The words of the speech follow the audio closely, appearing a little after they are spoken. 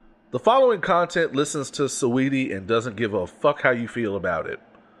The following content listens to Saweetie and doesn't give a fuck how you feel about it.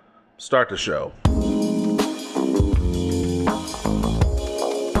 Start the show.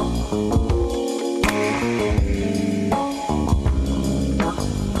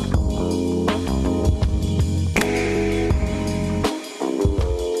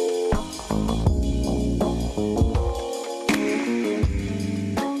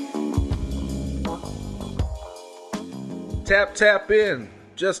 Tap in.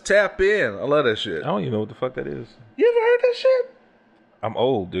 Just tap in. I love that shit. I don't even know what the fuck that is. You ever heard that shit? I'm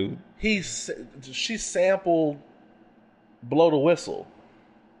old, dude. She sampled Blow the Whistle.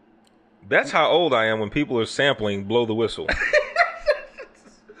 That's how old I am when people are sampling Blow the Whistle.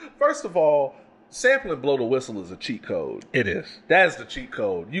 First of all, sampling Blow the Whistle is a cheat code. It is. That is the cheat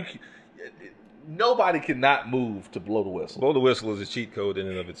code. Nobody cannot move to Blow the Whistle. Blow the Whistle is a cheat code in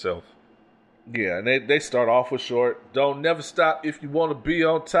and of itself. Yeah, and they start off with short. Don't never stop if you want to be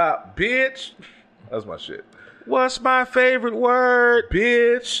on top, bitch. That's my shit. What's my favorite word?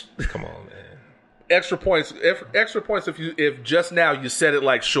 Bitch. Come on, man. Extra points if just now you said it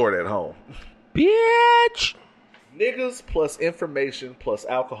like short at home. Bitch. Niggas plus information plus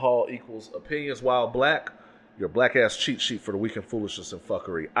alcohol equals opinions while black. Your black ass cheat sheet for the weekend foolishness and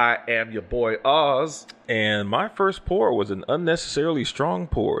fuckery. I am your boy Oz. And my first pour was an unnecessarily strong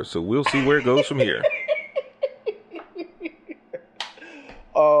pour, so we'll see where it goes from here.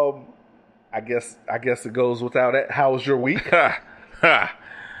 I guess it goes without it. How was your week? It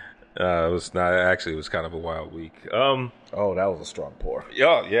was not actually. It was kind of a wild week. Oh, that was a strong pour.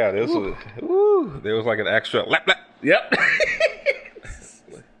 Yeah. There was like an extra lap. Yep.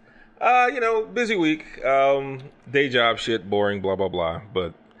 Busy week. Day job shit, boring, blah blah blah.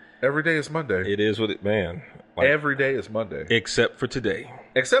 But every day is Monday. it is what it, man. Every day is Monday, except for today.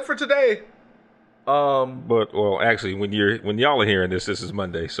 except for today. But actually, when y'all are hearing this is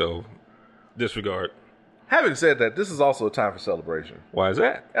Monday, so disregard. Having said that, this is also a time for celebration. Why is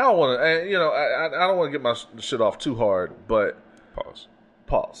that? I don't want to, I don't want to get my shit off too hard, but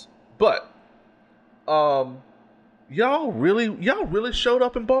pause. But, y'all really showed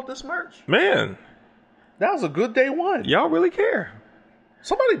up and bought this merch. Man, That was a good day one. y'all really care.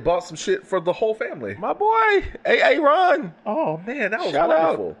 Somebody bought some shit for the whole family. My boy, AA Ron. Oh man, that was Shout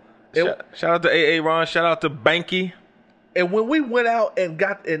out. wonderful. Shout out to AA Ron. Shout out to Banky. And when we went out and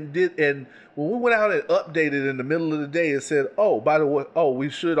when we went out and updated in the middle of the day, it said, "Oh, by the way, we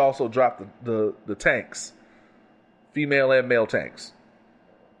should also drop the tanks, female and male tanks."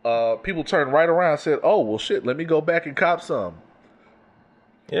 People turned right around and said, "Oh, well, shit, let me go back and cop some."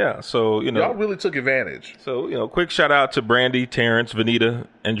 Yeah, so Y'all really took advantage. So quick shout out to Brandy, Terrence, Vanita,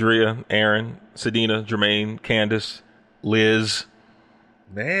 Andrea, Aaron, Sedina, Jermaine, Candace, Liz.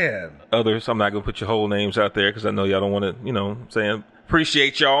 Man, Others. I'm not gonna put your whole names out there because I know y'all don't want to. Saying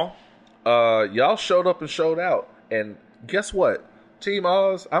appreciate y'all. y'all showed up and showed out. And guess what? Team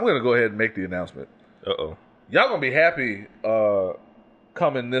Oz, I'm going to go ahead and make the announcement. Uh-oh. Y'all going to be happy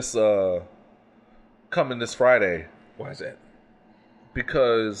coming this Friday, Why is that?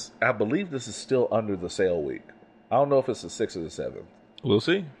 because I believe this is still under the sale week. I don't know if it's the 6th or the 7th. We'll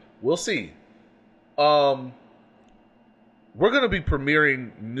see. We'll see. We're going to be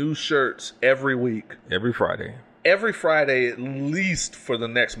premiering new shirts every week. Every Friday. Every Friday, at least for the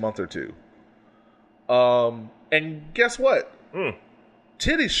next month or two. And guess what?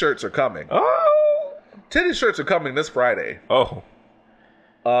 Titty shirts are coming. Oh. Titty shirts are coming this Friday. Oh.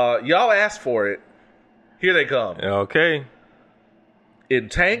 Y'all asked for it. Here they come. Okay. In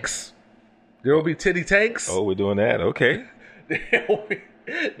tanks. There will be titty tanks. Oh, we're doing that. Okay. There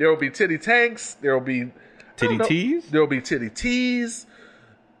will be titty tanks. There will be Titty tees? There will be titty tees.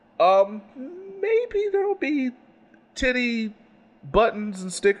 Maybe there will be titty buttons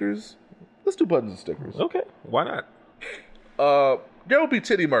and stickers. Let's do buttons and stickers. Okay. Why not? There will be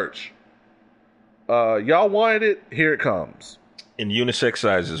titty merch. Y'all wanted it. Here it comes. In unisex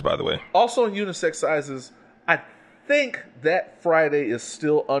sizes, by the way. Also in unisex sizes. I think that Friday is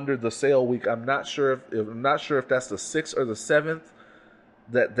still under the sale week. I'm not sure if that's the 6th or the 7th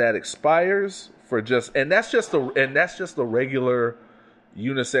that expires for just that's just the regular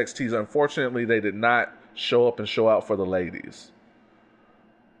unisex tees. Unfortunately, they did not show up and show out for the ladies.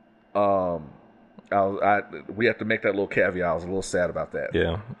 We have to make that little caveat. I was a little sad about that.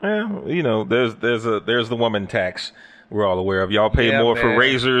 Yeah. There's the woman tax we're all aware of. Y'all pay more for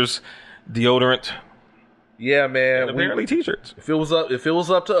razors, deodorant. Yeah, man. And apparently t-shirts. If it was up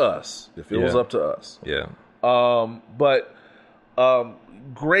to us. Yeah. But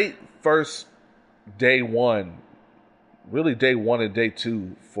great first day one. Really day one and day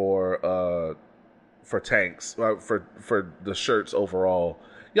two for tanks, for the shirts overall.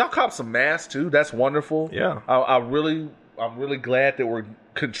 Y'all cop some masks too. That's wonderful. Yeah. I'm really glad that we're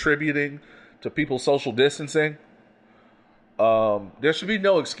contributing to people's social distancing. There should be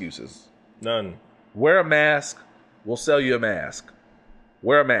no excuses. None. Wear a mask. We'll sell you a mask.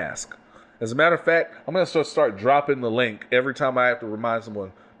 Wear a mask. As a matter of fact, I'm going to start dropping the link every time I have to remind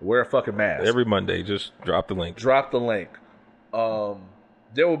someone to wear a fucking mask. Every Monday, just drop the link. Drop the link.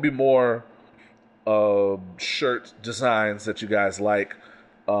 There will be more shirt designs that you guys like.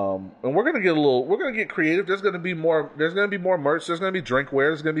 And we're gonna get creative. There's gonna be more merch. There's gonna be drinkware.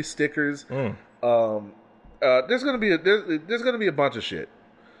 There's gonna be stickers. There's gonna be a bunch of shit.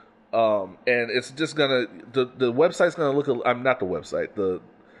 And it's just gonna the website's gonna look. I'm not the website. The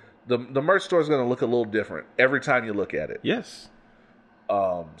merch store is gonna look a little different every time you look at it. Yes.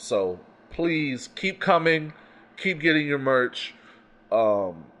 So please keep coming, keep getting your merch.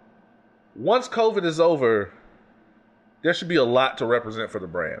 Once COVID is over, there should be a lot to represent for the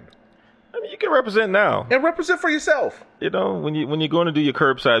brand. I mean, you can represent now. And represent for yourself. You know, when you're going to do your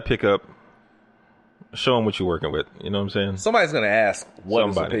curbside pickup, show them what you're working with. You know what I'm saying? Somebody's going to ask, what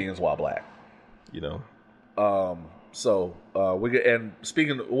is Opinions While Black? You know. And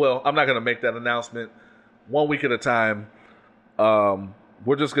speaking, well, I'm not going to make that announcement. 1 week at a time.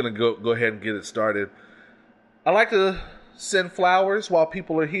 We're just going to go ahead and get it started. I like to send flowers while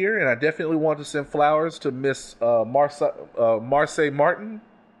people are here, and I definitely want to send flowers to Miss Marce Martin.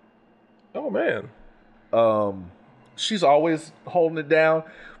 Oh man, she's always holding it down.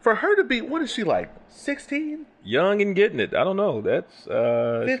 For her to be, what is she like, 16? Young and getting it. I don't know. That's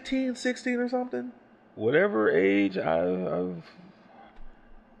 15, 16 or something. Whatever age I've.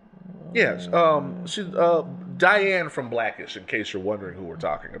 Yeah, she's Diane from Blackish. In case you're wondering who we're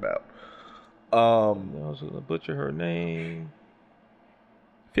talking about. I was going to butcher her name.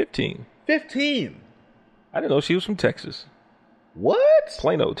 15. 15. I didn't know she was from Texas. What?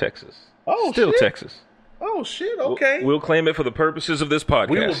 Plano, Texas. Oh, still shit. Texas. Oh shit. Okay. We'll claim it for the purposes of this podcast.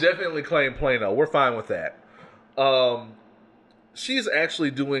 We will definitely claim Plano. We're fine with that. She's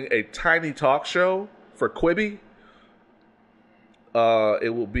actually doing a tiny talk show for Quibi.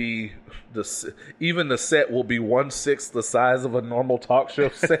 It will be even the set will be 1/6 the size of a normal talk show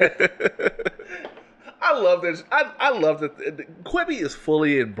set. I love this. I love that Quibi is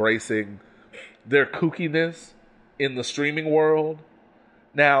fully embracing their kookiness in the streaming world.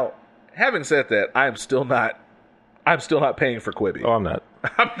 Now, having said that, I'm still not paying for Quibi. Oh, I'm not.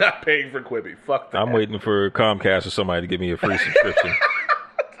 I'm not paying for Quibi. Fuck that. I'm waiting for Comcast or somebody to give me a free subscription.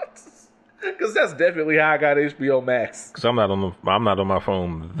 Because that's definitely how I got HBO Max. Because I'm not on my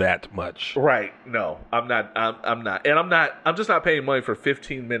phone that much. Right? No, I'm not. I'm not, and I'm just not paying money for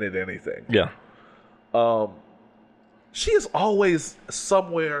 15-minute anything. Yeah. She is always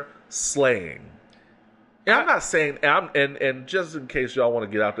somewhere slaying. And I'm not saying, and just in case y'all want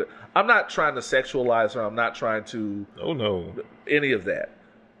to get out there, I'm not trying to sexualize her. I'm not trying to. Oh no. Any of that.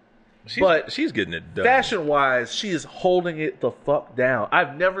 She's getting it done. Fashion-wise, she is holding it the fuck down.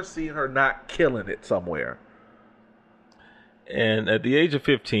 I've never seen her not killing it somewhere. And at the age of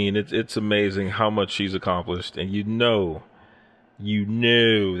 15, it's amazing how much she's accomplished. And you know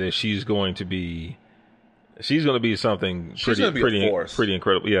that she's going to be something pretty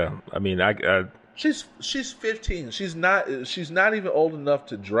incredible. Yeah, I mean, she's 15. She's not even old enough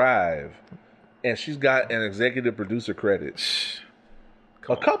to drive, and she's got an executive producer credit.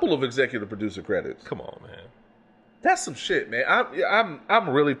 A couple of executive producer credits. Come on, man. That's some shit, man. I'm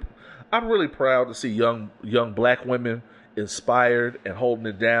really proud to see young black women inspired and holding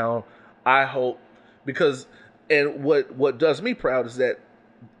it down. I hope, because what does me proud is that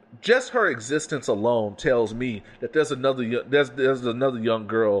just her existence alone tells me that there's another young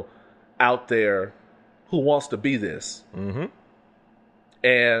girl out there who wants to be this. Mm-hmm.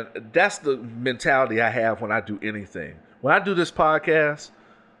 And that's the mentality I have when I do anything. When I do this podcast,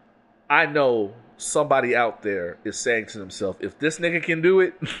 I know somebody out there is saying to themselves, if this nigga can do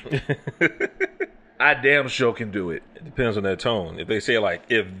it, I damn sure can do it. It depends on their tone. If they say, like,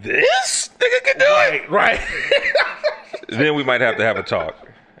 if this nigga can do it, right. Then we might have to have a talk.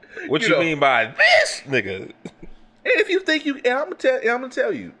 What you mean by this nigga? And if you think you, and I'm gonna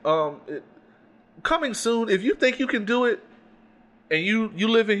tell you, coming soon, if you think you can do it, and you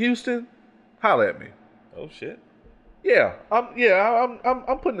live in Houston, holler at me. Oh shit. Yeah,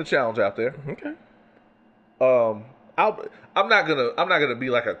 I'm putting the challenge out there. Okay. I'm not gonna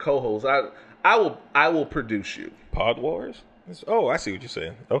be like a co-host. I will produce you. Pod Wars? Oh, I see what you're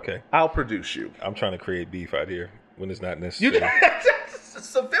saying. Okay. I'll produce you. I'm trying to create beef out here when it's not necessary.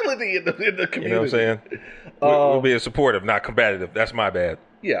 Civility in the community. You know what I'm saying? We're being supportive, not combative. That's my bad.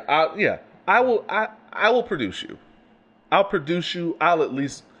 Yeah, I will produce you. I'll produce you. I'll at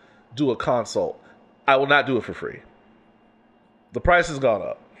least do a consult. I will not do it for free. The price has gone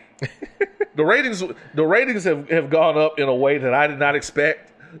up. The ratings have gone up in a way that I did not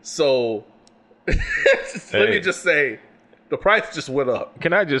expect. So let me just say, the price just went up.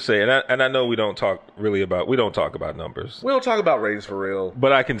 Can I just say, and I know we don't talk about numbers. We don't talk about ratings for real.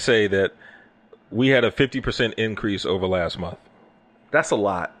 But I can say that we had a 50% increase over last month. That's a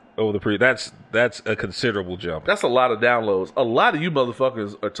lot. That's a considerable jump. That's a lot of downloads. A lot of you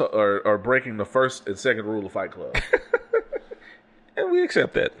motherfuckers are breaking the first and second rule of Fight Club. And we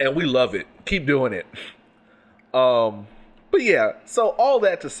accept that. And we love it. Keep doing it. But yeah, so all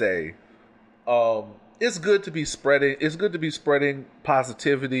that to say, it's good to be spreading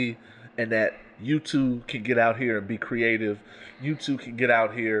positivity, and that you two can get out here and be creative. You two can get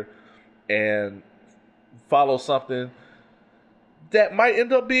out here and follow something that might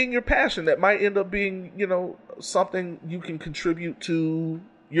end up being your passion, that might end up being, something you can contribute to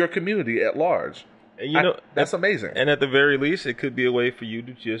your community at large. And that's amazing. And at the very least, it could be a way for you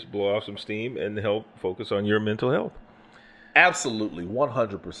to just blow off some steam and help focus on your mental health. Absolutely,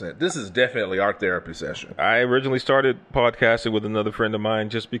 100%. This is definitely our therapy session. I originally started podcasting with another friend of mine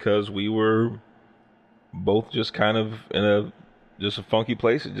just because we were both just kind of in a funky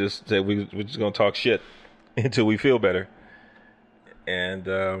place. It just said we're just going to talk shit until we feel better. And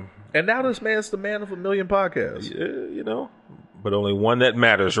now this man's the man of a million podcasts. But only one that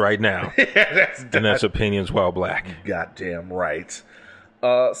matters right now. That's Opinions While Black. Goddamn right.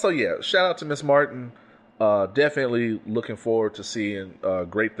 So yeah, shout out to Miss Martin. Definitely looking forward to seeing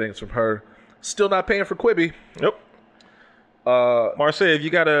great things from her. Still not paying for Quibi. Nope. Marseille, if you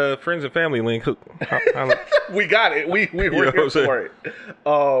got a friends and family link, we got it. We were here for it.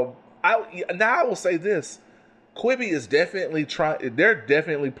 I will say this. Quibi is definitely they're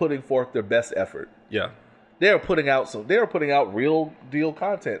definitely putting forth their best effort. Yeah. They are putting out real deal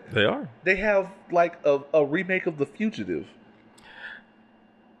content. They are. They have like a remake of The Fugitive.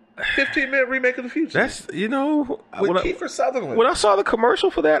 15-minute remake of The Fugitive. That's, with Kiefer Sutherland. When I saw the commercial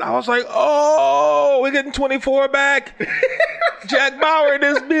for that, I was like, oh, we're getting 24 back. Jack Bauer in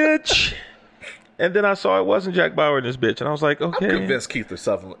this bitch. And then I saw it wasn't Jack Bauer in this bitch. And I was like, okay. I'm convinced Kiefer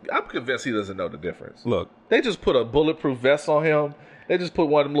Sutherland. I'm convinced he doesn't know the difference. Look. They just put a bulletproof vest on him. They just put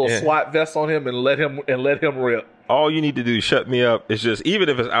one of them little SWAT vests on him and let him rip. All you need to do to shut me up is just, even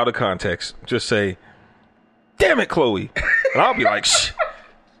if it's out of context, just say, damn it, Chloe. And I'll be like, shh.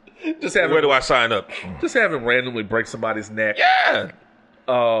 Where do I sign up? Just have him randomly break somebody's neck. Yeah.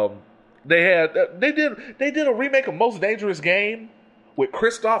 They did a remake of Most Dangerous Game with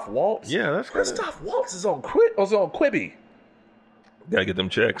Christoph Waltz. Yeah, that's Christoph Waltz is on Quibi. Gotta get them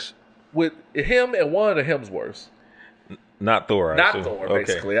checks. With him and one of the Hemsworths. Not Thor. Thor,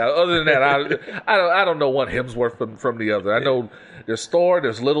 basically. Okay. Other than that, I don't know one Hemsworth from the other. I know there's Thor,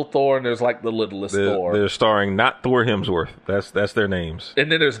 there's Little Thor, and there's like the littlest Thor. They're starring not Thor Hemsworth. That's their names.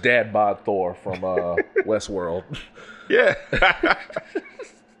 And then there's Dad Bod Thor from Westworld. Yeah.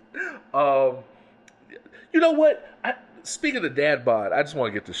 You know what? Speaking of Dad Bod, I just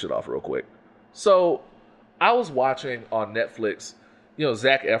want to get this shit off real quick. So, I was watching on Netflix.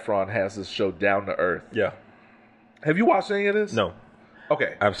 Zac Efron has this show Down to Earth. Yeah. Have you watched any of this? No.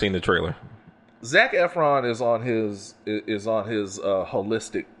 Okay. I've seen the trailer. Zac Efron is on his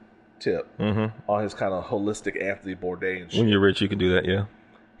holistic tip. Mm-hmm. On his kind of holistic Anthony Bourdain shit. When you're rich, you can do that, yeah.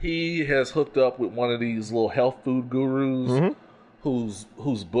 He has hooked up with one of these little health food gurus. Mm-hmm.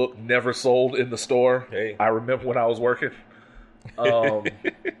 Whose book never sold in the store. Hey. I remember when I was working.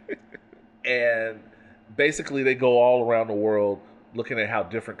 And basically they go all around the world looking at how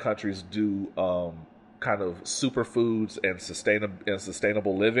different countries do kind of superfoods and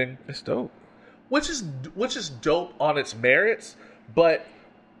sustainable living. It's dope. Which is dope on its merits, but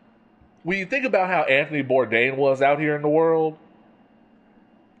when you think about how Anthony Bourdain was out here in the world,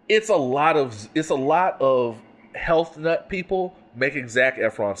 it's a lot of health nut people making Zac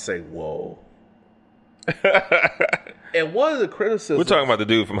Efron say, whoa. And one of the criticisms... We're talking about the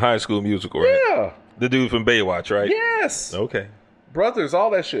dude from High School Musical, right? Yeah. The dude from Baywatch, right? Yes. Okay. Brothers, all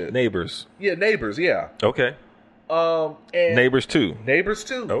that shit. Neighbors. Yeah, Neighbors, yeah. Okay. And Neighbors 2. Neighbors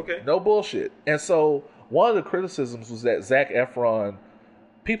 2. Okay. No bullshit. And so one of the criticisms was that Zac Efron,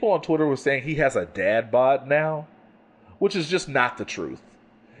 people on Twitter were saying he has a dad bod now, which is just not the truth.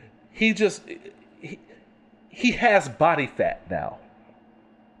 He has body fat now.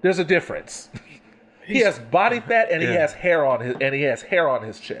 There's a difference. He has body fat and he has hair on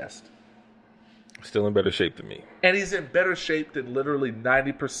his chest. Still in better shape than me. And he's in better shape than literally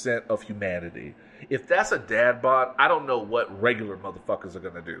 90% of humanity. If that's a dad bod, I don't know what regular motherfuckers are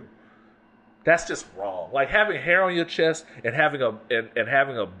gonna do. That's just wrong. Like having hair on your chest and having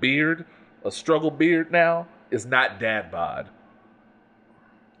a beard, a struggle beard now, is not dad bod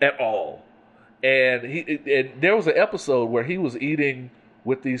at all. And there was an episode where he was eating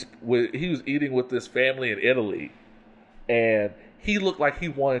with this family in Italy, and he looked like he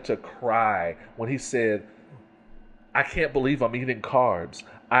wanted to cry when he said, "I can't believe I'm eating carbs.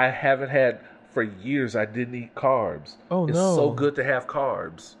 I haven't had for years. I didn't eat carbs. Oh, it's so good to have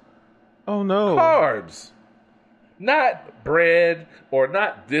carbs." Oh no. Carbs. Not bread or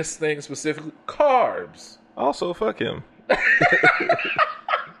not this thing specifically. Carbs. Also, fuck him.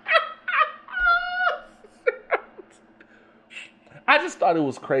 I just thought it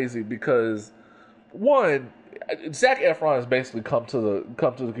was crazy because, one, Zac Efron has basically come to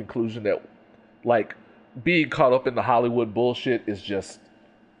the conclusion that, like, being caught up in the Hollywood bullshit is just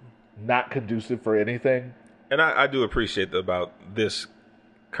not conducive for anything. And I do appreciate about this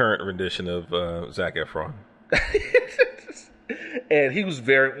current rendition of Zac Efron. And he was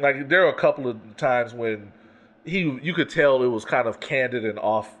very, like, there were a couple of times when you could tell it was kind of candid and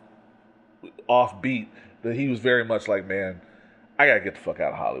offbeat, that he was very much like, man, I gotta get the fuck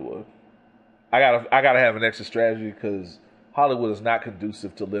out of Hollywood. I gotta have an exit strategy because Hollywood is not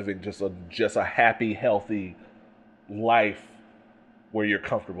conducive to living just a happy, healthy life where you're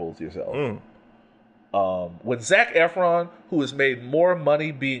comfortable with yourself. When Zac Efron, who has made more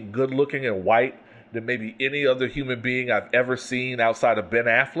money being good looking and white than maybe any other human being I've ever seen outside of Ben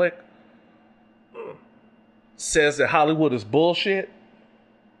Affleck, says that Hollywood is bullshit,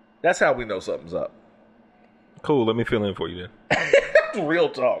 that's how we know something's up. Cool, let me fill in for you then. Real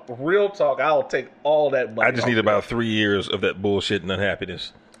talk. I'll take all that money. I just need about 3 years of that bullshit and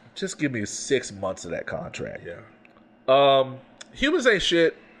unhappiness. Just give me 6 months of that contract. Yeah. Humans ain't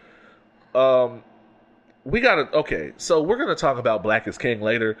shit. We gotta. Okay, so we're gonna talk about Black is King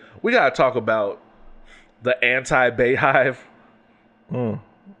later. We gotta talk about the anti-Bayhive. The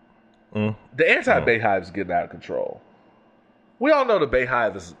anti-Bayhive is getting out of control. We all know the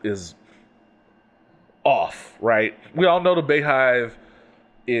Bayhive is off, right? We all know the Bayhive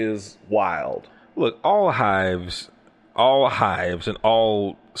is wild. Look, all hives and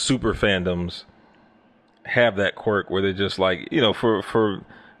all super fandoms have that quirk where they're just like, you know, for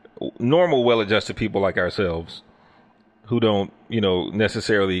normal, well-adjusted people like ourselves who don't, you know,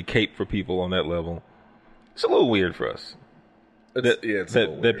 necessarily cape for people on that level, it's a little weird for us.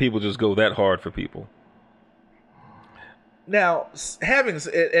 That people just go that hard for people. Now, having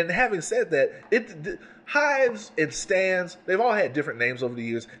said that, hives and stands, they've all had different names over the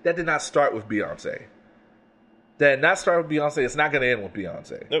years. That did not start with Beyonce. That did not start with Beyonce. It's not going to end with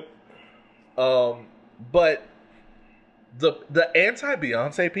Beyonce. Nope. But the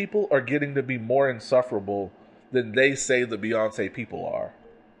anti-Beyonce people are getting to be more insufferable than they say the Beyonce people are.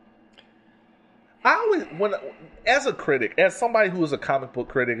 As a critic, as somebody who is a comic book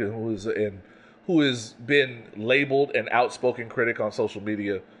critic and who has been labeled an outspoken critic on social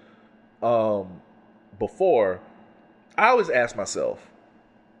media before, I always ask myself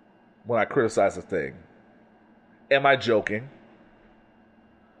when I criticize a thing, am I joking?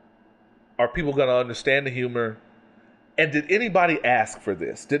 Are people going to understand the humor? And did anybody ask for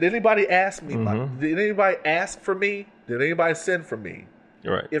this? Did anybody ask me? Did anybody ask for me? Did anybody send for me?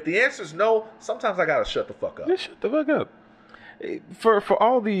 Right. If the answer is no, sometimes I gotta shut the fuck up. Just shut the fuck up. For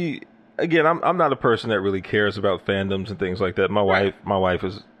all the, again, I'm not a person that really cares about fandoms and things like that. My wife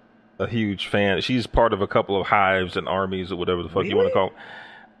is a huge fan. She's part of a couple of hives and armies or whatever the fuck you want to call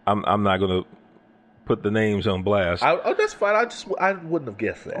them. I'm not gonna put the names on blast. That's fine. I wouldn't have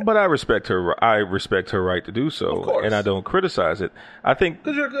guessed that. But I respect her. I respect her right to do so, of course. And I don't criticize it. I think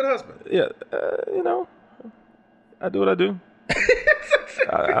because you're a good husband. Yeah, you know, I do what I do.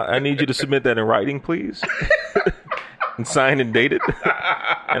 I need you to submit that in writing, please, and sign and date it,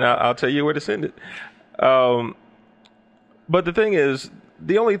 and I'll tell you where to send it. But the thing is,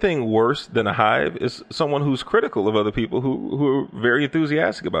 the only thing worse than a hive is someone who's critical of other people who are very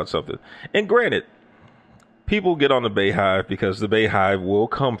enthusiastic about something. And granted, people get on the Bayhive because the Bayhive will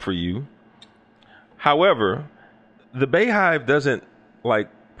come for you. However, the Bayhive doesn't like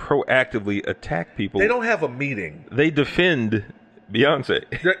proactively attack people. They don't have a meeting. They defend Beyonce.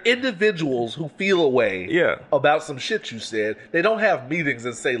 They're individuals who feel a way about some shit you said. They don't have meetings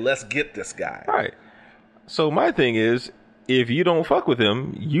and say, let's get this guy. Right. So my thing is, if you don't fuck with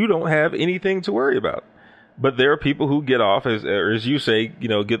him, you don't have anything to worry about. But there are people who get off, as you say, you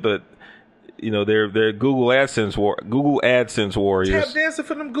know, get the, you know, they're Google AdSense warriors. Tap dancing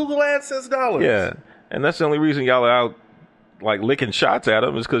for them Google AdSense dollars. Yeah. And that's the only reason y'all are out like licking shots at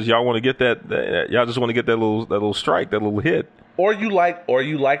them is because y'all want to get that y'all just want to get that little strike, that little hit. Or you like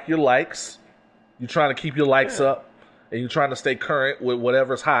your likes You're trying to keep your likes up, and you're trying to stay current with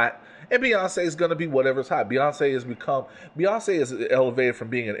whatever's hot. And Beyonce is going to be whatever's hot. Beyonce is elevated from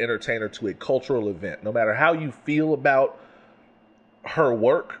being an entertainer to a cultural event. No matter how you feel about her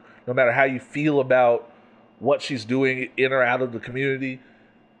work, no matter how you feel about what she's doing in or out of the community,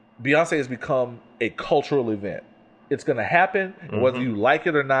 Beyonce has become a cultural event. It's going to happen, and whether you like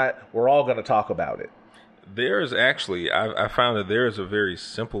it or not, we're all going to talk about it. There's actually, I found that there is a very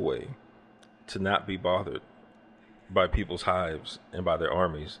simple way to not be bothered by people's hives and by their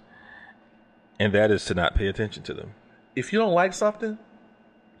armies, and that is to not pay attention to them. If you don't like something,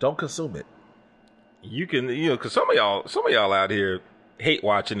 don't consume it. You can, because some of y'all out here hate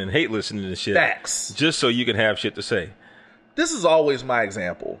watching and hate listening to shit. Facts. Just so you can have shit to say. This is always my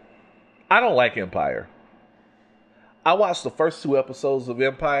example. I don't like Empire. I watched the first 2 episodes of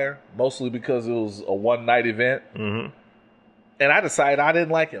Empire, mostly because it was a one-night event. Mm-hmm. And I decided I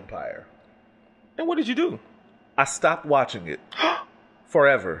didn't like Empire. And what did you do? I stopped watching it.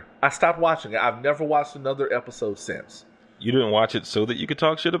 Forever. I stopped watching it. I've never watched another episode since. You didn't watch it so that you could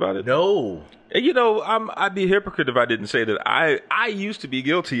talk shit about it? No. And I'd be a hypocrite if I didn't say that I used to be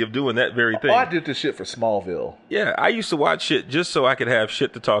guilty of doing that very thing. Oh, I did this shit for Smallville. Yeah, I used to watch shit just so I could have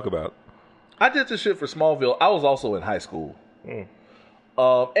shit to talk about. I did this shit for Smallville. I was also in high school. And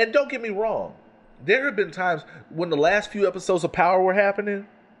don't get me wrong. There have been times when the last few episodes of Power were happening,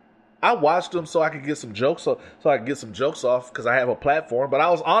 I watched them so I could get some jokes, so I could get some jokes off because I have a platform. But I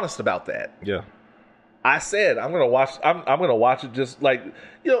was honest about that. Yeah, I said I'm gonna watch. I'm gonna watch it just like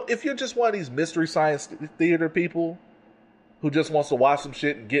if you're just one of these mystery science theater people who just wants to watch some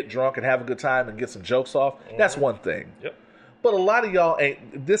shit and get drunk and have a good time and get some jokes off. That's one thing. Yep. But a lot of y'all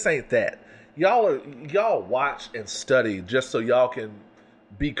ain't. This ain't that. Y'all watch and study just so y'all can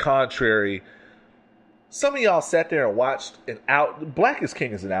be contrary. Some of y'all sat there and watched Black is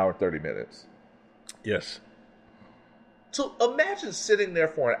King is an hour and 30 minutes. Yes. So imagine sitting there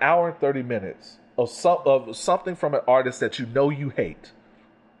for an hour and 30 minutes of something from an artist that you hate.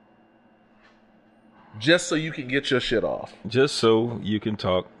 Just so you can get your shit off. Just so you can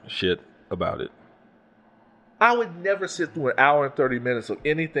talk shit about it. I would never sit through an hour and 30 minutes of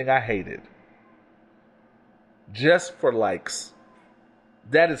anything I hated. Just for likes.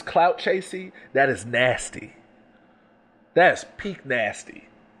 That is clout chasing. That is nasty. That's peak nasty.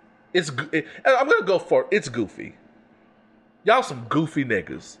 I'm going to go for it. It's goofy. Y'all some goofy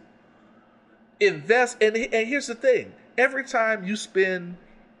niggas. Invest, and here's the thing. Every time you spend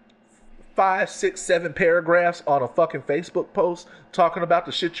 5, 6, 7 paragraphs on a fucking Facebook post talking about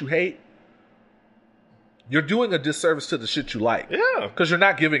the shit you hate, you're doing a disservice to the shit you like. Yeah. Because you're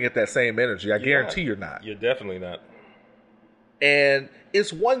not giving it that same energy. I guarantee you're not. You're definitely not. And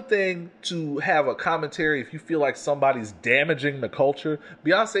it's one thing to have a commentary if you feel like somebody's damaging the culture.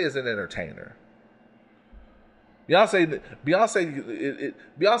 Beyonce is an entertainer. Beyonce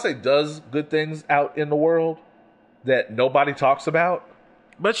does good things out in the world that nobody talks about.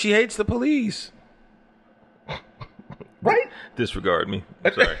 But she hates the police. Right? Disregard me.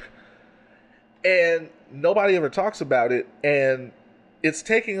 I'm sorry. And nobody ever talks about it. And it's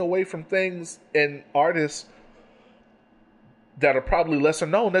taking away from things and artists that are probably lesser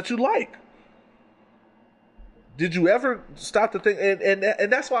known that you like. Did you ever stop to think?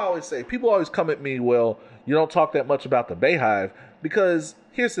 And that's why I always say, people always come at me, well, you don't talk that much about the Bayhive, because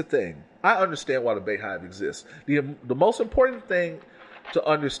here's the thing. I understand why the Bayhive exists. The most important thing to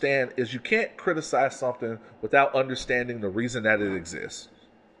understand is you can't criticize something without understanding the reason that it exists.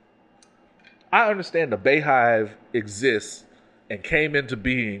 I understand the Bayhive exists and came into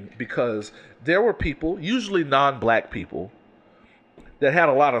being because there were people, usually non-black people, that had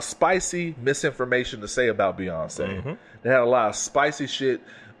a lot of spicy misinformation to say about Beyonce. Mm-hmm. They had a lot of spicy shit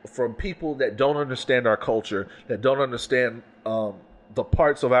from people that don't understand our culture, that don't understand the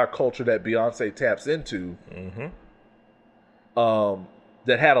parts of our culture that Beyonce taps into,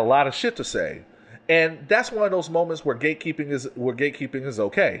 that had a lot of shit to say. And that's one of those moments where gatekeeping is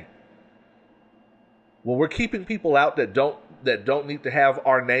okay. When we're keeping people out that don't need to have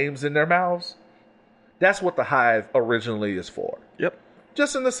our names in their mouths, that's what the Hive originally is for. Yep.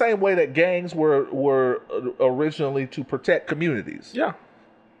 Just in the same way that gangs were originally to protect communities. Yeah.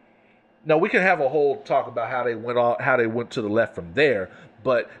 Now we can have a whole talk about how they went to the left from there,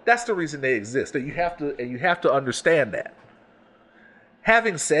 but that's the reason they exist. That you have to understand that.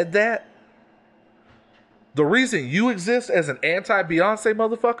 Having said that, the reason you exist as an anti-Beyonce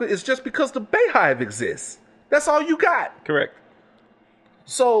motherfucker is just because the Bayhive exists. That's all you got. Correct.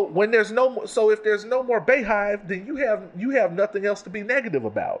 So if there's no more Bayhive, then you have nothing else to be negative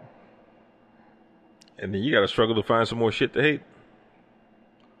about. And then you got to struggle to find some more shit to hate.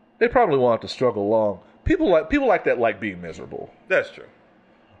 They probably won't have to struggle long. People like that like being miserable. That's true.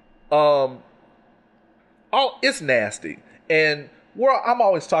 It's nasty, and I'm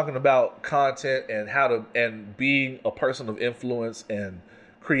always talking about content and and being a person of influence and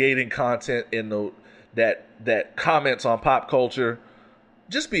creating content in that comments on pop culture.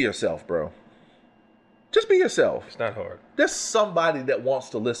 Just be yourself, bro. Just be yourself. It's not hard. There's somebody that wants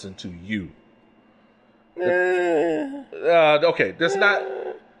to listen to you. Okay, there's not.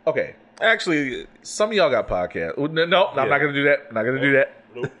 Okay, actually, some of y'all got podcasts. No, I'm not gonna do that. Not gonna do that.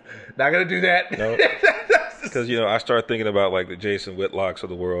 Nope. Not gonna do that. No. Because I start thinking about like the Jason Whitlocks of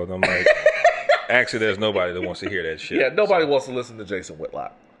the world, and I'm like, actually, there's nobody that wants to hear that shit. Yeah, nobody wants to listen to Jason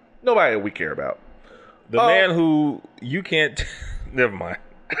Whitlock. Nobody we care about. The man who you can't. Never mind.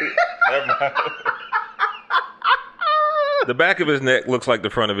 Never mind. The back of his neck looks like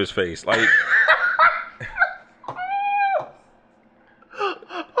the front of his face. Like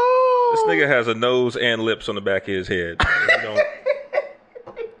this nigga has a nose and lips on the back of his head.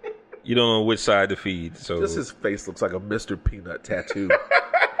 You don't know which side to feed. So just his face looks like a Mr. Peanut tattoo.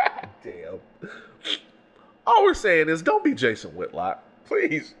 Damn. All we're saying is don't be Jason Whitlock.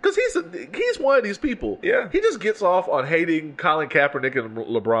 Please. Because he's one of these people. Yeah. He just gets off on hating Colin Kaepernick and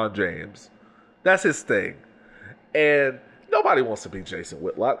LeBron James. That's his thing. And nobody wants to be Jason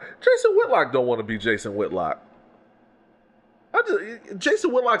Whitlock. Jason Whitlock don't want to be Jason Whitlock.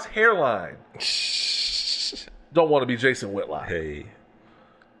 Jason Whitlock's hairline don't want to be Jason Whitlock. Hey,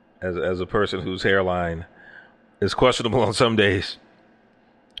 as a person whose hairline is questionable on some days,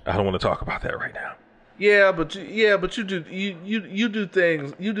 I don't want to talk about that right now. Yeah, but you do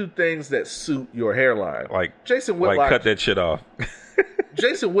things that suit your hairline. Like Jason Whitlock, like cut that shit off.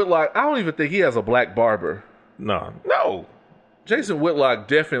 Jason Whitlock, I don't even think he has a black barber. No. Jason Whitlock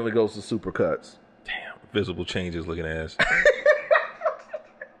definitely goes to Supercuts. Damn, visible changes looking ass.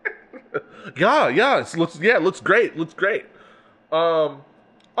 Yeah, it looks great. Looks great. All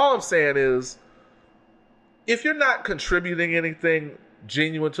I'm saying is, if you're not contributing anything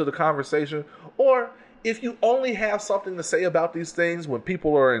genuine to the conversation, or if you only have something to say about these things when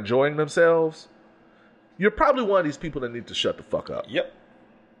people are enjoying themselves, you're probably one of these people that need to shut the fuck up. Yep.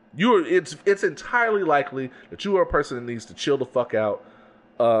 It's entirely likely that you are a person that needs to chill the fuck out,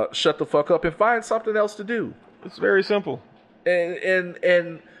 shut the fuck up, and find something else to do. It's very simple.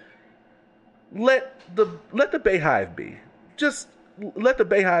 And let the Bayhive be. Just let the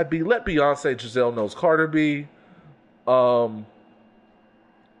Bayhive be. Let Beyonce, Giselle Knowles Carter be. Because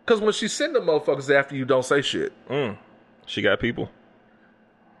when she send them motherfuckers after you, don't say shit. She got people.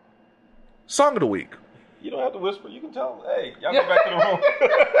 Song of the week. You don't have to whisper. You can tell them, hey, y'all go back to the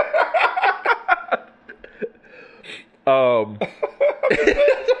room.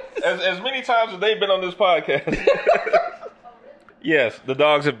 As many times as they've been on this podcast. Yes, the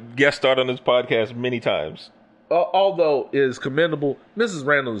dogs have guest starred on this podcast many times. Although it is commendable, Mrs.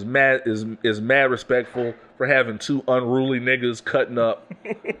 Randall is mad respectful for having two unruly niggas cutting up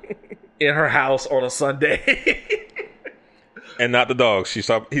in her house on a Sunday. And not the dogs. He's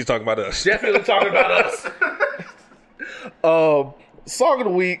talking about us. Definitely talking about us. Song of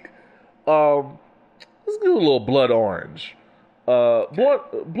the week. Let's do a little Blood Orange.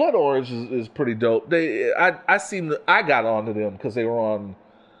 Blood Orange is pretty dope. I got onto them because they were on,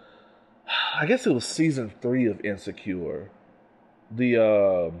 I guess it was season 3 of Insecure.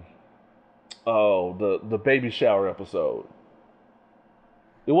 The baby shower episode.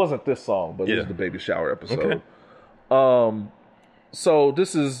 It wasn't this song, but it was the baby shower episode. Okay. So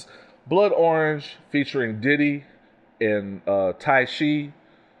this is Blood Orange featuring Diddy and Tai Shi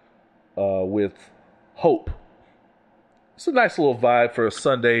with Hope. It's a nice little vibe for a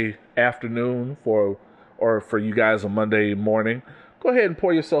Sunday afternoon or for you guys a Monday morning. Go ahead and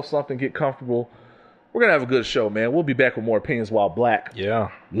pour yourself something, get comfortable. We're going to have a good show, man. We'll be back with more Opinions While Black.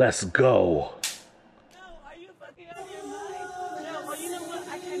 Yeah. Let's go.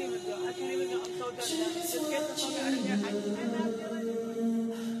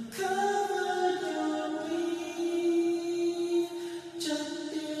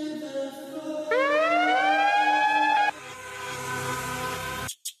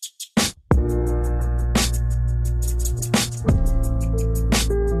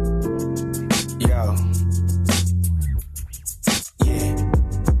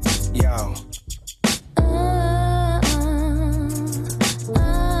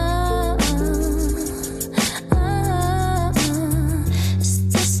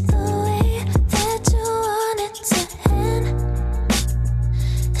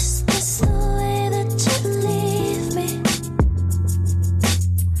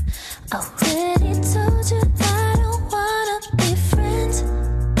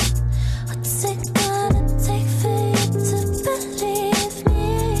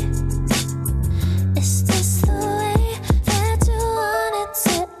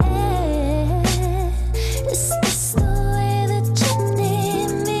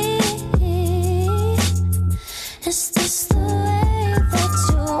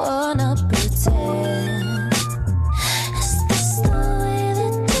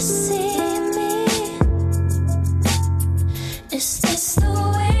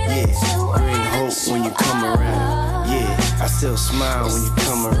 you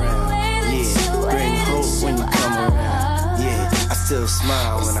come around. Yeah, bring hope when you come around. Yeah, I still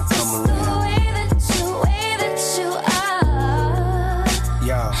smile when I come around.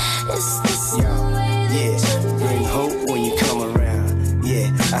 Yeah, bring hope when you come around.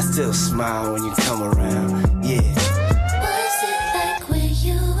 Yeah, I still smile when you come around. Yeah. Was it like where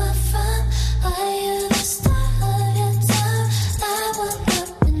you were from? Are you the star of your town? I woke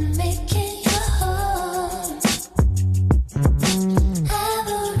up and making your home.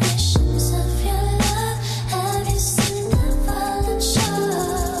 Aberrations of your love. Have you seen the fallen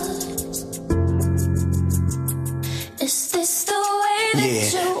shores? Is this the way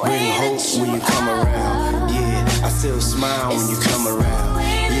that you bring hope when you come around. Yeah, I still smile when you come around.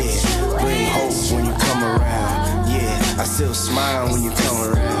 Yeah, bring hope when you come around. Yeah, I still smile when you come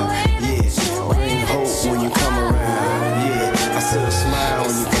around. Yeah, bring hope when you come around. Yeah, I still smile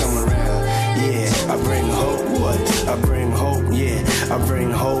when you come around. Yeah, I bring hope. What? I bring hope. Yeah, I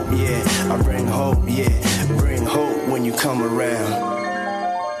bring hope. Yeah, I bring hope. Yeah, bring hope when you come around.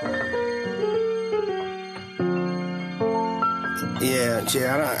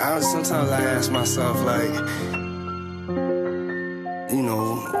 Yeah, sometimes I ask myself, like, you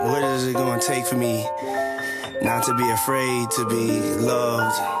know, what is it gonna take for me not to be afraid to be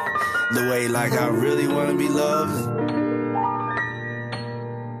loved the way, like, I really wanna be loved,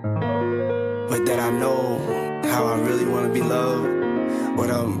 but that I know how I really wanna be loved,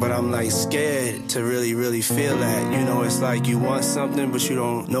 but I'm like scared to really feel that, you know, it's like you want something, but you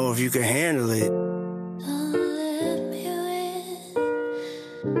don't know if you can handle it.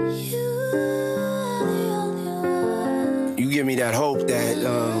 You give me that hope that,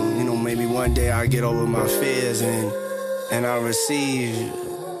 you know, maybe one day I get over my fears and I'll receive.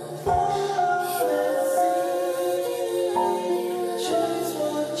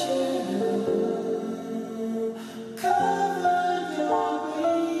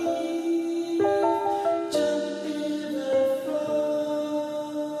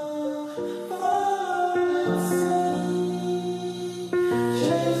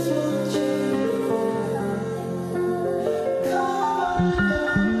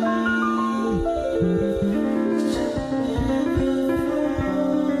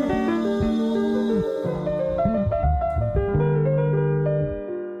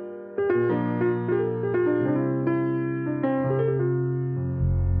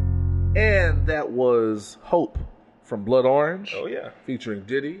 And that was Hope from Blood Orange. Oh yeah, featuring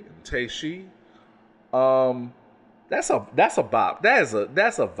Diddy and Tayshia. That's a bop. That's a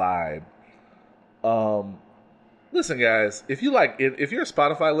vibe. Listen, guys, if you're a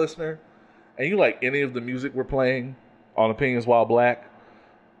Spotify listener and you like any of the music we're playing on Opinions While Black,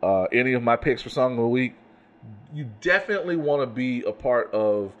 any of my picks for Song of the Week, you definitely want to be a part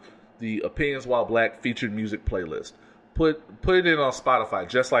of the Opinions While Black featured music playlist. Put it in on Spotify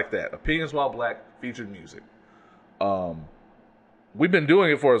just like that. Opinions While Black featured music. We've been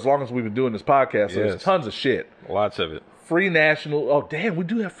doing it for as long as we've been doing this podcast, so there's tons of shit. Lots of it. Free National. Oh, damn, we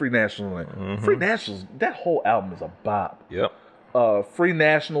do have Free National. Mm-hmm. Free Nationals, that whole album is a bop. Yep. Free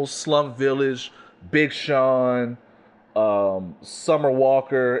National, Slum Village, Big Sean, Summer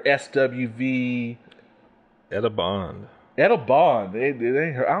Walker, SWV. Etta Bond. I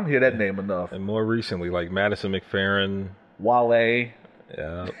don't hear that name enough. And more recently, like Madison McFerrin. Wale.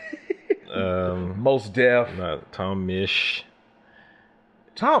 Yeah. Most Def. Tom Misch.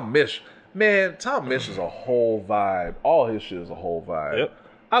 Tom Misch. Man, Tom Misch is a whole vibe. All his shit is a whole vibe. Yep.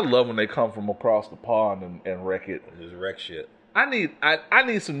 I love when they come from across the pond and wreck it. Just wreck shit. I need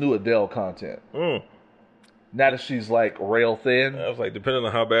some new Adele content. Now that she's like rail thin. I was like, depending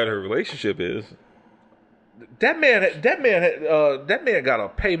on how bad her relationship is. That man got a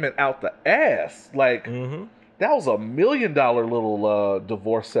payment out the ass. Like that was $1 million little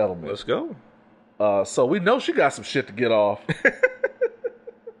divorce settlement. Let's go. So we know she got some shit to get off.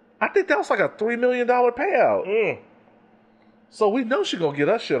 I think that was like a $3 million payout. So we know she gonna get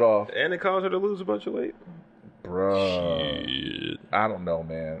us shit off. And it caused her to lose a bunch of weight. Bruh. Shit. I don't know,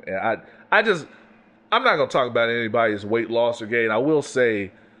 man. And I'm not gonna talk about anybody's weight loss or gain. I will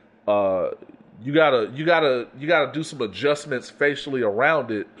say, you gotta do some adjustments facially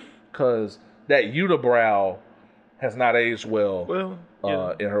around it, because that unibrow has not aged well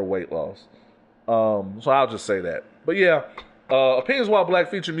in her weight loss. So I'll just say that. But yeah, Opinions While Black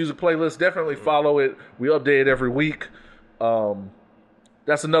feature music playlist. Definitely follow it. We update it every week.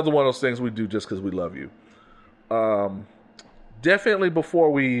 That's another one of those things we do just because we love you. Definitely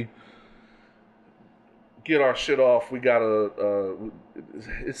before we get our shit off, we gotta.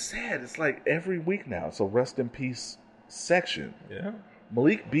 It's sad. It's like every week now. It's a rest in peace section. Yeah.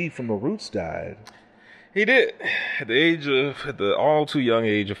 Malik B from The Roots died. He did. At the all too young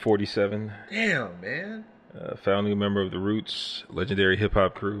age of 47. Damn, man. Founding member of the Roots, legendary hip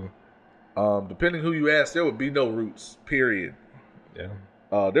hop crew. Depending who you ask, there would be no Roots, period. Yeah.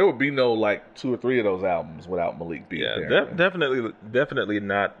 There would be no like 2 or 3 of those albums without Malik being there. Definitely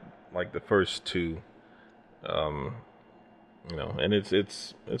not like the first two. And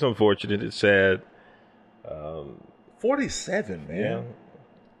it's unfortunate. It's sad. 47, man. Yeah,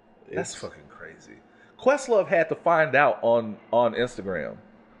 that's fucking crazy. Questlove had to find out on Instagram.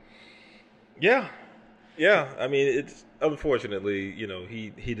 Yeah. I mean, it's unfortunately,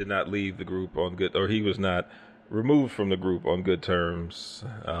 he did not leave the group on good, or he was not removed from the group on good terms.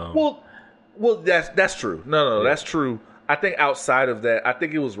 Well, that's true. No, that's true. I think outside of that, I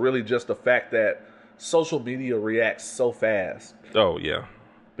think it was really just the fact that social media reacts so fast. Oh yeah.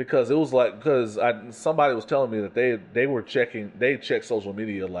 Because it was somebody was telling me that they checked social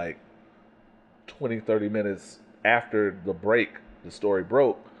media like 20-30 minutes after the story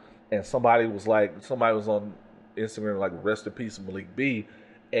broke, and somebody was on Instagram like, rest in peace Malik B,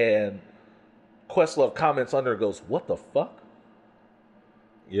 and Questlove comments under goes, what the fuck?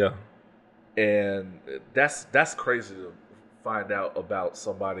 Yeah. And that's crazy to find out about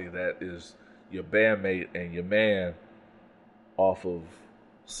somebody that is your bandmate and your man off of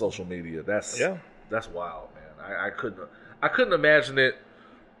social media. That's wild, man. I couldn't imagine it.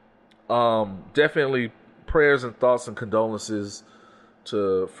 Definitely prayers and thoughts and condolences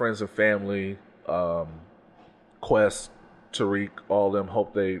to friends and family, Quest, Tariq, all of them.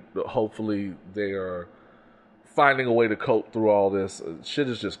 Hopefully they are finding a way to cope through all this. Shit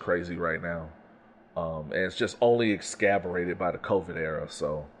is just crazy right now. And it's just only exacerbated by the COVID era.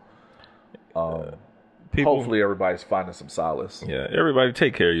 So hopefully everybody's finding some solace. Yeah, everybody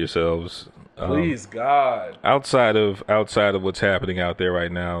take care of yourselves. Please, God. Outside of what's happening out there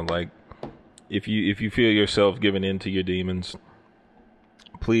right now, like if you feel yourself giving in to your demons,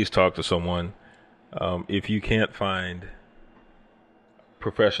 please talk to someone. If you can't find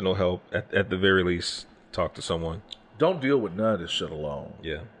professional help, at the very least, talk to someone. Don't deal with none of this shit alone.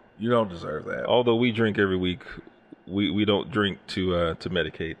 Yeah. You don't deserve that. Although we drink every week, we don't drink to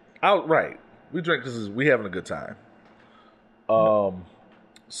medicate. Outright. We drink because we having a good time.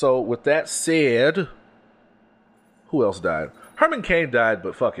 So with that said, who else died? Herman Cain died,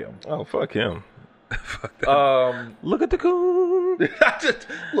 but fuck him. Oh, fuck him. Fuck that. Look at the coon.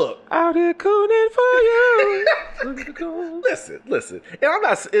 Look. Out here cooning for you. Look at the coon. Listen. And I'm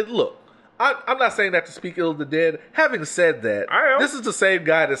not saying that to speak ill of the dead. Having said that, this is the same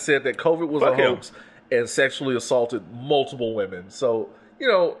guy that said that COVID was a hoax and sexually assaulted multiple women. So,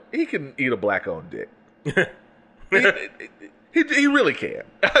 he can eat a black-owned dick. He really can.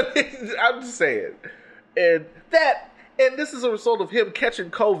 I'm just saying. And this is a result of him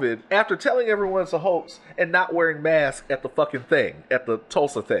catching COVID after telling everyone it's a hoax and not wearing masks at the fucking thing, at the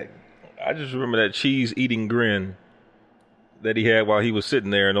Tulsa thing. I just remember that cheese-eating grin that he had while he was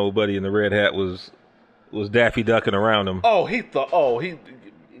sitting there, and old buddy in the red hat was Daffy Ducking around him. Oh, he thought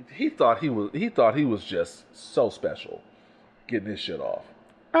he was just so special, getting his shit off.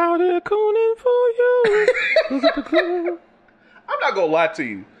 Out there cooning for you. Look at the coon. I'm not gonna lie to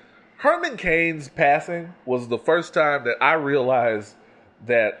you. Herman Cain's passing was the first time that I realized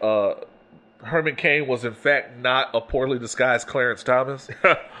that Herman Cain was in fact not a poorly disguised Clarence Thomas.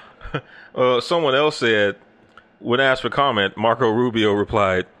 Someone else said, when asked for comment, Marco Rubio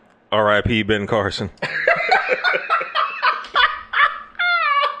replied, R.I.P. Ben Carson.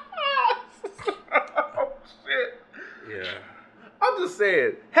 Oh, shit. Yeah. I'm just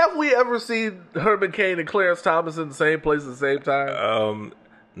saying, have we ever seen Herman Cain and Clarence Thomas in the same place at the same time?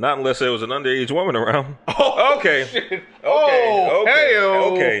 Not unless there was an underage woman around. Oh, okay. Shit.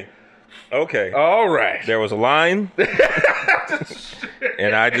 Okay. All right. There was a line,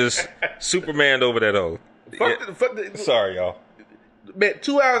 and I just Supermaned over that oath. Sorry, y'all. Man,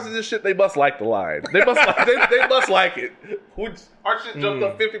 2 hours of this shit, they must like the line. They must like it. Our shit jumped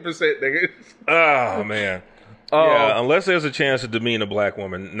up 50%, nigga. Oh, man. Yeah, unless there's a chance to demean a black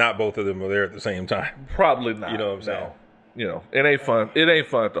woman, not both of them are there at the same time. Probably not. You know what I'm saying? No. It ain't fun. It ain't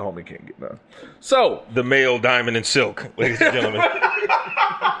fun if the homie can't get none. So, the male diamond and silk, ladies and gentlemen.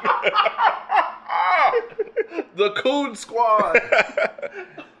 The Coon Squad.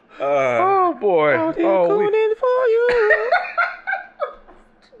 Oh boy! Cooning for you.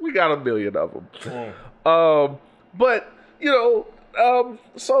 We got 1 million of them. But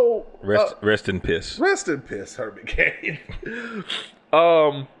so rest in piss. Rest in piss, Herman Cain.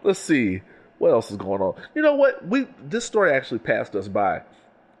 Let's see what else is going on. You know what? This story actually passed us by.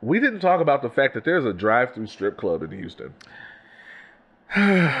 We didn't talk about the fact that there's a drive-through strip club in Houston.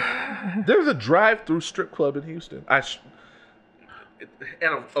 There's a drive-through strip club in Houston.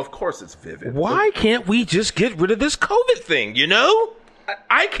 And of course it's Vivid. Why can't we just get rid of this COVID thing, you know?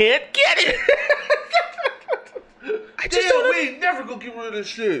 I can't get it. We ain't never gonna get rid of this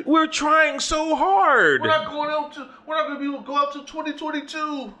shit. We're trying so hard. We're not gonna be able to go out to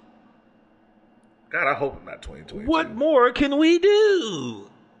 2022. God, I hope it's not 2022. What more can we do?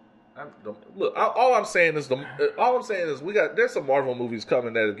 Look, all I'm saying is there's some Marvel movies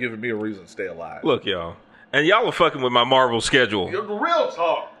coming that have given me a reason to stay alive. Look, y'all. And y'all are fucking with my Marvel schedule. Real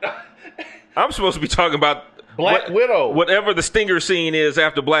talk. I'm supposed to be talking about Black Widow. Whatever the stinger scene is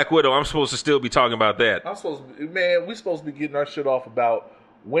after Black Widow, I'm supposed to still be talking about that. We're supposed to be getting our shit off about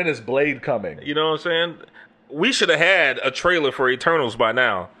when is Blade coming. You know what I'm saying? We should have had a trailer for Eternals by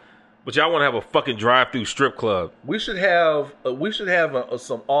now. But y'all want to have a fucking drive-through strip club. We should have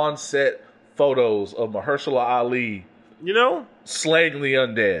some on-set photos of Mahershala Ali, slaying the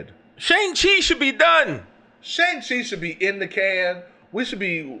undead. Shang-Chi should be done. Shang-Chi should be in the can. We should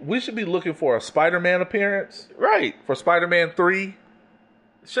be looking for a Spider-Man appearance. Right. For Spider-Man 3.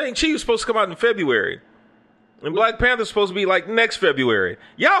 Shang-Chi was supposed to come out in February. And Black Panther's supposed to be like next February.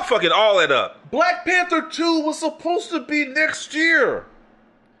 Y'all fucking all that up. Black Panther 2 was supposed to be next year.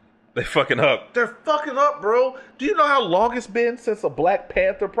 They fucking up. They're fucking up, bro. Do you know how long it's been since a Black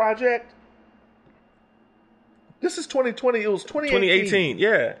Panther project? This is 2020. It was 2018.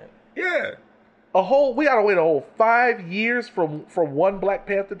 Yeah. We gotta wait a whole 5 years from one Black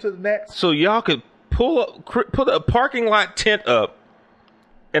Panther to the next. So y'all could put a parking lot tent up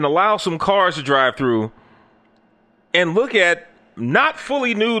and allow some cars to drive through and look at not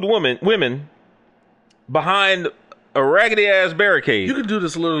fully nude women behind a raggedy ass barricade. You can do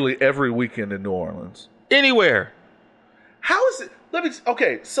this literally every weekend in New Orleans. Anywhere. How is it?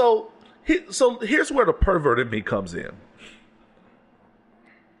 Okay, so here's where the pervert in me comes in.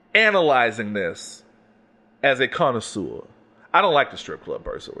 Analyzing this as a connoisseur. I don't like the strip club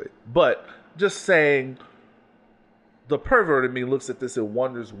personally, but just saying the pervert in me looks at this and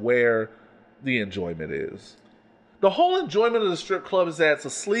wonders where the enjoyment is. The whole enjoyment of the strip club is that it's a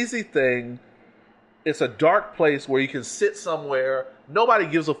sleazy thing. It's a dark place where you can sit somewhere. Nobody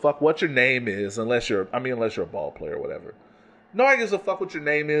gives a fuck what your name is unless you're a ball player or whatever. Nobody gives a fuck what your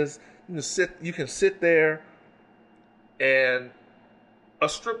name is. You can sit there and a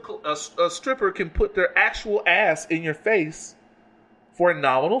stripper can put their actual ass in your face for a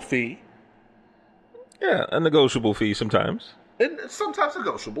nominal fee. Yeah, a negotiable fee sometimes. And sometimes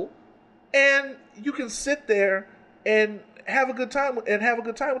negotiable. And you can sit there and have a good time with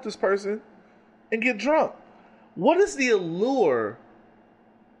this person and get drunk. What is the allure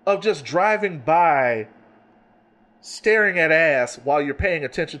of just driving by, staring at ass while you're paying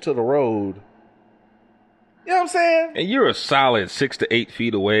attention to the road? You know what I'm saying? And you're a solid 6 to 8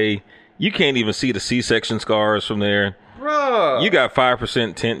 feet away. You can't even see the C-section scars from there. Bruh. You got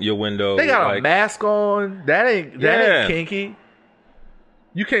 5% tint in your window. They got a mask on. That ain't kinky.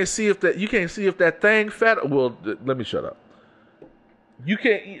 You can't see if that thing fat. Well, let me shut up. You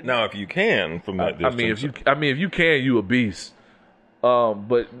can't. Now, if you can, from that distance. if you can, you a beast.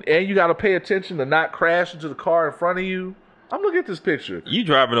 But you got to pay attention to not crash into the car in front of you. I'm looking at this picture. You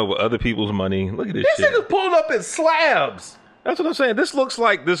driving over other people's money. Look at this shit. This nigga's pulling up in slabs. That's what I'm saying. This looks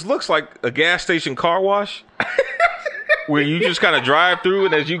like a gas station car wash, where you just kind of drive through,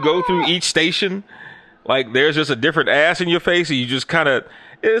 and as you go through each station, like there's just a different ass in your face, and you just kind of.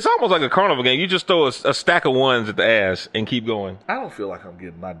 It's almost like a carnival game. You just throw a stack of ones at the ass and keep going. I don't feel like I'm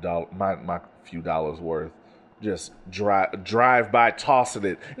getting my few dollars worth. Just drive by tossing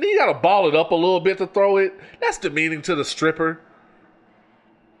it. And then you gotta ball it up a little bit to throw it. That's demeaning to the stripper.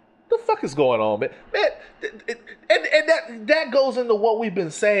 The fuck is going on, man? And that goes into what we've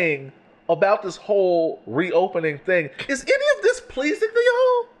been saying about this whole reopening thing. Is any of this pleasing to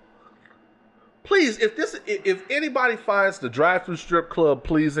y'all? Please, if anybody finds the drive-thru strip club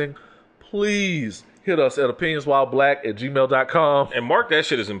pleasing, please hit us at opinionswhileblack@gmail.com. And mark that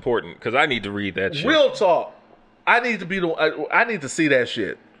shit as important, because I need to read that shit. Real talk. I need to see that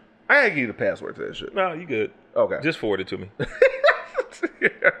shit. I ain't give you the password to that shit. No, you good. Okay. Just forward it to me.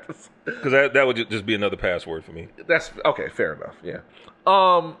 Because that would just be another password for me. That's okay. Fair enough. Yeah.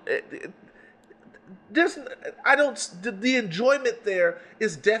 The enjoyment there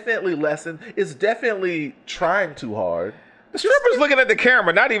is definitely lessened. It's definitely trying too hard. The stripper's looking at the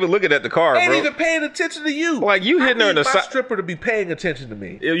camera, not even looking at the car, ain't bro. Even paying attention to you. Like you hitting her in the side. Stripper to be paying attention to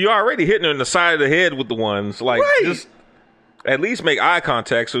me. You're already hitting her in the side of the head with the ones. Like just at least make eye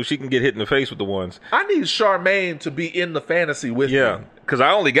contact so she can get hit in the face with the ones. I need Charmaine to be in the fantasy with me. Yeah, because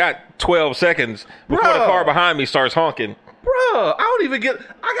I only got 12 seconds before the car behind me starts honking. Bruh, I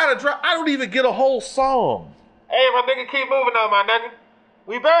don't even get a whole song. Hey, my nigga, keep moving on, my nigga.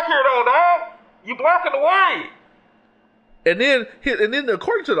 We back here though, dog. You blocking the way. And then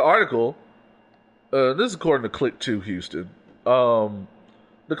according to the article, this is according to Click 2 Houston,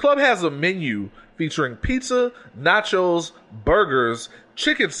 the club has a menu featuring pizza, nachos, burgers,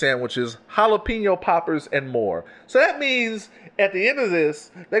 chicken sandwiches, jalapeno poppers, and more. So that means at the end of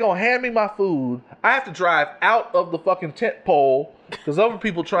this, they're going to hand me my food. I have to drive out of the fucking tent pole because other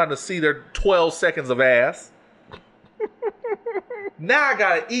people trying to see their 12 seconds of ass. Now I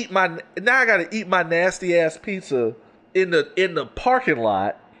gotta eat my nasty ass pizza in the parking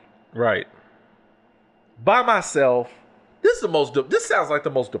lot, right? By myself. This sounds like the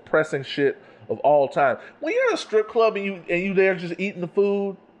most depressing shit of all time. When you're in a strip club and you there just eating the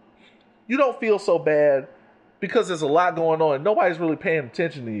food, you don't feel so bad because there's a lot going on and nobody's really paying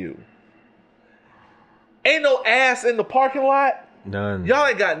attention to you. Ain't no ass in the parking lot. None. Y'all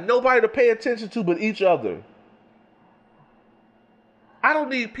ain't got nobody to pay attention to but each other. I don't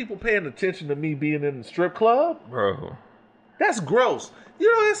need people paying attention to me being in the strip club. Bro. That's gross.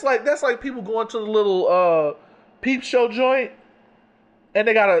 You know, that's like people going to the little peep show joint and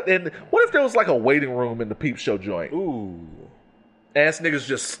and what if there was like a waiting room in the peep show joint? Ooh. Ass niggas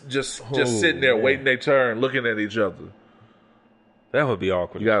just sitting there waiting their turn, looking at each other. That would be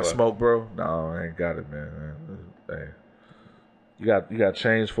awkward. You got to smoke, bro? No, I ain't got it, man. Hey. You got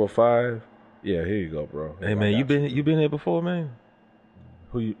change for $5? Yeah, here you go, bro. Hey man, you been here before, man?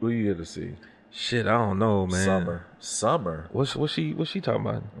 Who you here to see? Shit, I don't know, man. Summer. What's she talking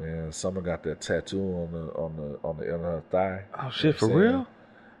about? Yeah, Summer got that tattoo on the end of her thigh. Oh shit, for real?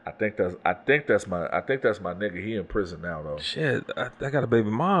 I think that's my nigga. He in prison now though. Shit, I got a baby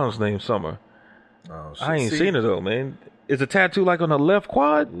mom's named Summer. Oh shit. I ain't seen her though, man. Is the tattoo like on the left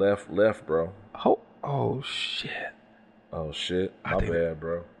quad? Left, bro. Oh shit. Oh shit. My bad,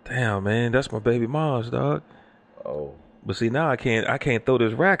 bro. Damn, man, that's my baby mom's, dog. Oh. But see, now I can't throw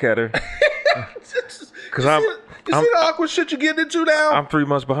this rack at her. Cause you see the awkward shit you getting into now? I'm 3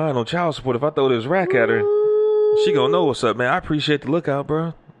 months behind on child support. If I throw this rack at her, she gonna know what's up, man. I appreciate the lookout,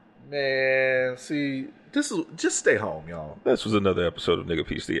 bro. Man, see, this is just stay home, y'all. This was another episode of Nigga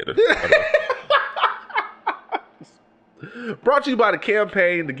Peace Theater. Brought to you by the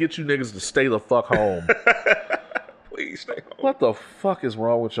campaign to get you niggas to stay the fuck home. Please stay home. What the fuck is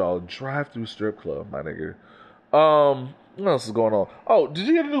wrong with y'all? Drive-through strip club, my nigga. What else is going on? Oh, did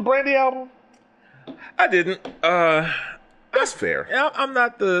you get a new Brandy album? I didn't. That's fair. I'm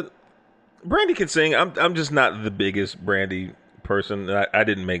not the Brandy can sing. I'm just not the biggest Brandy person. I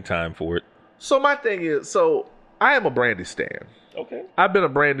didn't make time for it. So my thing is, I am a Brandy stan. Okay. I've been a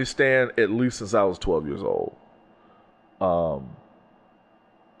Brandy stan at least since I was 12 years old.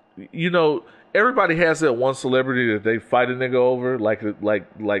 You know, everybody has that one celebrity that they fight a nigga over, like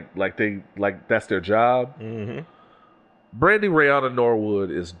that's their job. Mm-hmm. Brandy Rihanna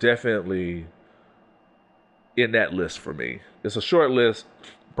Norwood is definitely in that list for me. It's a short list.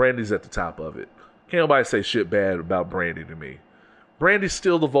 Brandy's at the top of it. Can't nobody say shit bad about Brandy to me. Brandy's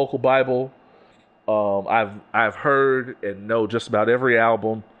still the vocal Bible. I've heard and know just about every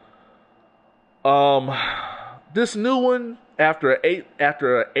album. This new one after an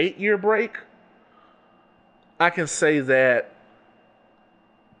 8-year break, I can say that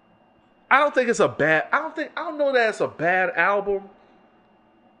I don't know that it's a bad album.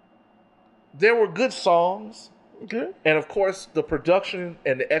 There were good songs. Okay. And of course the production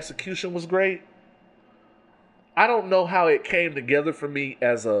and the execution was great. I don't know how it came together for me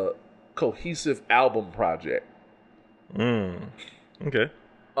as a cohesive album project. Okay.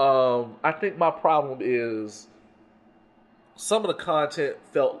 I think my problem is some of the content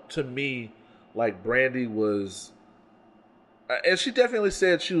felt to me like Brandy was, and she definitely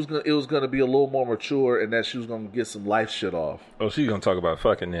said it was gonna be a little more mature and that she was gonna get some life shit off. Oh, she's gonna talk about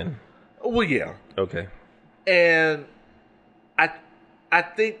fucking then. Well, yeah. Okay. And I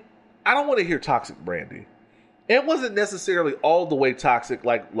think I don't want to hear toxic Brandy. It wasn't necessarily all the way toxic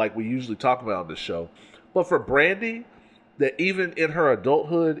like we usually talk about on this show, but for Brandy, that even in her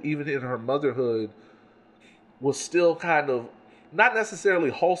adulthood, even in her motherhood, was still kind of not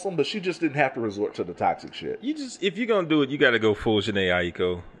necessarily wholesome, but she just didn't have to resort to the toxic shit. If you're gonna do it, you got to go full Jhené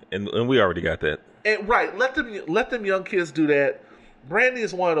Aiko, and we already got that. And right, let them young kids do that. Brandy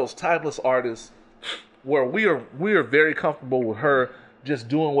is one of those timeless artists where we are very comfortable with her just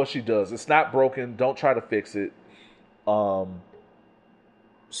doing what she does. It's not broken. Don't try to fix it.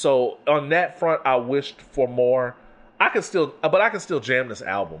 So on that front, I wished for more. I can still jam this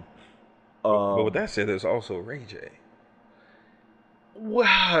album. But with that said, there's also Ray J.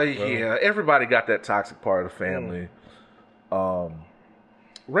 Well, yeah, everybody got that toxic part of the family.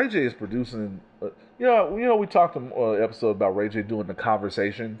 Ray J is producing. You know, we talked in an episode about Ray J doing The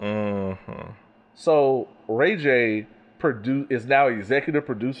Conversation. Mm-hmm. So Ray J is now executive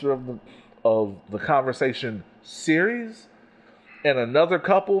producer of the Conversation series, and another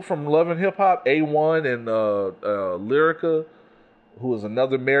couple from Love and Hip Hop, A1 and Lyrica, who is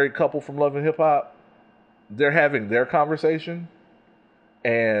another married couple from Love and Hip Hop. They're having their conversation,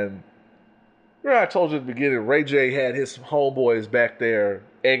 and I told you at the beginning, Ray J had his homeboys back there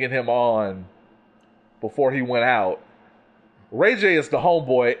egging him on before he went out. Ray J is the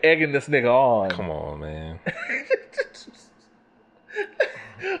homeboy egging this nigga on. Come on, man.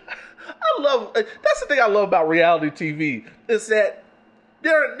 That's the thing I love about reality TV, is that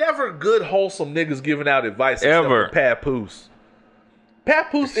there are never good, wholesome niggas giving out advice ever. Except for Papoose.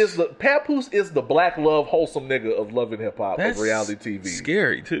 Papoose is the black love, wholesome nigga of Love and Hip Hop of reality TV.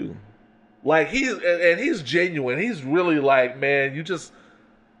 Scary too. Like he's genuine. He's really like, man, you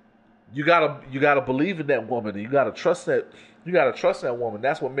gotta believe in that woman. And you gotta trust that. You gotta trust that woman.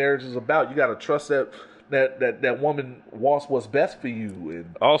 That's what marriage is about. You gotta trust that woman wants what's best for you.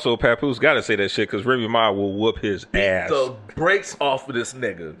 And also, Papoose gotta say that shit because Remy Ma will whoop his ass. The brakes off of this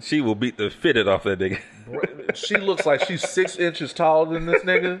nigga. She will beat the fitted off that nigga. She looks like she's 6 inches taller than this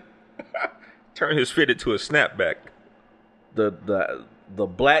nigga. Turn his fitted to a snapback. The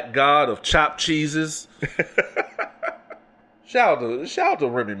black god of chopped cheeses. Shout out to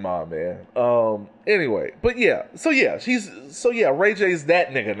Remy Ma, man. Anyway, but yeah, Ray J's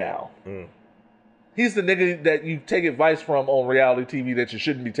that nigga now. He's the nigga that you take advice from on reality TV that you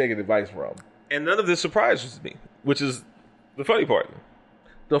shouldn't be taking advice from. And none of this surprises me, which is the funny part.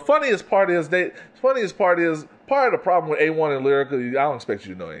 The funniest part is part of the problem with A1 and Lyrica. I don't expect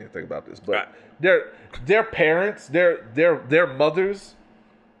you to know anything about this, but their parents, their mothers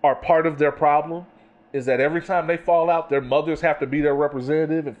are part of their problem. Is that every time they fall out, their mothers have to be their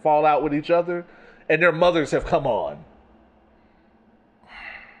representative and fall out with each other, and their mothers have come on,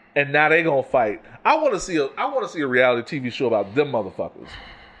 and now they gonna fight. I want to see a reality TV show about them motherfuckers.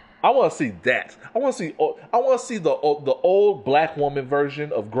 I want to see that. I want to see the old black woman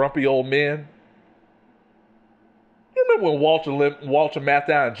version of Grumpy Old Men. You remember when Walter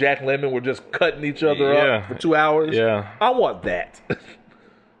Matthau and Jack Lemmon were just cutting each other up for 2 hours? Yeah. I want that.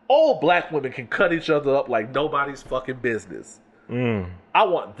 Old black women can cut each other up like nobody's fucking business. I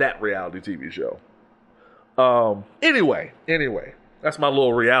want that reality TV show. Anyway, that's my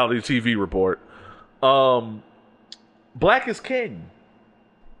little reality TV report. Black is King.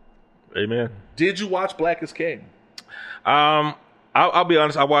 Amen. Did you watch Black is King? I'll be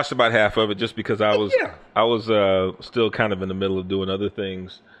honest. I watched about half of it just because I was still kind of in the middle of doing other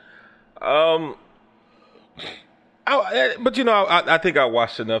things. But I think I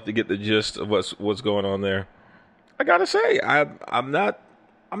watched enough to get the gist of what's going on there. I gotta say, I'm not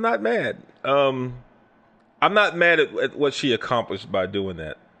mad. I'm not mad at what she accomplished by doing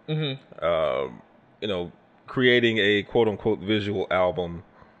that. Mm-hmm. Creating a quote unquote visual album.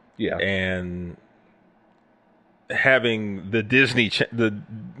 Yeah, and having the Disney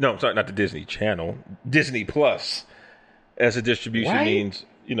not the Disney Channel, Disney Plus as a distribution means,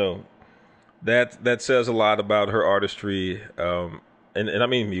 that says a lot about her artistry. And I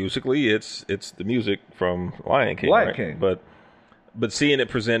mean musically, it's the music from Lion King, but seeing it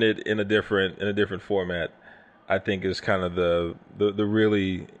presented in a different format, I think is kind of the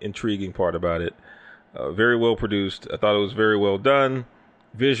really intriguing part about it. Very well produced. I thought it was very well done.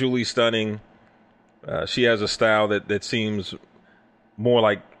 Visually stunning. She has a style that seems more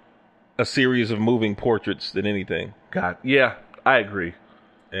like a series of moving portraits than anything. God, yeah, I agree.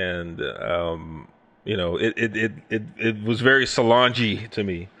 And it was very Solange to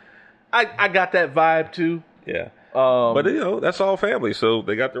me. I got that vibe too. Yeah, but that's all family, so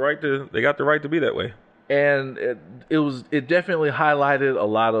they got the right to be that way. And it definitely highlighted a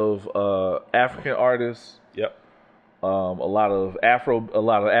lot of African artists. Yep. A lot of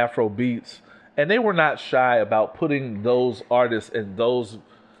Afro beats, and they were not shy about putting those artists and those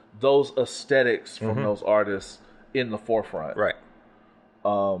aesthetics from those artists in the forefront. Right.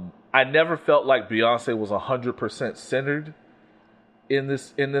 I never felt like Beyonce was 100% centered in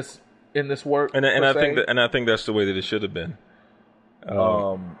this work. And I think that's the way that it should have been.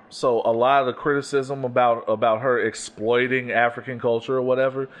 So a lot of the criticism about her exploiting African culture or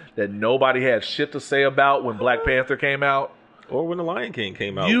whatever that nobody had shit to say about when Black Panther came out. Or when The Lion King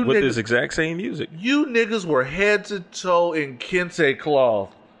came out with this exact same music. You niggas were head to toe in kente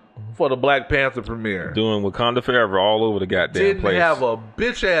cloth for the Black Panther premiere. Doing Wakanda Forever all over the goddamn place. Didn't have a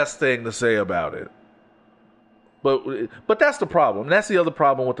bitch ass thing to say about it. But that's the problem. That's the other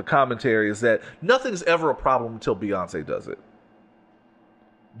problem with the commentary is that nothing's ever a problem until Beyonce does it.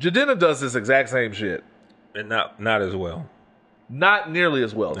 Jidenna does this exact same shit, and not as well. Not nearly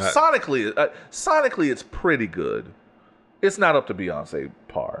as well. Sonically, it's pretty good. It's not up to Beyonce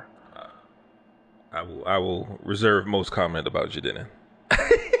par. I will reserve most comment about Jidenna.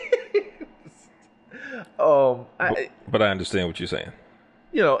 But I understand what you're saying.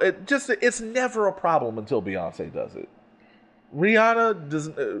 You know, it's never a problem until Beyonce does it. Rihanna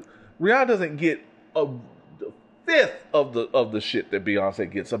doesn't get a fifth of the shit that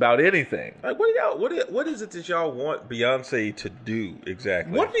Beyonce gets about anything. Like, what is it that y'all want Beyonce to do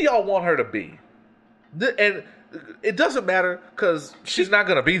exactly? What do y'all want her to be? And it doesn't matter because she's not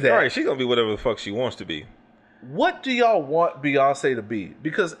going to be that. All right, she's going to be whatever the fuck she wants to be. What do y'all want Beyonce to be?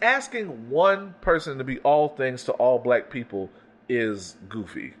 Because asking one person to be all things to all black people is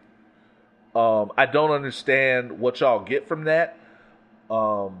goofy. I don't understand what y'all get from that.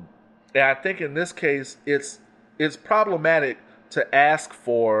 And I think in this case, it's problematic to ask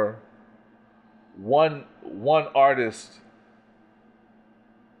for one artist.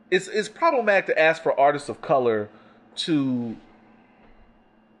 It's problematic to ask for artists of color to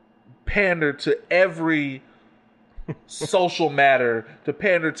pander to every social matter, to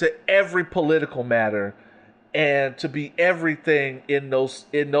pander to every political matter, and to be everything in those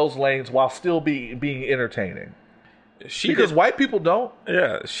lanes while still being entertaining. Because white people don't.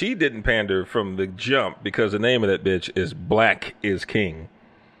 Yeah, she didn't pander from the jump because the name of that bitch is Black is King.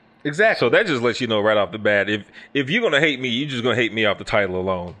 Exactly. So that just lets you know right off the bat, if you're going to hate me, you're just going to hate me off the title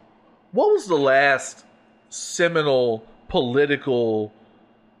alone. What was the last seminal political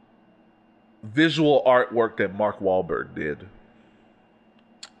visual artwork that Mark Wahlberg did?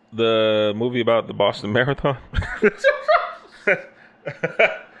 The movie about the Boston Marathon?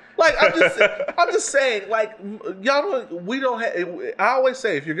 Like, I'm just saying, like, y'all don't I always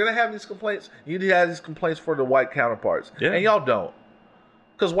say, if you're going to have these complaints, you need to have these complaints for the white counterparts. Yeah. And y'all don't.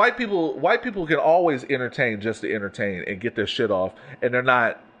 Because white people can always entertain just to entertain and get their shit off, and they're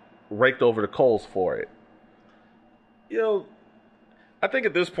not raked over the coals for it. You know, I think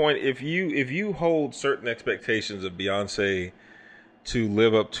at this point, if you hold certain expectations of Beyonce to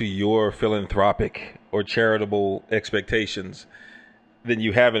live up to your philanthropic or charitable expectations, then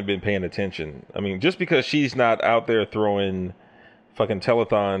you haven't been paying attention. I mean, just because she's not out there throwing fucking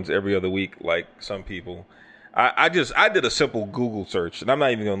telethons every other week like some people. I did a simple Google search, and I'm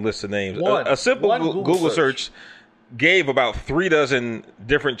not even going to list the names. A simple Google search gave about 36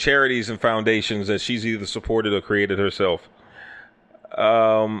 different charities and foundations that she's either supported or created herself.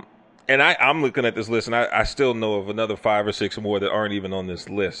 And I'm looking at this list, and I still know of another 5 or 6 more that aren't even on this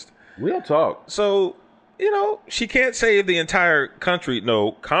list. Real talk. So, you know, she can't save the entire continent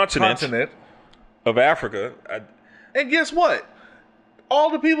of Africa. And guess what? All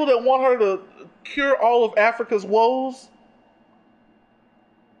the people that want her to cure all of Africa's woes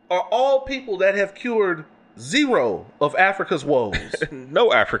are all people that have cured 0 of Africa's woes. No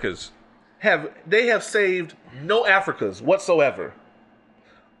Africas. They have saved no Africas whatsoever.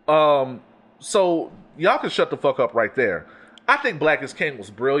 So y'all can shut the fuck up right there. I think Black is King was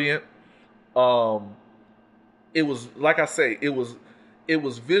brilliant. It was, like I say, it was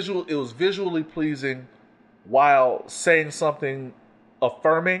visually pleasing while saying something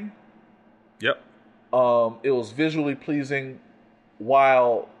affirming. Yep. It was visually pleasing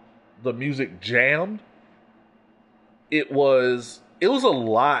while the music jammed. It was a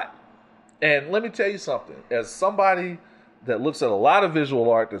lot. And let me tell you something. As somebody that looks at a lot of visual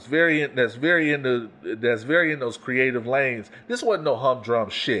art that's very in those creative lanes, this wasn't no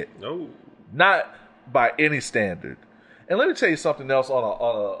humdrum shit. No. Not by any standard. And let me tell you something else on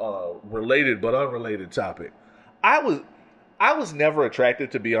a related but unrelated topic. I was never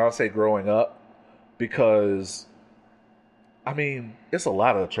attracted to Beyonce growing up because, I mean, it's a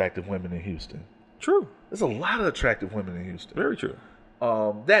lot of attractive women in Houston. True. There's a lot of attractive women in Houston. Very true.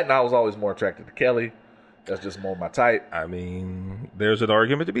 That and I was always more attracted to Kelly. That's just more my type. I mean, there's an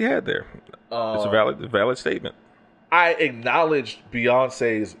argument to be had there. It's a valid statement. I acknowledged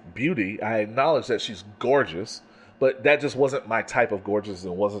Beyonce's beauty. I acknowledged that she's gorgeous, but that just wasn't my type of gorgeous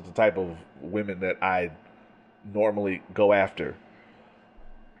and wasn't the type of women that I normally go after.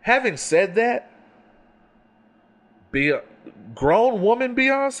 Having said that, grown woman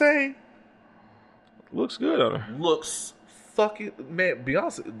Beyonce looks good on her. Looks fucking, man,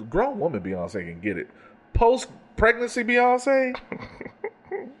 Beyonce, grown woman Beyonce can get it. Post-pregnancy Beyonce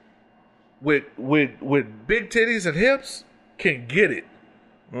with big titties and hips can get it.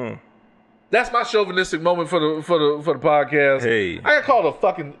 That's my chauvinistic moment for the podcast. Hey, I got called a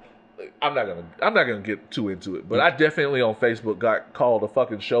fucking I'm not gonna get too into it, but I definitely on Facebook got called a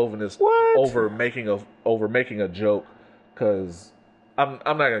fucking chauvinist over making a joke, because I'm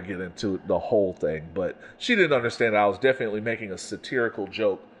not gonna get into the whole thing, but she didn't understand that I was definitely making a satirical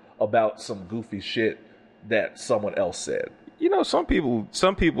joke about some goofy shit that someone else said. You know, some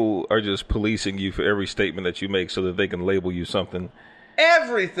people are just policing you for every statement that you make so that they can label you something.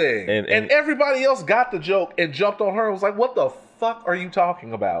 Everything. And everybody else got the joke and jumped on her and was like, what the fuck are you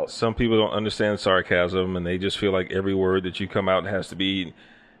talking about? Some people don't understand sarcasm, and they just feel like every word that you come out has to be,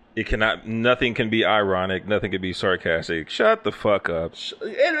 nothing can be ironic, nothing can be sarcastic. Shut the fuck up.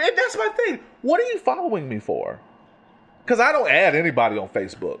 And that's my thing. What are you following me for? Because I don't add anybody on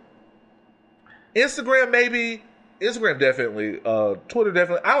Facebook. Instagram maybe. Instagram definitely. Twitter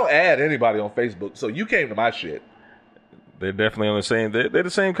definitely. I don't add anybody on Facebook, so you came to my shit. They're definitely on the same. They're the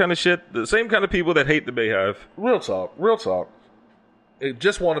same kind of shit. The same kind of people that hate the Bayhive. Real talk. They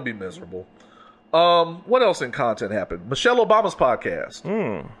just want to be miserable. What else in content happened? Michelle Obama's podcast.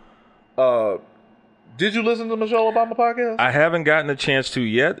 Did you listen to the Michelle Obama podcast? I haven't gotten a chance to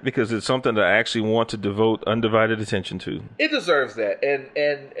yet, because it's something that I actually want to devote undivided attention to. It deserves that,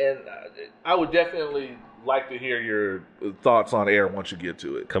 and I would definitely like to hear your thoughts on air once you get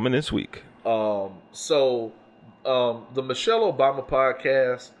to it. Coming this week. The Michelle Obama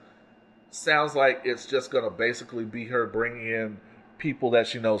podcast sounds like it's just going to basically be her bringing in people that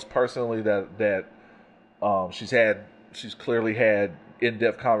she knows personally that she's clearly had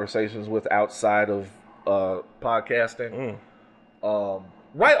in-depth conversations with outside of podcasting.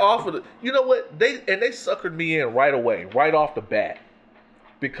 Right off of you know what, they suckered me in right away, right off the bat,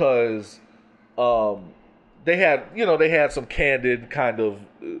 because they had some candid kind of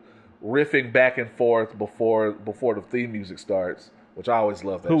riffing back and forth before the theme music starts, which I always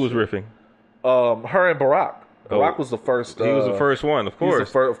love. Who was riffing? Her and Barack. Barack was the first. He was the first one, of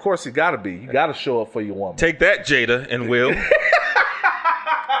course. Of course, he got to be. You got to show up for your woman. Take that, Jada and Will.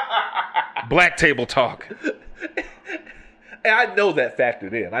 Black table talk. And I know that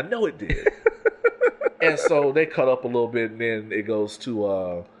factored in. I know it did. And so they cut up a little bit, and then it goes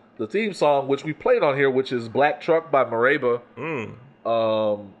to the theme song, which we played on here, which is "Black Truck" by Mereba.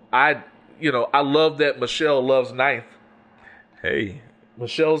 I love that Michelle loves Ninth. Hey,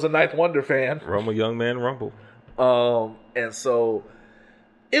 Michelle's a Ninth Wonder fan. Rumble, young man, rumble. And so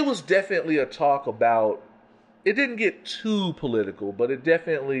it was definitely a talk about. It didn't get too political, but it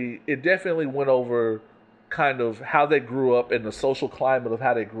definitely went over kind of how they grew up and the social climate of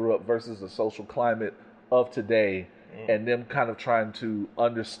how they grew up versus the social climate of today, and them kind of trying to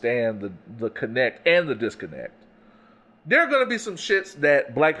understand the connect and the disconnect. There are going to be some shits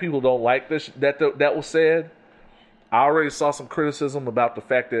that black people don't like that was said. I already saw some criticism about the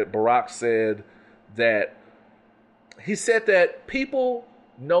fact that Barack said that people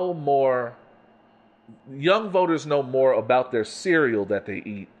know more, young voters know more about their cereal that they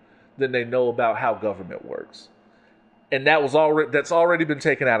eat than they know about how government works. And that's already been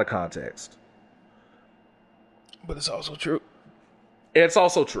taken out of context. But it's also true. It's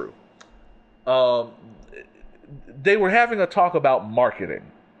also true. They were having a talk about marketing,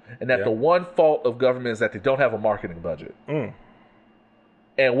 and that the one fault of government is that they don't have a marketing budget.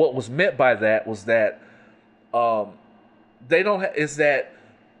 And what was meant by that was that they don't is that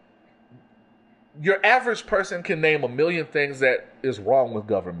your average person can name a million things that is wrong with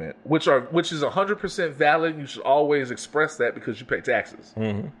government, which is 100% valid. You should always express that because you pay taxes.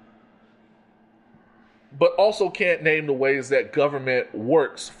 But also can't name the ways that government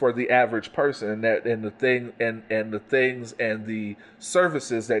works for the average person, and the things and the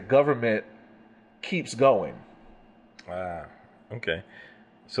services that government keeps going. Okay.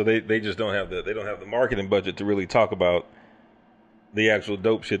 So they just don't have the marketing budget to really talk about the actual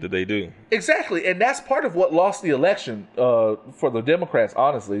dope shit that they do. Exactly, and that's part of what lost the election for the Democrats,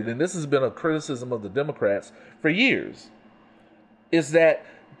 honestly. And this has been a criticism of the Democrats for years, is that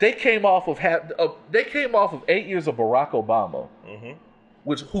they came off of 8 years of Barack Obama,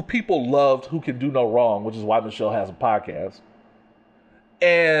 who people loved, who can do no wrong, which is why Michelle has a podcast,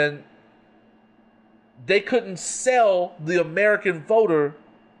 and they couldn't sell the American voter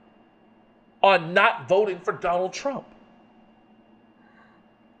on not voting for Donald Trump.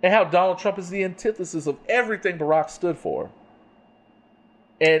 And how Donald Trump is the antithesis of everything Barack stood for.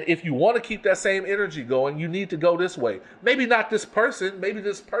 And if you want to keep that same energy going, you need to go this way. Maybe not this person. Maybe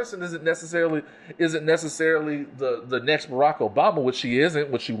this person isn't necessarily the next Barack Obama, which she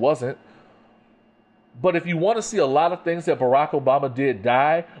isn't, which she wasn't. But if you want to see a lot of things that Barack Obama did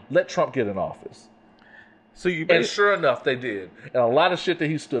die, let Trump get in office. And sure enough, they did. And a lot of shit that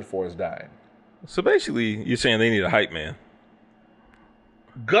he stood for is dying. So basically, you're saying they need a hype man.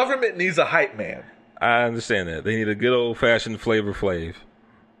 Government needs a hype man. I understand that. They need a good old-fashioned Flavor Flav.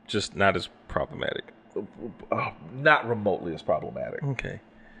 Just not as problematic. Not remotely as problematic. Okay.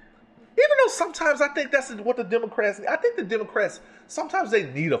 Even though sometimes I think that's what the Democrats need. I think the Democrats, sometimes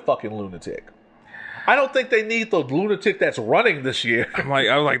they need a fucking lunatic. I don't think they need the lunatic that's running this year.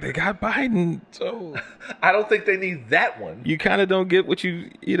 I was like, they got Biden, so I don't think they need that one. You kind of don't get what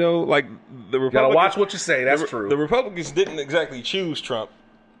like the Republicans. Gotta watch what you say. That's true. The Republicans didn't exactly choose Trump.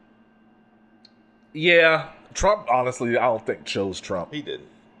 Yeah, Trump. Honestly, I don't think chose Trump. He didn't.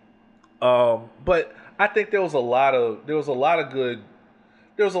 But I think there was a lot of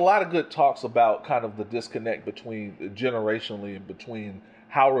good talks about kind of the disconnect between generationally and between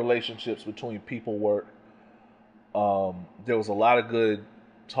how relationships between people work. There was a lot of good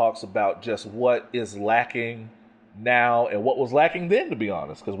talks about just what is lacking now and what was lacking then, to be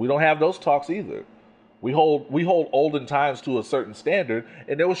honest, because we don't have those talks either. We hold olden times to a certain standard,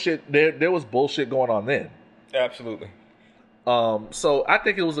 and there was bullshit going on then. Absolutely. So I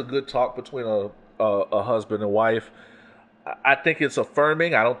think it was a good talk between a husband and wife. I think it's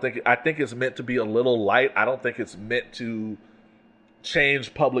affirming. I think it's meant to be a little light. I don't think it's meant to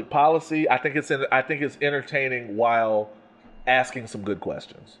change public policy. I think it's entertaining while asking some good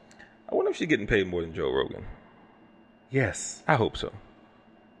questions. I wonder if she's getting paid more than Joe Rogan. Yes. I hope so.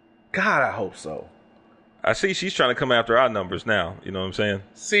 God, I hope so. I see she's trying to come after our numbers now. You know what I'm saying?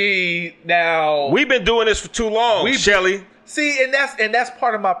 See, now we've been doing this for too long, Shelly. See, and that's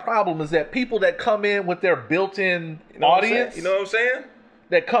part of my problem is that people that come in with their built-in audience, you know what I'm saying?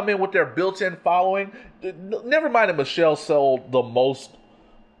 That come in with their built-in following. Never mind that Michelle sold the most,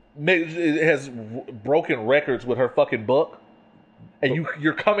 has broken records with her fucking book, and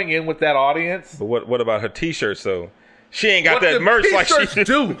you're coming in with that audience. But what about her T-shirts though? She ain't got that merch like she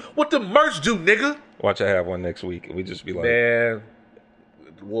do. What the merch do, nigga? Watch, I have one next week, and we just be like, man.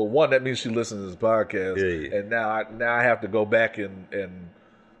 Well, one, that means she listens to this podcast, yeah. And now I have to go back and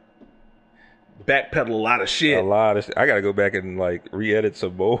backpedal a lot of shit. I got to go back and re-edit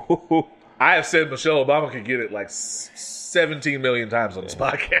some more. I have said Michelle Obama could get it 17 million times on this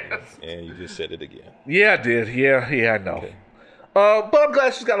podcast. And you just said it again. Yeah, I did. Yeah, I know. Okay. But I'm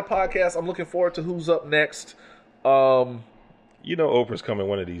glad she's got a podcast. I'm looking forward to who's up next. Oprah's coming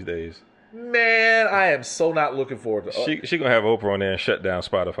one of these days. Man, I am so not looking forward to She gonna have Oprah on there and shut down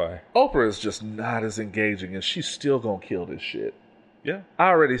Spotify. Oprah is just not as engaging, and she's still gonna kill this shit. Yeah. I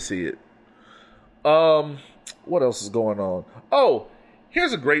already see it. What else is going on? Oh,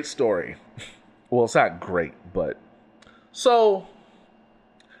 here's a great story. Well, it's not great, but so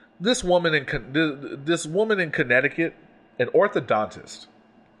this woman in Connecticut, an orthodontist.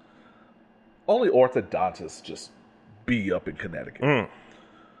 Only orthodontists just be up in Connecticut.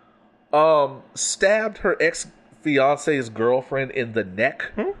 Stabbed her ex-fiance's girlfriend in the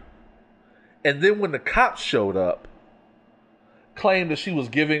neck. And then when the cops showed up, claimed that she was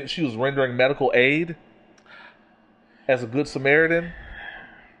rendering medical aid as a good Samaritan.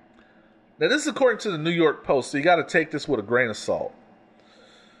 Now, this is according to the New York Post, so you got to take this with a grain of salt.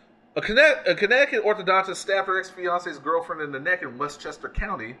 A Connecticut orthodontist stabbed her ex-fiance's girlfriend in the neck in Westchester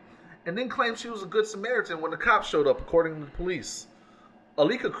County and then claimed she was a good Samaritan when the cops showed up, according to the police.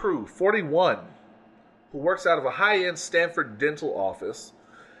 Alika Crew, 41, who works out of a high-end Stanford dental office,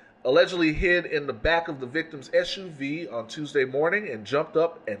 allegedly hid in the back of the victim's SUV on Tuesday morning and jumped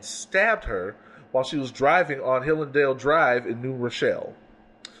up and stabbed her while she was driving on Hillendale Drive in New Rochelle.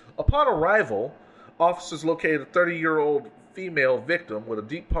 Upon arrival, officers located a 30-year-old female victim with a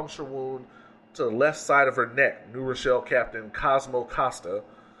deep puncture wound to the left side of her neck, New Rochelle Captain Cosmo Costa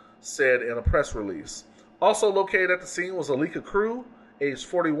said in a press release. Also located at the scene was Alika Crew, age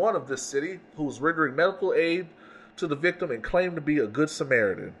 41 of this city, who was rendering medical aid to the victim and claimed to be a good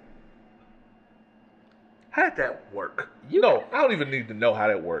Samaritan. How did that work? I don't even need to know how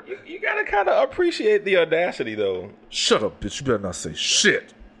that worked. You gotta kind of appreciate the audacity, though. Shut up, bitch. You better not say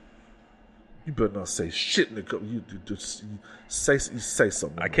shit. You better not say shit, nigga. You say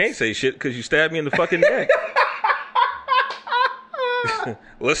something. I can't say shit because you stabbed me in the fucking neck.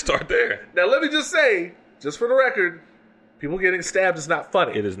 Let's start there. Now, let me just say, just for the record, people getting stabbed is not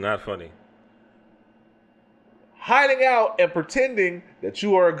funny. It is not funny. Hiding out and pretending that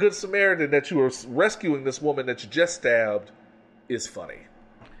you are a good Samaritan, that you are rescuing this woman that you just stabbed, is funny.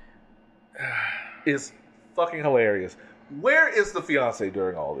 Is fucking hilarious. Where is the fiance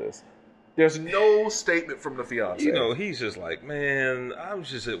during all this? There's no statement from the fiance. He's just like, man, I was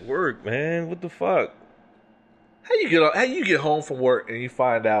just at work, man. What the fuck? How you get home from work and you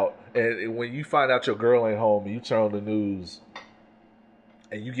find out, and when you find out your girl ain't home, and you turn on the news,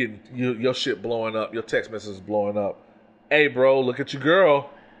 and you get your shit blowing up, your text messages blowing up, Hey, bro, look at your girl.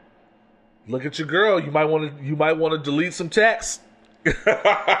 Look at your girl. You might want to delete some text.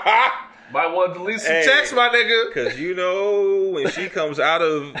 Might want to delete some text, my nigga. Because you know when she comes out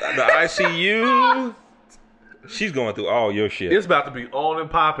of the ICU, she's going through all your shit. It's about to be on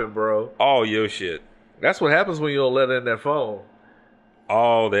and popping, bro. All your shit. That's what happens when you don't let her in that phone.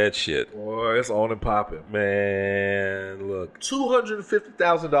 All that shit. Boy, it's on and popping. Man, look.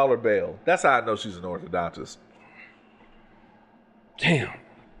 $250,000 bail. That's how I know she's an orthodontist. Damn.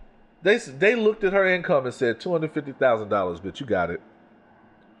 They looked at her income and said $250,000, bitch, you got it.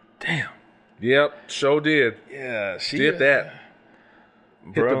 Damn. Yep, sure did. Yeah, she did that.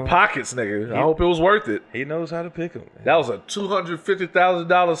 Bro, hit the pockets, nigga. I hope it was worth it. He knows how to pick them. That was a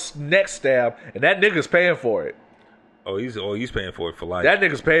 $250,000 neck stab, and that nigga's paying for it. Oh, he's paying for it for life. That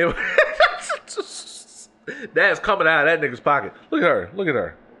nigga's paying. That's coming out of that nigga's pocket. Look at her. Look at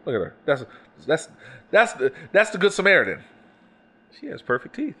her. Look at her. That's the Good Samaritan. She has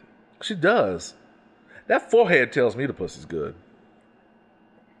perfect teeth. She does. That forehead tells me the pussy's good.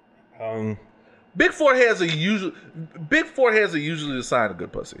 Big foreheads are usually the sign of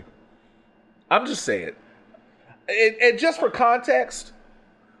good pussy. I'm just saying. And just for context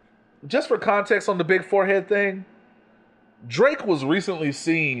on the big forehead thing, Drake was recently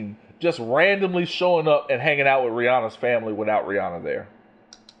seen just randomly showing up and hanging out with Rihanna's family without Rihanna there.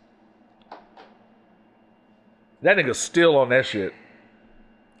 That nigga's still on that shit.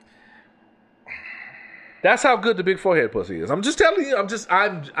 That's how good the big forehead pussy is. I'm just telling you. I'm just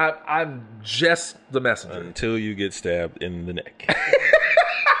the messenger. Until you get stabbed in the neck.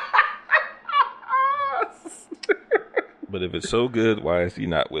 But if it's so good, why is he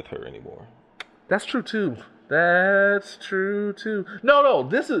not with her anymore? That's true too. That's true too. No.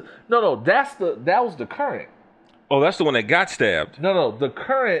 That was the current. Oh, that's the one that got stabbed. No. The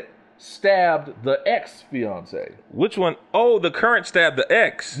current stabbed the ex-fiance. Which one? Oh, the current stabbed the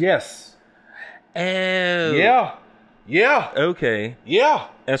ex. Yes. Oh. Yeah. Okay. Yeah.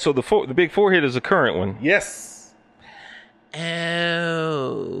 And so the big forehead is the current one. Yes.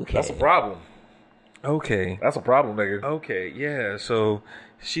 Oh. Okay. That's a problem. Okay. That's a problem, nigga. Okay. Yeah. So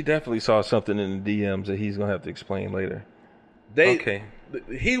she definitely saw something in the DMs that he's gonna have to explain later. Okay.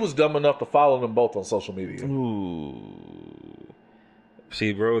 He was dumb enough to follow them both on social media. Ooh.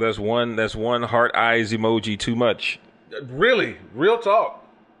 See, bro, that's one heart eyes emoji too much. Really, real talk.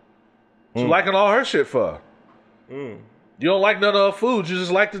 You liking all her shit for? You don't like none of her food. You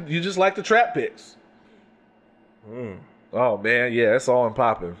just like the trap pics. Oh man, yeah, it's all in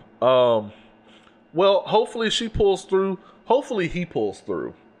popping. Well, hopefully she pulls through. Hopefully he pulls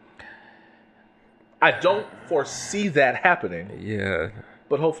through. I don't foresee that happening. Yeah,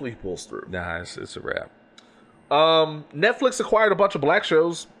 but hopefully he pulls through. Nah, it's a wrap. Netflix acquired a bunch of black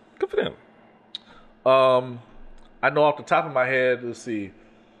shows. Good for them. I know off the top of my head. Let's see.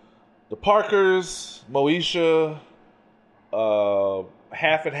 The Parkers, Moesha,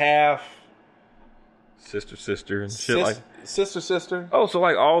 Half and Half, Sister, and shit like Sister. Oh, so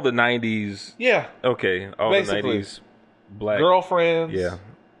like all the 90s. Yeah. Okay, all basically, the 90s black girlfriends. Yeah.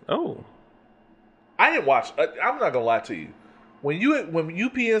 Oh. I didn't watch. I'm not gonna lie to you. When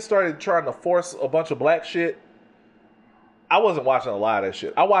UPN started trying to force a bunch of black shit, I wasn't watching a lot of that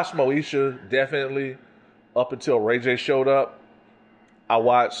shit. I watched Moesha definitely up until Ray J showed up.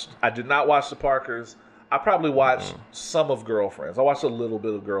 I did not watch the Parkers. I probably watched some of Girlfriends. I watched a little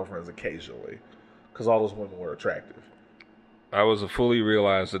bit of Girlfriends occasionally because all those women were attractive. I was a fully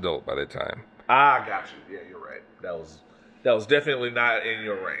realized adult by that time. I got you. Yeah, you're right. That was definitely not in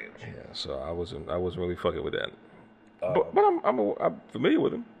your range. Yeah, so I wasn't really fucking with that. But I'm familiar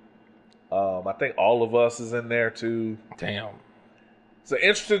with him. I think All of Us is in there too. Damn. It's an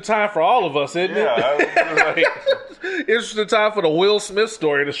interesting time for all of us, isn't it? Interesting time for the Will Smith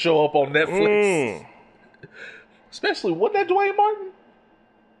story to show up on Netflix. Especially, wasn't that Dwayne Martin?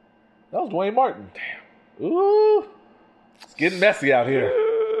 That was Dwayne Martin. Damn. Ooh. It's getting messy out here.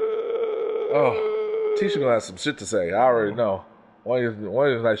 Oh. Tisha gonna have some shit to say. I already know. One of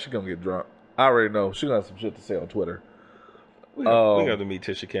these nights she gonna get drunk. I already know. She gonna have some shit to say on Twitter. We got to meet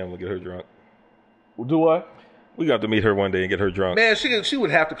Tisha Campbell and get her drunk. Do what? We got to meet her one day and get her drunk. Man, she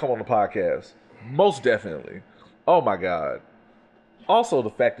would have to come on the podcast. Most definitely. Oh my God. Also the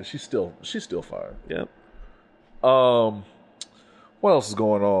fact that she's still fine. Yep. What else is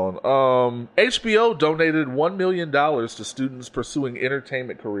going on? HBO donated $1 million to students pursuing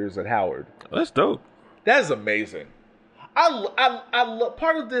entertainment careers at Howard. That's dope. That is amazing. I love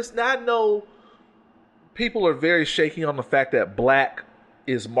part of this. Now I know people are very shaky on the fact that black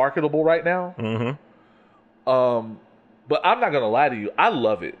is marketable right now. Mm-hmm. But I'm not gonna lie to you. I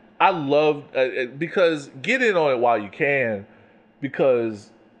love it. I love because get in on it while you can, because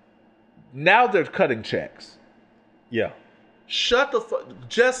now they're cutting checks. Yeah.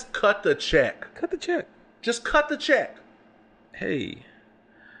 Just cut the check. Cut the check. Just cut the check. Hey,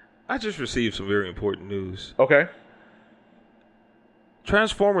 I just received some very important news. Okay.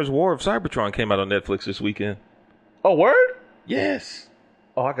 Transformers War of Cybertron came out on Netflix this weekend. Oh, word? Yes.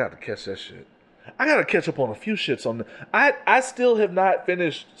 Oh, I got to catch that shit. I got to catch up on a few shits on I still have not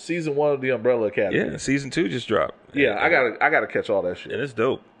finished season 1 of The Umbrella Academy. Yeah, season 2 just dropped. Yeah, I got to catch all that shit. And it's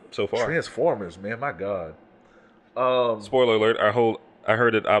dope so far. Transformers, man, my God. Spoiler alert, I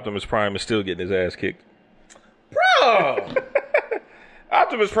heard that Optimus Prime is still getting his ass kicked. Bro!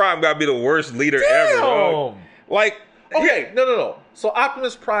 Optimus Prime got to be the worst leader ever, dog. Like, okay, no. So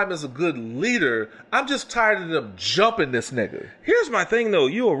Optimus Prime is a good leader. I'm just tired of them jumping this nigga. Here's my thing, though.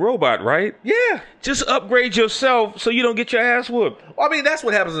 You a robot, right? Yeah. Just upgrade yourself so you don't get your ass whooped. Well, I mean, that's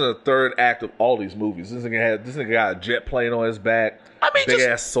what happens in the third act of all these movies. This nigga got a jet plane on his back. I mean, big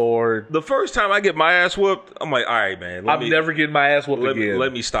ass sword. The first time I get my ass whooped, I'm like, all right, man. I'm never getting my ass whooped again.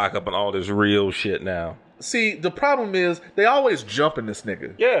 Let me stock up on all this real shit now. See, the problem is they always jumping this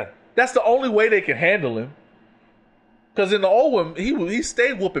nigga. Yeah. That's the only way they can handle him. Because in the old one, he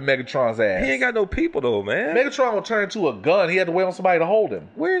stayed whooping Megatron's ass. He ain't got no people, though, man. Megatron would turn into a gun. He had to wait on somebody to hold him.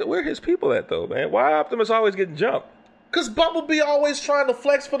 Where his people at, though, man? Why Optimus always getting jumped? Because Bumblebee always trying to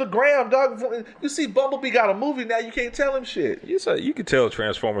flex for the gram, dog. You see Bumblebee got a movie now, you can't tell him shit. You can tell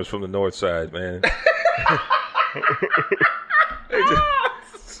Transformers from the North Side, man.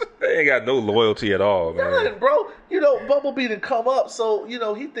 They ain't got no loyalty at all, man. None, bro. You know, Bumblebee didn't come up, so, you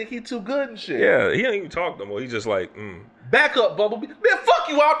know, he think he too good and shit. Yeah, he don't even talk no more. He's just like, Back up, Bumblebee. Man, fuck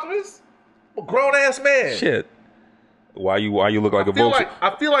you, Optimus. I'm a grown-ass man. Shit. Why you look like a Volkswagen?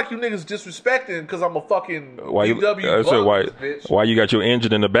 I feel like you niggas disrespecting because I'm a fucking VW why you got your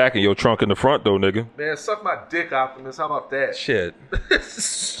engine in the back and your trunk in the front, though, nigga? Man, suck my dick, Optimus. How about that? Shit.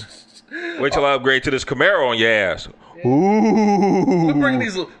 Wait till I upgrade to this Camaro on your ass.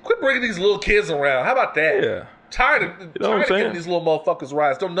 Ooh. Quit bringing these little kids around. How about that? Yeah. Tired of getting these little motherfuckers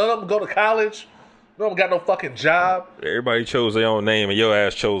rides. None of them go to college. None of them got no fucking job. Everybody chose their own name and your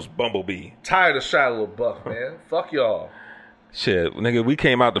ass chose Bumblebee. Tired of Shia LaBeouf, man. Fuck y'all. Shit, nigga, we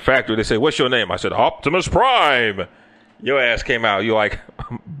came out the factory. They said, "What's your name?" I said, "Optimus Prime." Your ass came out. You're like,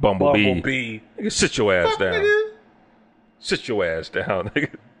 Bumblebee. Nigga, sit your ass down. Nigga. Sit your ass down,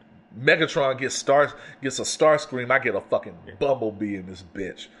 nigga. Megatron gets a Starscream. I get a fucking Bumblebee in this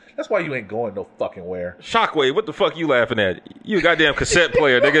bitch. That's why you ain't going no fucking where. Shockwave, what the fuck you laughing at? You a goddamn cassette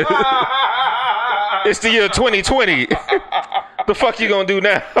player, nigga. It's the year 2020. The fuck you gonna do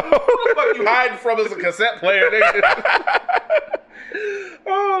now? What the fuck you hiding from as a cassette player, nigga?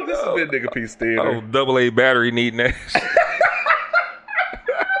 Oh, this has been Nigga Peace Theater. Oh, AA battery needing ass.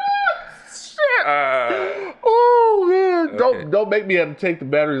 Oh man! Don't make me have to take the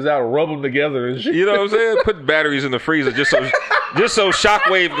batteries out and rub them together and shit. You know what I'm saying? Put batteries in the freezer just so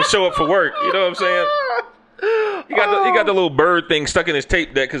Shockwave can show up for work. You know what I'm saying? He got the little bird thing stuck in his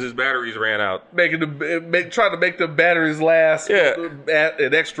tape deck because his batteries ran out. Trying to make the batteries last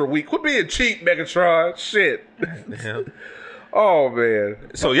an extra week. Quit being cheap, Megatron. Shit. Yeah. Oh man.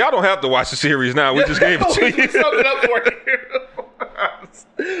 So y'all don't have to watch the series now. We just gave it to you. Summed it up for you.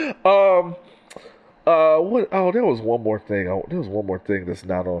 What? Oh, there was one more thing. There was one more thing that's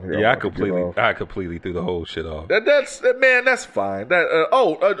not on here. Yeah, I completely threw the whole shit off. That's fine.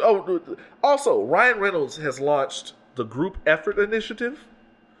 Also, Ryan Reynolds has launched the Group Effort Initiative.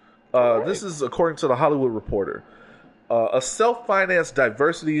 This is according to the Hollywood Reporter, a self-financed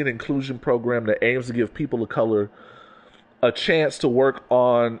diversity and inclusion program that aims to give people of color a chance to work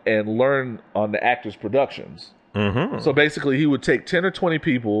on and learn on the actors' productions. Mm-hmm. So basically, he would take 10 or 20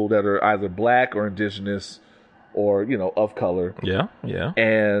 people that are either black or indigenous or, of color. Yeah, yeah.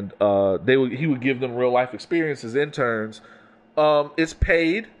 And he would give them real life experiences, interns. It's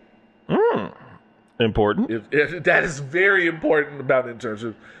paid. Important. That is very important about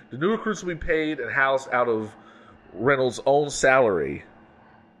internships. The new recruits will be paid and housed out of Reynolds' own salary.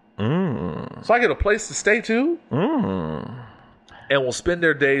 So I get a place to stay too. And will spend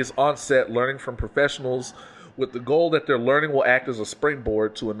their days on set learning from professionals with the goal that their learning will act as a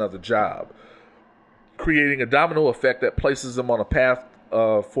springboard to another job, creating a domino effect that places them on a path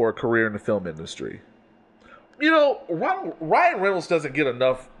for a career in the film industry. Ryan Reynolds doesn't get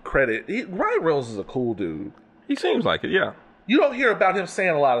enough credit. Ryan Reynolds is a cool dude. He seems like it, yeah. You don't hear about him saying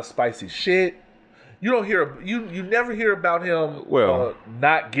a lot of spicy shit. You never hear about him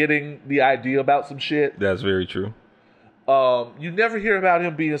not getting the idea about some shit. That's very true. You never hear about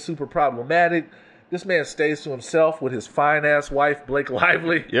him being super problematic. This man stays to himself with his fine-ass wife, Blake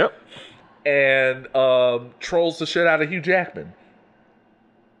Lively. Yep. And trolls the shit out of Hugh Jackman.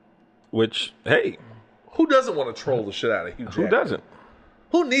 Which, hey. Who doesn't want to troll the shit out of Hugh Jackman? Who doesn't?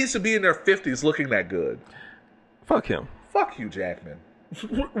 Who needs to be in their 50s looking that good? Fuck him. Fuck Hugh Jackman.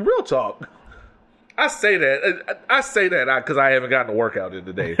 Real talk. I say that because I haven't gotten a workout in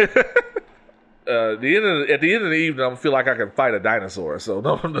today. At the end of the evening, I feel like I can fight a dinosaur. So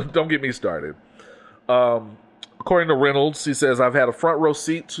don't get me started. According to Reynolds, he says, I've had a front row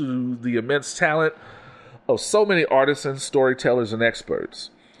seat to the immense talent of so many artisans, storytellers, and experts.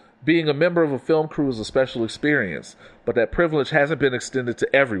 Being a member of a film crew is a special experience, but that privilege hasn't been extended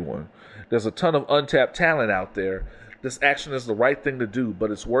to everyone. There's a ton of untapped talent out there. This action is the right thing to do,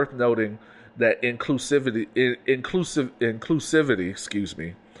 but it's worth noting that inclusivity,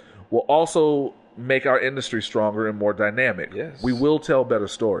 will also make our industry stronger and more dynamic. Yes. We will tell better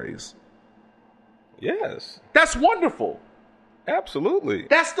stories. Yes. That's wonderful. Absolutely.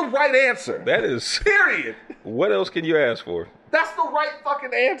 That's the right answer. That is. Period. What else can you ask for? That's the right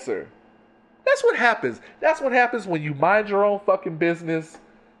fucking answer. That's what happens. That's what happens when you mind your own fucking business,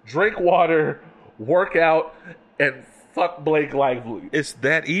 drink water, work out, and fuck Blake Lively. It's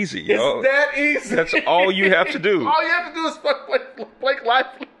that easy. It's that easy. That's all you have to do. All you have to do is fuck Blake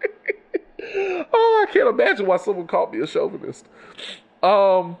Lively. Oh, I can't imagine why someone called me a chauvinist.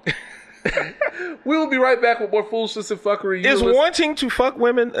 We'll be right back with more foolishness and fuckery. Is wanting to fuck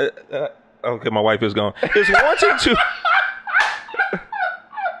women... okay, my wife is gone. Is wanting to...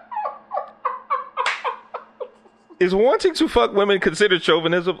 Is wanting to fuck women considered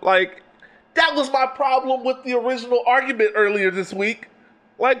chauvinism? Like... That was my problem with the original argument earlier this week.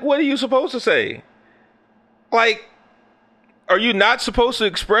 Like, what are you supposed to say? Like, are you not supposed to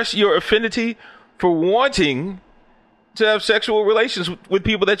express your affinity for wanting to have sexual relations with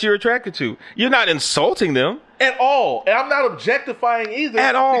people that you're attracted to? You're not insulting them at all, and I'm not objectifying either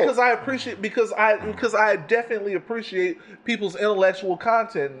at all. Because I definitely appreciate people's intellectual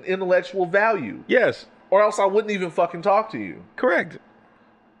content and intellectual value. Yes, or else I wouldn't even fucking talk to you. Correct.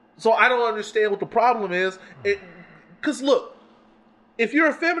 So I don't understand what the problem is. Because look, if you're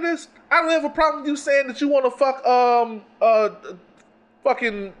a feminist, I don't have a problem with you saying that you want to fuck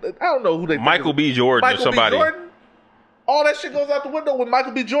fucking, I don't know who they Michael B. Jordan or somebody. B. Jordan? All that shit goes out the window when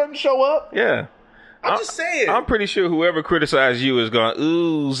Michael B. Jordan show up. Yeah. I'm just saying. I'm pretty sure whoever criticized you is going,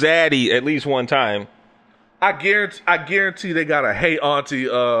 ooh, zaddy, at least one time. I guarantee they got a hey auntie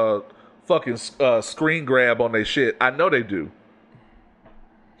fucking screen grab on their shit. I know they do.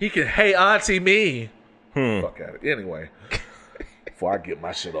 He can hey auntie me. Fuck at it. Anyway, before I get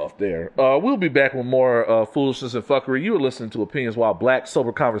my shit off there, we'll be back with more foolishness and fuckery. You are listening to Opinions While Black,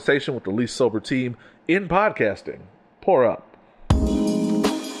 sober conversation with the least sober team in podcasting. Pour up.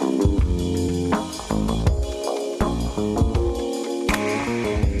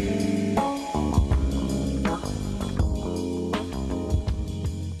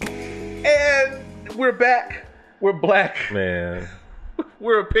 And we're back. We're black. Man.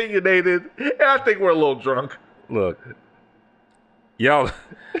 We're opinionated, and I think we're a little drunk. Look, y'all,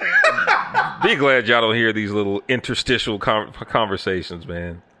 be glad y'all don't hear these little interstitial conversations,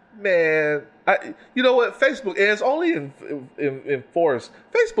 man. Man, you know what? Facebook, and it's only in force.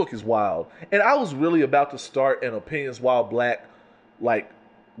 Facebook is wild, and I was really about to start an Opinions While Black like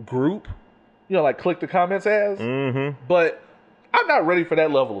group, like click the comments as, but I'm not ready for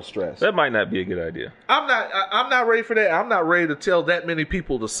that level of stress. That might not be a good idea. I'm not ready for that. I'm not ready to tell that many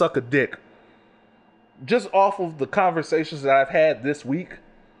people to suck a dick. Just off of the conversations that I've had this week,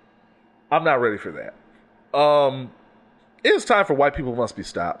 I'm not ready for that. It's time for White People Must Be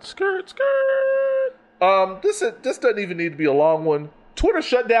Stopped. Skirt, skirt. This doesn't even need to be a long one. Twitter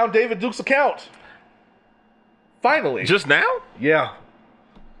shut down David Duke's account. Finally. Just now? Yeah.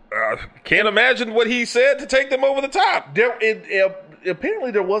 Can't imagine what he said to take them over the top. Apparently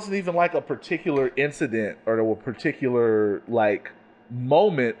there wasn't even like a particular incident or a particular like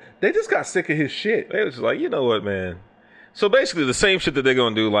moment. They just got sick of his shit. They was like, you know what, man? So basically the same shit that they're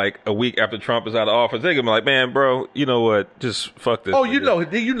going to do like a week after Trump is out of office, they're going to be like, man, bro, you know what? Just fuck this. Oh, you know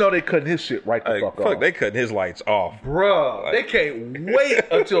they cutting his shit right the fuck off. They cutting his lights off. Bruh, they can't wait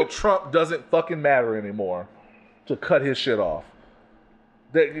until Trump doesn't fucking matter anymore to cut his shit off.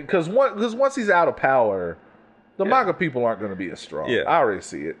 Because once he's out of power, the MAGA people aren't going to be as strong. Yeah. I already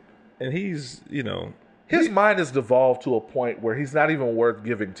see it. And he's, his mind has devolved to a point where he's not even worth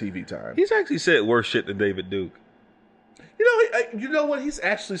giving TV time. He's actually said worse shit than David Duke. You know what? He's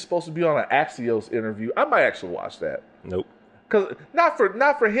actually supposed to be on an Axios interview. I might actually watch that. Nope. Because not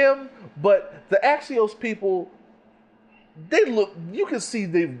for him, but the Axios people, you can see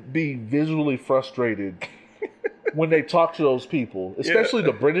they be visually frustrated when they talk to those people, especially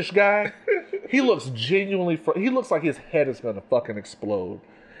the British guy. He looks genuinely, he looks like his head is going to fucking explode.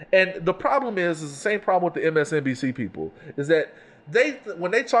 And the problem is the same problem with the MSNBC people, is that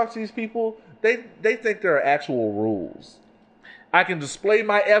when they talk to these people, they think there are actual rules. I can display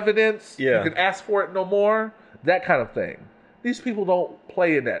my evidence. Yeah. You can ask for it no more. That kind of thing. These people don't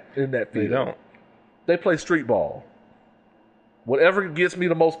play in that field. They don't. They play street ball. Whatever gets me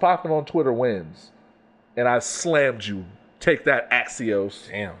the most popular on Twitter wins. And I slammed you. Take that, Axios.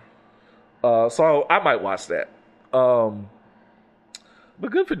 Damn. So I might watch that. But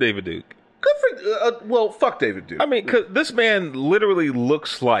good for David Duke. Good for fuck David Duke. I mean, 'cause this man literally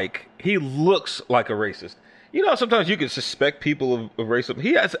looks like a racist. You know, sometimes you can suspect people of racism.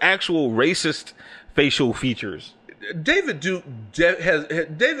 He has actual racist facial features. David Duke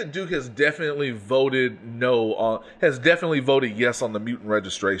has definitely voted yes on the mutant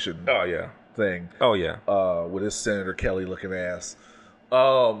registration. Oh yeah. Thing. Oh yeah. With his Senator Kelly looking ass.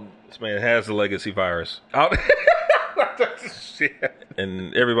 This man has the legacy virus. Shit.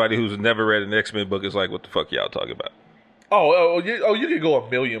 And everybody who's never read an X-Men book is like, what the fuck y'all talking about? You can go a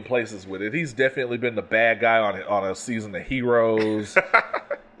million places with it. He's definitely been the bad guy on a season of Heroes.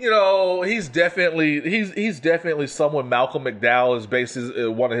 You know, he's definitely someone Malcolm McDowell is bases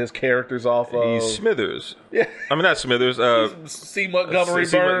one of his characters off of. He's Smithers. Yeah. I mean, not Smithers. C. Montgomery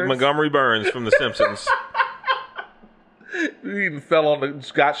Burns. Montgomery Burns from The Simpsons. He even fell on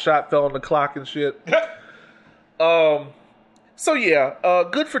the clock and shit. So yeah,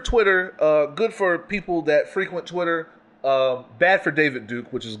 good for Twitter. Good for people that frequent Twitter. Bad for David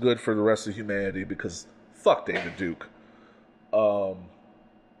Duke, which is good for the rest of humanity because fuck David Duke.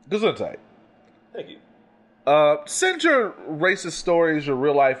 Gesundheit. Thank you. Send your racist stories, your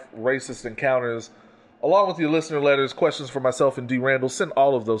real life racist encounters, along with your listener letters, questions for myself and D. Randall. Send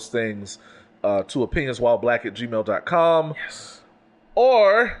all of those things to opinionswhileblack@gmail.com. Yes.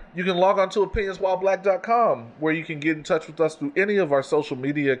 Or you can log on to opinionswhileblack.com, where you can get in touch with us through any of our social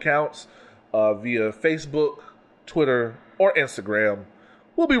media accounts via Facebook, Twitter, or Instagram.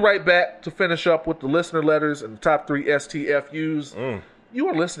 We'll be right back to finish up with the listener letters and the top 3 STFUs. You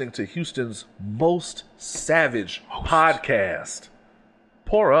are listening to Houston's most savage podcast.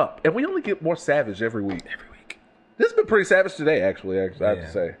 Pour up. And we only get more savage every week. This has been pretty savage today, actually, I have to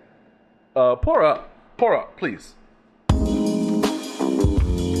say. Pour up. Pour up, please.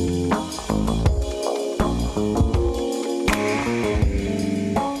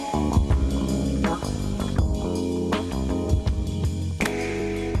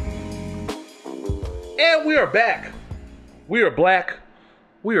 And we are back. We are black.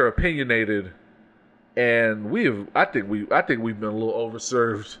 We are opinionated, and I think we've been a little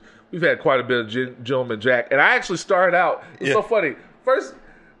overserved. We've had quite a bit of Gentleman Jack, and I actually started out. It's so funny. First,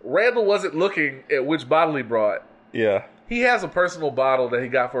 Randall wasn't looking at which bottle he brought. Yeah, he has a personal bottle that he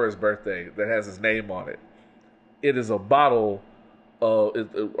got for his birthday that has his name on it. It is a bottle,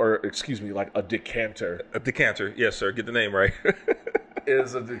 like a decanter. A decanter, yes, sir. Get the name right. It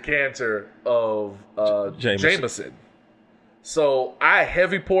is a decanter of Jameson. So I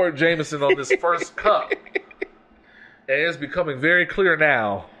heavy poured Jameson on this first cup. And it's becoming very clear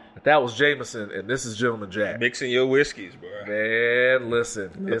now that was Jameson and this is Gentleman Jack. Mixing your whiskeys, bro. Man,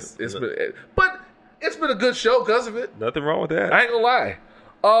 listen. It's been a good show because of it. Nothing wrong with that. I ain't gonna lie.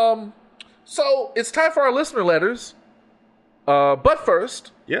 So it's time for our listener letters. But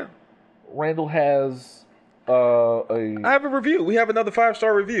first, Randall has I have a review. We have another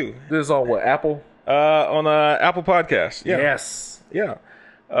 5-star review. This is on what, Apple? On Apple Podcast. Yeah. Yes. Yeah.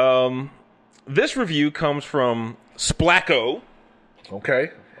 This review comes from Splacko.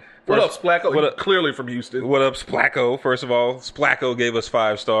 Okay. What up, Splacko? Clearly from Houston. What up, Splacko? First of all, Splacko gave us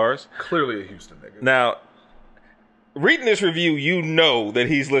 5 stars. Clearly a Houston nigga. Now, reading this review, you know that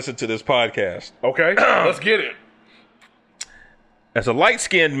he's listened to this podcast. Okay. Let's get it. As a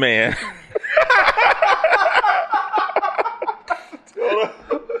light-skinned man...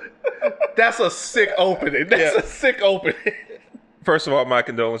 That's a sick opening. That's a sick opening. First of all, my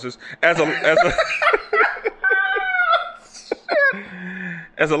condolences. As a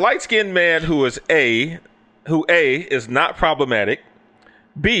light-skinned man who A is not problematic,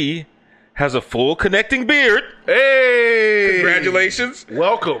 B has a full connecting beard. Hey! Congratulations.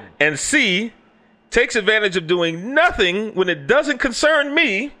 Welcome. And C takes advantage of doing nothing when it doesn't concern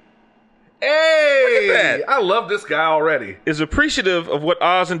me. Hey! Look at that. I love this guy already. Is appreciative of what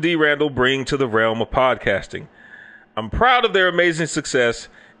Oz and D. Randall bring to the realm of podcasting. I'm proud of their amazing success,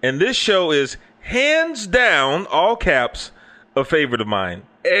 and this show is hands down, all caps, a favorite of mine.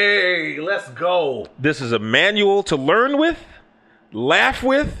 Hey, let's go. This is a manual to learn with, laugh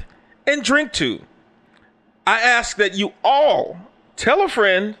with, and drink to. I ask that you all tell a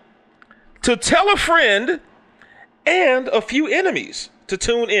friend to tell a friend and a few enemies to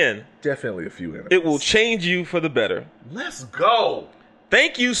tune in. Definitely a few enemies. It will change you for the better. Let's go.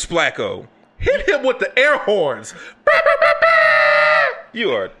 Thank you, Splacko. Hit him with the air horns.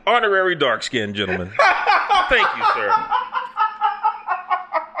 You are an honorary dark-skinned gentleman. Thank you, sir,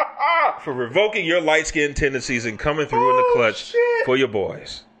 for revoking your light-skinned tendencies and coming through in the clutch for your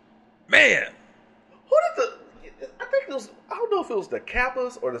boys. Man. Who did I think it was, I don't know if it was the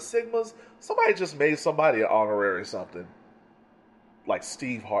Kappas or the Sigmas. Somebody just made somebody an honorary something. Like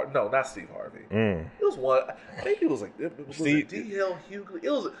Steve Harvey. No, not Steve Harvey. It was one. I think it was like Steve D.L. Hughley.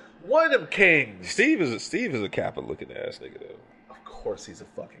 It was one of them kings. Steve is a Kappa looking ass nigga though. Of course he's a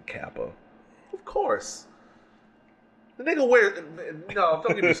fucking Kappa. Of course. The nigga wears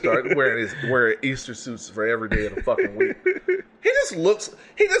don't get me started wearing Easter suits for every day of the fucking week. He just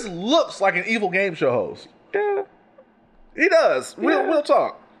looks like an evil game show host. Yeah. He does. We'll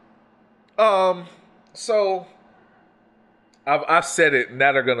talk. So I've said it.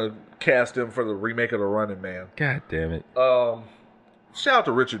 Now they're gonna cast him for the remake of The Running Man. God damn it. Shout out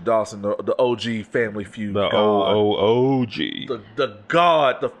to Richard Dawson, the OG Family Feud. The OG. The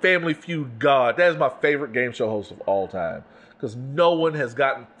God, the Family Feud God. That is my favorite game show host of all time. Because no one has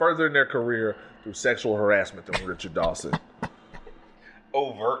gotten further in their career through sexual harassment than Richard Dawson.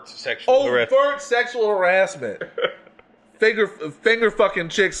 Overt sexual harassment. Finger fucking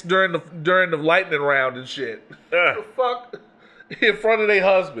chicks during the lightning round and shit. The fuck? In front of their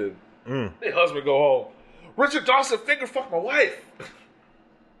husband. Their husband go home. Richard Dawson finger fucked my wife.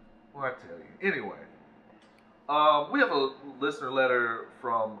 Well, I tell you. Anyway, we have a listener letter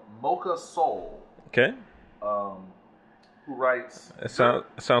from Mocha Soul. Okay. Who writes? It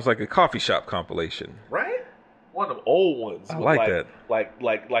sounds like a coffee shop compilation, right? One of them old ones. I like that.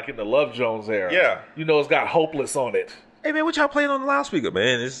 Like in the Love Jones era. Yeah. You know, it's got Hopeless on it. Hey man, what y'all playing on the loudspeaker,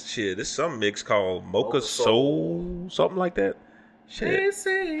 man? This some mix called Mocha Soul, something like that. Shit. They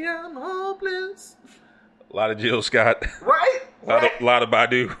say I'm hopeless. A lot of Jill Scott. Right? A lot of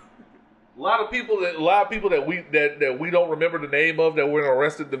Badu. A lot of people that we don't remember the name of that were in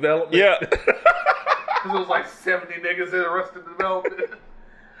Arrested Development. Yeah. It was like 70 niggas in Arrested Development.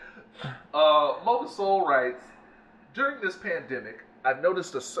 Mocha Soul writes, during this pandemic, I've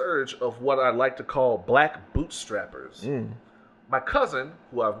noticed a surge of what I like to call black bootstrappers. My cousin,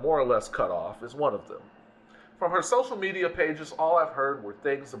 who I've more or less cut off, is one of them. From her social media pages, all I've heard were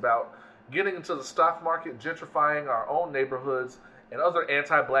things about getting into the stock market, gentrifying our own neighborhoods, and other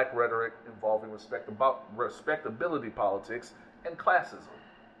anti-black rhetoric involving respectability politics and classism.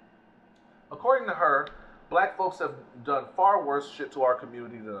 According to her, black folks have done far worse shit to our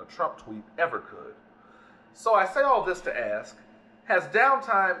community than a Trump tweet ever could. So I say all this to ask, has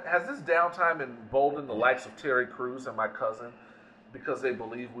this downtime emboldened the likes of Terry Crews and my cousin because they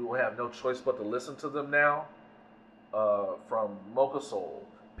believe we will have no choice but to listen to them now? From Mocha Soul.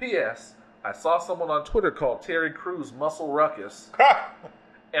 P.S. I saw someone on Twitter called Terry Crews Muscle Ruckus,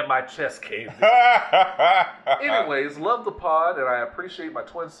 and my chest caved in. Anyways, love the pod, and I appreciate my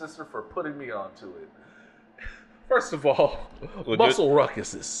twin sister for putting me onto it. First of all, Muscle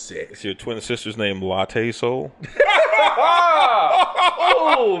Ruckus is sick. Is your twin sister's name Latte Soul?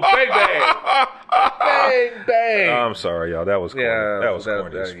 Oh, bang, bang. Bang, bang. I'm sorry, y'all. That was corny. That was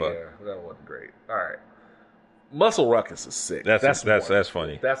corny as fuck. Yeah, that wasn't great. All right. Muscle Ruckus is sick. That's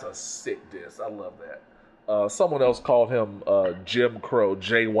funny. That's a sick diss. I love that. Someone else called him Jim Crow,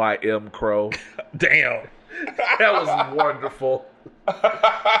 J-Y-M Crow. Damn. That was wonderful.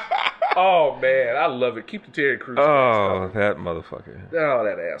 Oh, man. I love it. Keep the Terry Crews. Oh, that motherfucker. Oh,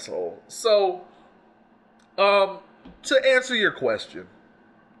 that asshole. So, to answer your question,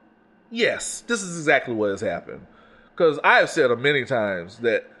 yes, this is exactly what has happened. Because I have said many times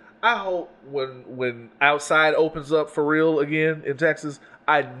that I hope when outside opens up for real again in Texas,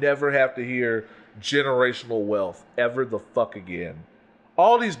 I never have to hear generational wealth ever the fuck again.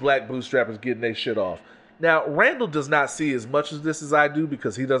 All these black bootstrappers getting their shit off. Now, Randall does not see as much of this as I do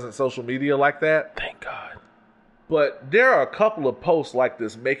because he doesn't social media like that. Thank God. But there are a couple of posts like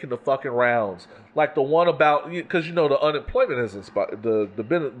this making the fucking rounds. Like the one about, because you know the unemployment has expired,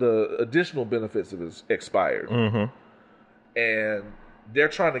 the additional benefits have expired. Mm-hmm. And they're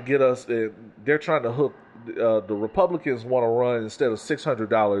trying to get us, they're trying to hook, the Republicans want to run instead of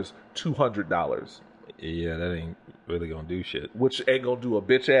 $600, $200. Yeah, that ain't really gonna do shit. Which ain't gonna do a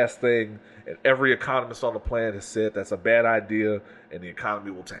bitch ass thing. And every economist on the planet has said that's a bad idea and the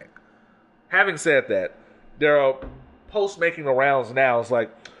economy will tank. Having said that, there are post making the rounds now is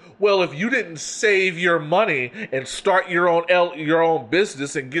like, well, if you didn't save your money and start your own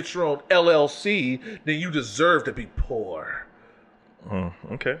business and get your own LLC, then you deserve to be poor.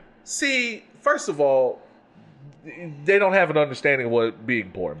 Okay. See, first of all, they don't have an understanding of what being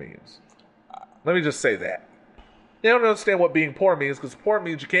poor means. Let me just say that. They don't understand what being poor means, because poor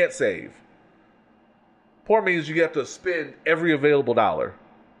means you can't save. Poor means you have to spend every available dollar.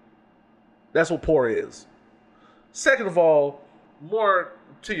 That's what poor is. Second of all, more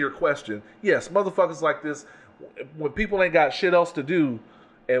to your question, yes, motherfuckers like this, when people ain't got shit else to do,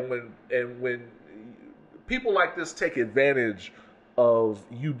 and when people like this take advantage of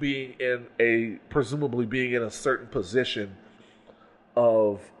you presumably being in a certain position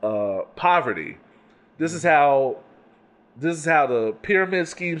of poverty. This is how the pyramid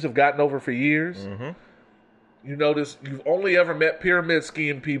schemes have gotten over for years. Mm-hmm. You notice you've only ever met pyramid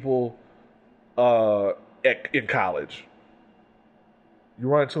scheme people in college. You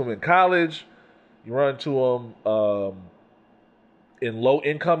run into them in college. You run into them in low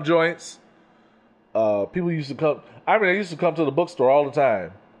income joints. People used to come. I used to come to the bookstore all the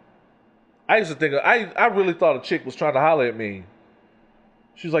time. I used to think I really thought a chick was trying to holler at me.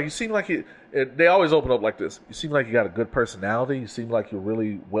 She was like, "You seem like you." They always open up like this. You seem like you got a good personality. You seem like you're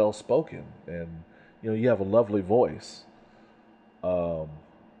really well spoken, and you have a lovely voice. Do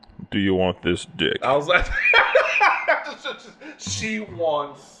you want this dick? I was like, she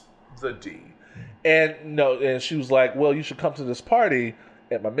wants the D, and she was like, well, you should come to this party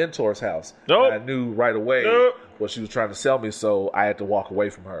at my mentor's house. Nope. And I knew right away what she was trying to sell me, so I had to walk away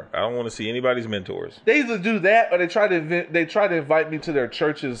from her. I don't want to see anybody's mentors. They either do that or they try to invite me to their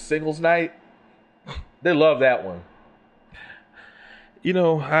church's singles night. They love that one.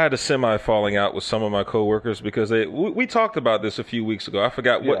 I had a semi falling out with some of my coworkers because we talked about this a few weeks ago. I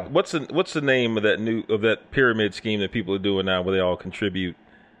forgot what's the name of that pyramid scheme that people are doing now, where they all contribute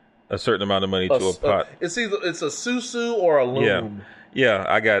a certain amount of money to a pot. It's either a Susu or a Loom. Yeah.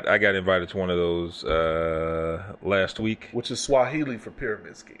 I got invited to one of those last week, which is Swahili for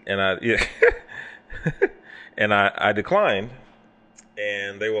pyramid scheme. And I declined.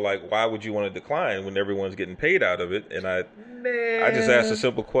 And they were like, why would you want to decline when everyone's getting paid out of it? And I just asked a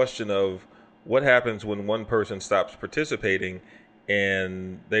simple question of what happens when one person stops participating,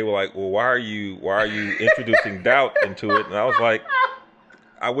 and they were like, well, why are you introducing doubt into it? And I was like,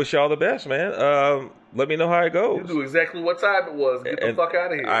 I wish y'all the best, man. Let me know how it goes. You knew exactly what time it was. Get the fuck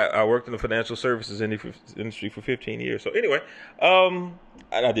out of here. I worked in the financial services industry for 15 years. So anyway, I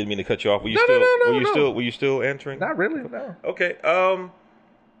didn't mean to cut you off. Were you still answering? Not really, no. Okay. I'm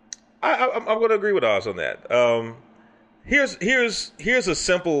going to agree with Oz on that. Here's a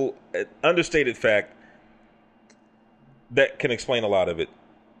simple, understated fact that can explain a lot of it.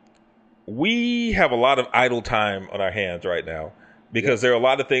 We have a lot of idle time on our hands right now because there are a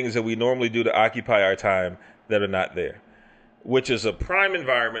lot of things that we normally do to occupy our time that are not there, which is a prime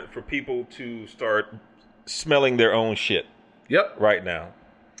environment for people to start smelling their own shit. Yep. Right now.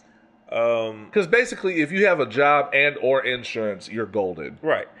 Because basically, if you have a job and or insurance, you're golden.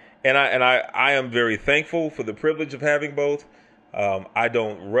 Right. And I am very thankful for the privilege of having both. I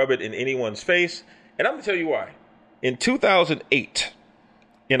don't rub it in anyone's face. And I'm going to tell you why. In 2008,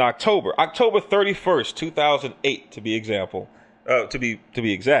 in October 31st, 2008, to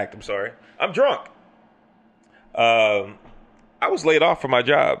be exact, I'm sorry. I'm drunk. I was laid off from my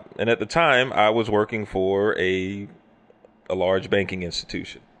job. And at the time, I was working for a large banking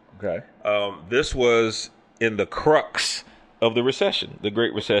institution. Okay. This was in the crux of the recession, the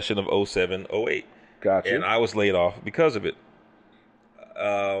Great Recession of 07-08. Gotcha. And I was laid off because of it.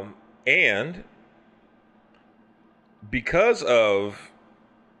 And because of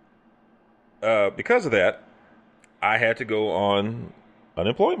that, I had to go on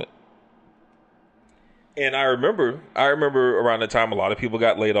unemployment. And I remember around the time a lot of people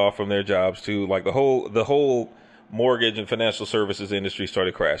got laid off from their jobs too. Like the whole mortgage and financial services industry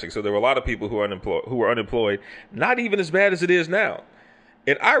started crashing. So there were a lot of people who were unemployed, not even as bad as it is now.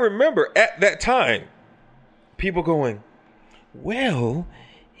 And I remember at that time, people going, well,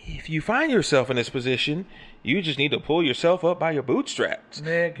 if you find yourself in this position, you just need to pull yourself up by your bootstraps.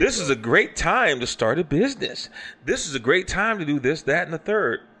 This is a great time to start a business. This is a great time to do this, that, and the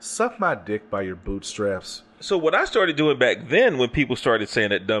third. Suck my dick by your bootstraps. So what I started doing back then when people started saying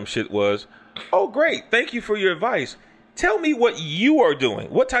that dumb shit was, oh, great. Thank you for your advice. Tell me what you are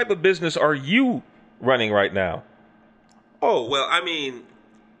doing. What type of business are you running right now? Oh, well, I mean,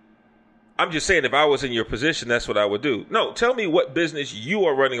 I'm just saying, if I was in your position, that's what I would do. No, tell me what business you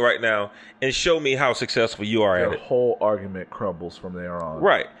are running right now and show me how successful you are at it. The whole argument crumbles from there on.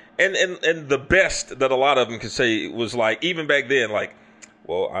 Right. And the best that a lot of them could say was like, even back then, like,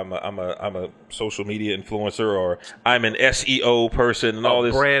 well, I'm a social media influencer, or I'm an SEO person, and all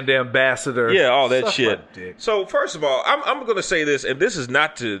this brand ambassador. Yeah, all that shit. So first of all, I'm going to say this, and this is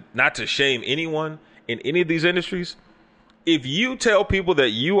not to shame anyone in any of these industries. If you tell people that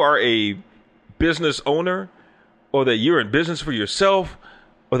you are a business owner, or that you're in business for yourself,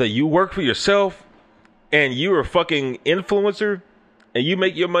 or that you work for yourself, and you're a fucking influencer, and you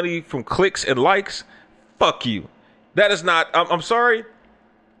make your money from clicks and likes, fuck you. That is not, I'm sorry.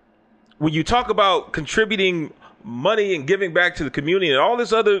 When you talk about contributing money and giving back to the community and all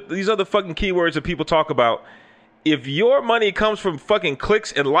these other fucking keywords that people talk about, if your money comes from fucking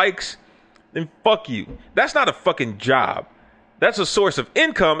clicks and likes, then fuck you. That's not a fucking job. That's a source of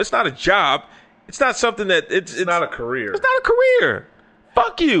income. It's not a job. It's not something that it's not a career. It's not a career.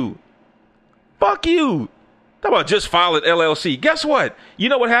 Fuck you. Fuck you. Talk about just file an LLC. Guess what? You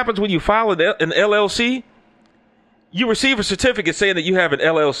know what happens when you file an LLC? You receive a certificate saying that you have an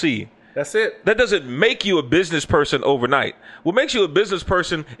LLC. That's it. That doesn't make you a business person overnight. What makes you a business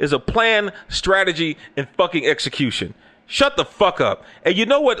person is a plan, strategy, and fucking execution. Shut the fuck up. And you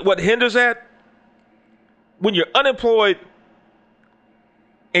know what hinders that? When you're unemployed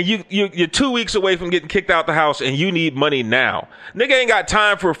and you're 2 weeks away from getting kicked out the house and you need money now. Nigga ain't got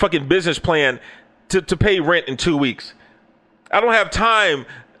time for a fucking business plan to pay rent in 2 weeks. I don't have time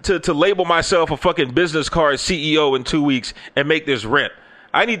to label myself a fucking business card CEO in 2 weeks and make this rent.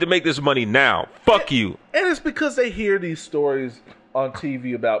 I need to make this money now. Fuck you. And it's because they hear these stories on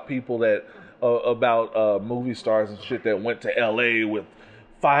TV about people that, about movie stars and shit that went to LA with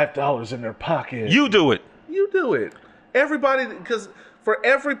 $5 in their pocket. You do it. You do it. Everybody, because for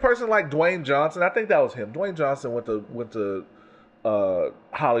every person like Dwayne Johnson, I think that was him. Dwayne Johnson went to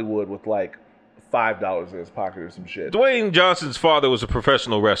Hollywood with like $5 in his pocket or some shit. Dwayne Johnson's father was a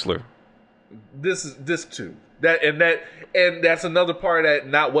professional wrestler. This too. And that's another part of that,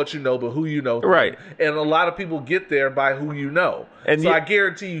 not what you know, but who you know. Right. And a lot of people get there by who you know. And so I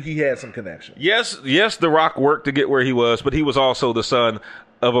guarantee you he had some connection. Yes, The Rock worked to get where he was, but he was also the son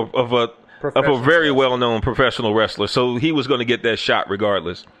of a very well-known professional wrestler. So he was going to get that shot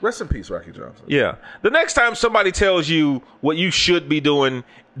regardless. Rest in peace, Rocky Johnson. Yeah. The next time somebody tells you what you should be doing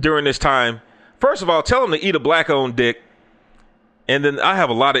during this time, first of all, tell them to eat a black-owned dick. And then I have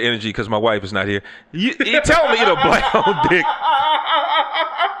a lot of energy because my wife is not here. You tell them to eat a black-owned dick.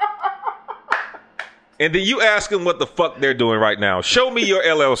 And then you ask them what the fuck they're doing right now. Show me your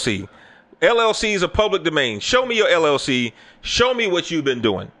LLC. LLC is a public domain. Show me your LLC. Show me what you've been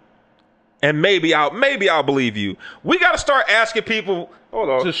doing. And maybe I'll believe you. We got to start asking people, hold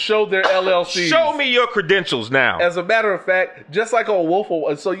on, to show their LLC. Show me your credentials now. As a matter of fact, just like on Wolf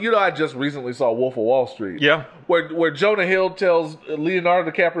of, so I just recently saw Wolf of Wall Street. Yeah. Where Jonah Hill tells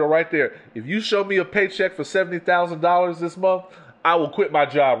Leonardo DiCaprio right there, if you show me a paycheck for $70,000 this month, I will quit my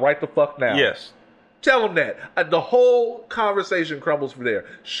job right the fuck now. Yes. Tell him that. The whole conversation crumbles from there.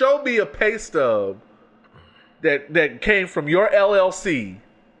 Show me a pay stub that came from your LLC.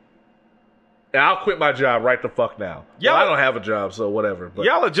 And I'll quit my job right the fuck now. Well, I don't have a job, so whatever. But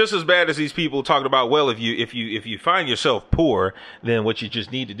y'all are just as bad as these people talking about, well, if you find yourself poor, then what you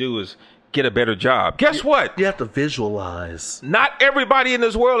just need to do is get a better job. Guess what? You have to visualize. Not everybody in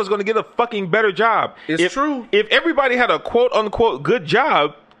this world is going to get a fucking better job. It's true. If everybody had a quote-unquote good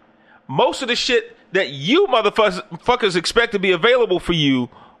job, most of the shit that you motherfuckers expect to be available for you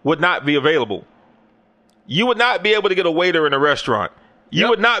would not be available. You would not be able to get a waiter in a restaurant. You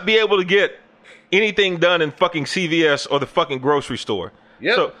would not be able to get anything done in fucking CVS or the fucking grocery store.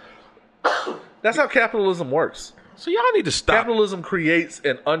 Yeah. So that's how capitalism works. So y'all need to stop. Capitalism creates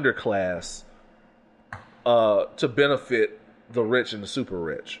an underclass to benefit the rich and the super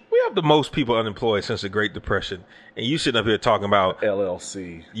rich. We have the most people unemployed since the Great Depression, and you sitting up here talking about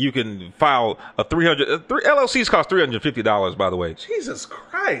LLC. You can file a LLCs cost $350, by the way. Jesus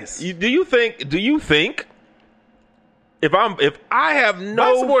Christ! Do you think? If I have no...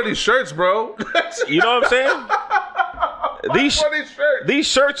 Buy some more of these shirts, bro. You know what I'm saying? These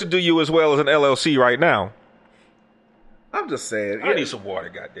shirts do you as well as an LLC right now. I'm just saying. I need some water,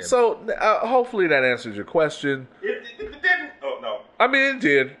 goddamn. So, hopefully that answers your question. If it didn't... Oh, no. I mean, it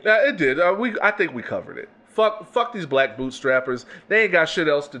did. It did. I think we covered it. Fuck these black bootstrappers. They ain't got shit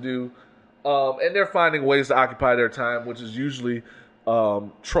else to do. And they're finding ways to occupy their time, which is usually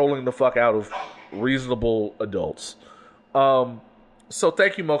trolling the fuck out of reasonable adults. So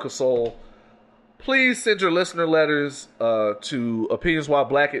thank you, Mocha Soul. Please send your listener letters to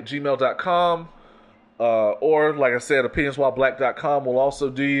opinionswhileblack@gmail.com. Or, like I said, opinionswhileblack.com will also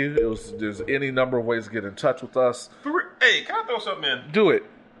do you. There's any number of ways to get in touch with us. Hey, can I throw something in? Do it.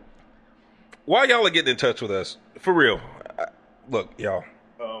 While y'all are getting in touch with us, for real, look, y'all.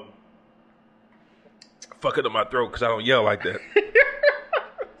 Fucking up my throat because I don't yell like that.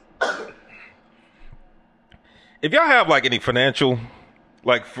 If y'all have like any financial,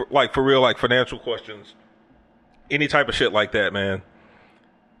 for real, like financial questions, any type of shit like that, man.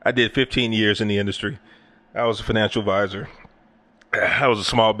 I did 15 years in the industry. I was a financial advisor. I was a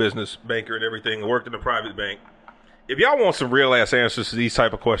small business banker and everything. I worked in a private bank. If y'all want some real ass answers to these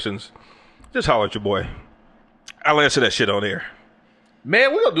type of questions, just holler at your boy. I'll answer that shit on air.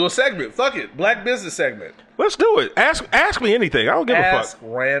 Man, we're gonna do a segment. Fuck it. Black business segment. Let's do it. Ask me anything. I don't give a fuck. Ask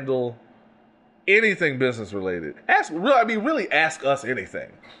Randall anything business related. Really ask us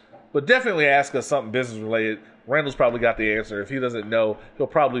anything. But definitely ask us something business related. Randall's probably got the answer. If he doesn't know, he'll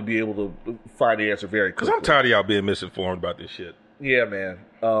probably be able to find the answer very quickly. Because I'm tired of y'all being misinformed about this shit. Yeah, man.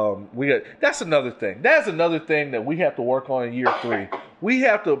 That's another thing. That's another thing that we have to work on in year 3. We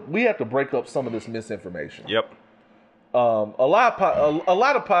have to break up some of this misinformation. Yep. A lot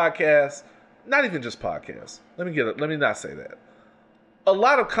of podcasts, not even just podcasts. Let me not say that. A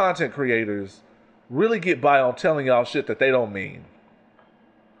lot of content creators really get by on telling y'all shit that they don't mean.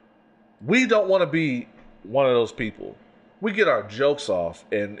 We don't want to be one of those people. We get our jokes off,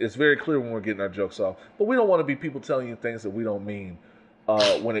 and it's very clear when we're getting our jokes off, but we don't want to be people telling you things that we don't mean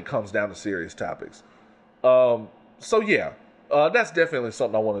when it comes down to serious topics. So yeah, that's definitely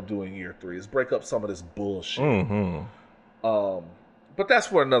something I want to do in year 3, is break up some of this bullshit. Mm-hmm. But that's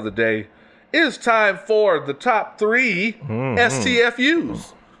for another day. It is time for the top 3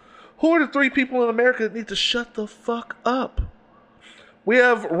 STFUs. Who are the 3 people in America that need to shut the fuck up? We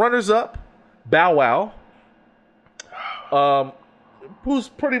have runners-up, Bow Wow, who's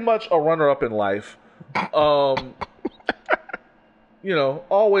pretty much a runner-up in life. Always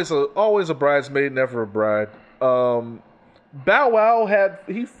a bridesmaid, never a bride. Bow Wow had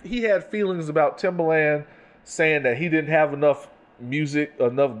feelings about Timbaland, saying that he didn't have enough music,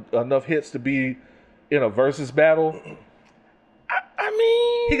 enough hits to be in a versus battle. I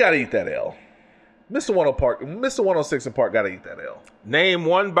mean, he got to eat that L. Mr. 106 in Park got to eat that L. Name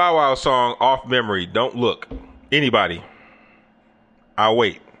one Bow Wow song off memory. Don't look. Anybody. I'll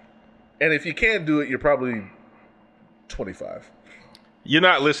wait. And if you can't do it, you're probably 25. You're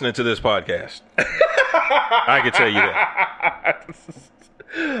not listening to this podcast. I can tell you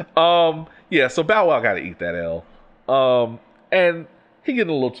that. Yeah, so Bow Wow got to eat that L. And he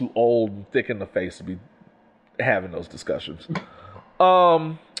getting a little too old and thick in the face to be having those discussions.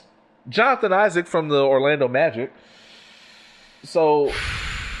 Jonathan Isaac from the Orlando Magic. So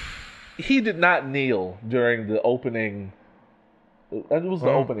he did not kneel during the opening. It was the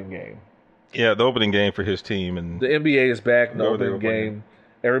opening game. Yeah, the opening game for his team, and the NBA is back. The opening game.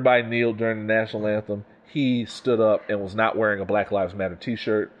 Everybody kneeled during the national anthem. He stood up and was not wearing a Black Lives Matter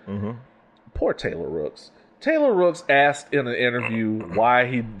T-shirt. Mm-hmm. Poor Taylor Rooks. Taylor Rooks asked in an interview why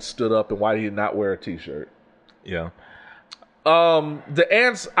he stood up and why he did not wear a T-shirt. Yeah. The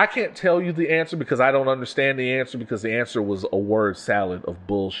answer, I can't tell you the answer because I don't understand the answer, because the answer was a word salad of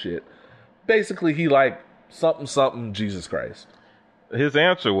bullshit. Basically, he something Jesus Christ. His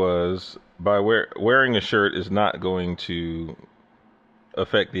answer was, by wearing a shirt is not going to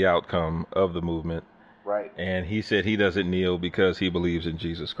affect the outcome of the movement. Right. And he said he doesn't kneel because he believes in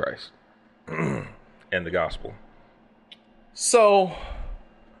Jesus Christ and the gospel. So,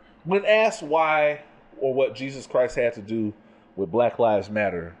 when asked why or what Jesus Christ had to do with Black Lives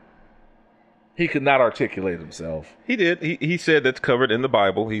Matter, he could not articulate himself. He did. He said that's covered in the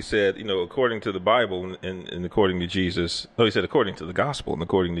Bible. He said, according to the Bible and according to Jesus. No, he said according to the gospel and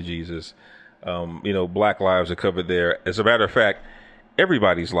according to Jesus, Black lives are covered there. As a matter of fact,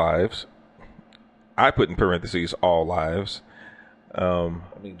 everybody's lives. I put in parentheses all lives.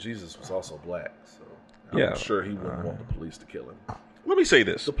 Jesus was also black, so I'm sure he wouldn't want the police to kill him. Let me say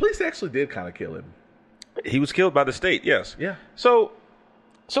this. The police actually did kind of kill him. He was killed by the state, yes. Yeah. So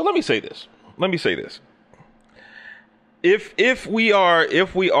let me say this. If we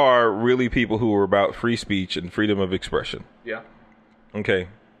are really people who are about free speech and freedom of expression. Yeah. Okay.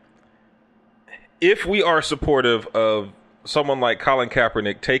 If we are supportive of someone like Colin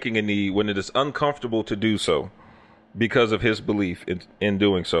Kaepernick taking a knee when it is uncomfortable to do so because of his belief in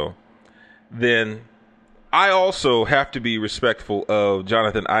doing so, then I also have to be respectful of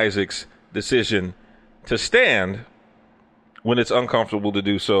Jonathan Isaac's decision to stand when it's uncomfortable to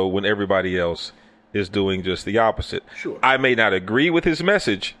do so when everybody else is doing just the opposite. Sure. I may not agree with his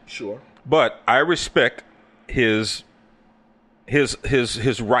message. Sure. But I respect his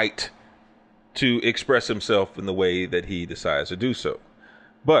right to express himself in the way that he decides to do so.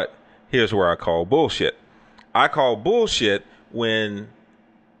 But here's where I call bullshit. I call bullshit when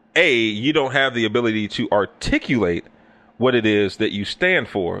you don't have the ability to articulate what it is that you stand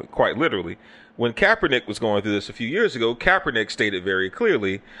for, quite literally. When Kaepernick was going through this a few years ago, Kaepernick stated very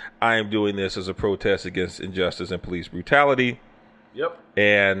clearly, I am doing this as a protest against injustice and police brutality. Yep.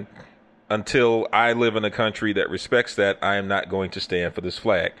 And until I live in a country that respects that, I am not going to stand for this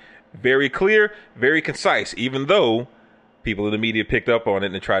flag. Very clear, very concise, even though people in the media picked up on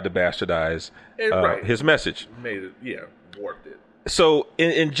it and tried to bastardize his message. Made it, warped it. So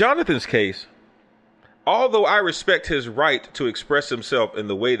in Jonathan's case, although I respect his right to express himself in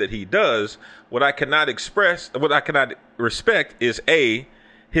the way that he does, what I cannot respect is A,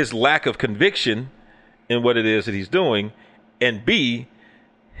 his lack of conviction in what it is that he's doing, and B,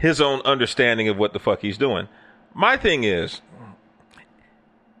 his own understanding of what the fuck he's doing. My thing is,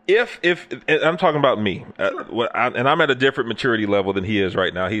 if and I'm talking about me, and I'm at a different maturity level than he is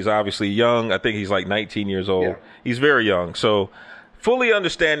right now. He's obviously young. I think he's like 19 years old. Yeah. He's very young. So fully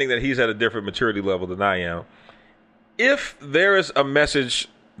understanding that he's at a different maturity level than I am. If there is a message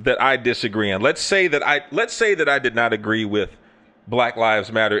that I disagree on, let's say that I did not agree with Black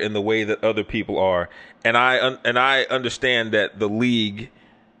Lives Matter in the way that other people are, and I understand that the league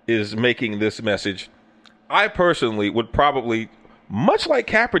is making this message, I personally would probably, much like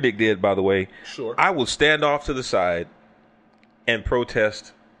Kaepernick did, by the way, sure, I will stand off to the side and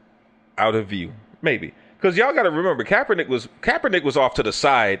protest out of view, maybe. Because y'all got to remember, Kaepernick was off to the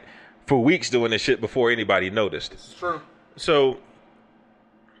side for weeks doing this shit before anybody noticed. It's true. So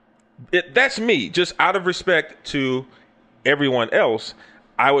that's me. Just out of respect to everyone else,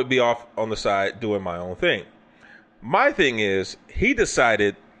 I would be off on the side doing my own thing. My thing is, he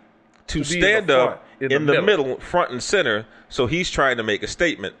decided to stand up in the middle, front and center, so he's trying to make a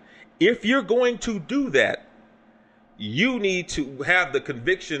statement. If you're going to do that, you need to have the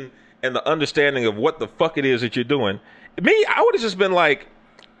conviction and the understanding of what the fuck it is that you're doing. Me, I would have just been like,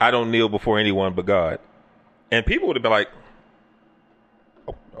 I don't kneel before anyone but God. And people would have been like,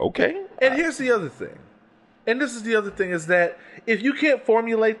 okay. And here's the other thing. And this is the other thing, is that if you can't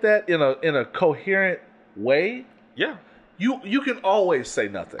formulate that in a coherent way, yeah, you can always say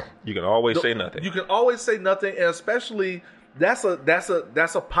nothing. You can always say nothing. You can always say nothing, and especially that's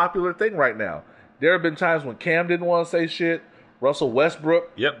a popular thing right now. There have been times when Cam didn't want to say shit. Russell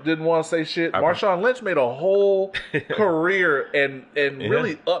Westbrook didn't want to say shit. Marshawn Lynch made a whole career and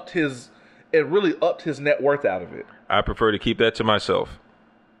really upped his net worth out of it. I prefer to keep that to myself.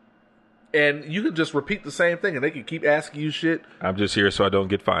 And you can just repeat the same thing, and they can keep asking you shit. I'm just here so I don't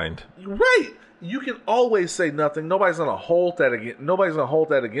get fined. Right. You can always say nothing. Nobody's gonna hold that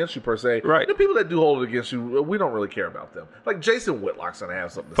against you per se. Right. The people that do hold it against you, we don't really care about them. Like Jason Whitlock's gonna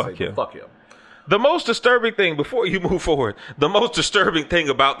have something to say. Fuck him. The most disturbing thing, before you move forward, the most disturbing thing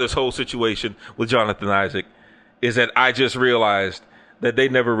about this whole situation with Jonathan Isaac is that I just realized that they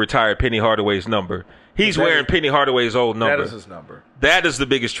never retired Penny Hardaway's number. He's wearing Penny Hardaway's old number. That is his number. That is the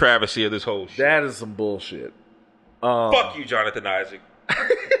biggest travesty of this whole shit. That is some bullshit. Fuck you, Jonathan Isaac,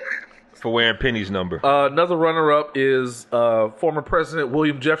 for wearing Penny's number. Another runner-up is former President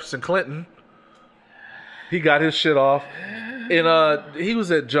William Jefferson Clinton. He got his shit off. And he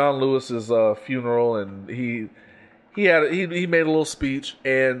was at John Lewis's funeral, and he made a little speech,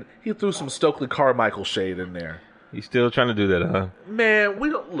 and he threw some Stokely Carmichael shade in there. He's still trying to do that, huh? Man, we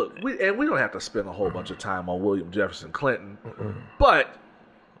don't have to spend a whole bunch of time on William Jefferson Clinton, but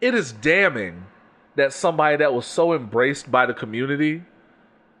it is damning that somebody that was so embraced by the community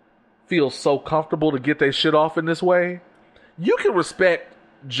feels so comfortable to get their shit off in this way. You can respect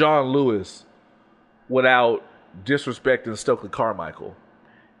John Lewis without disrespecting Stokely Carmichael.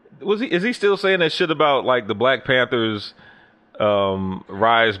 Is he still saying that shit about like the Black Panthers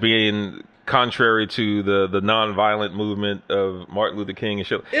rise being contrary to the nonviolent movement of Martin Luther King and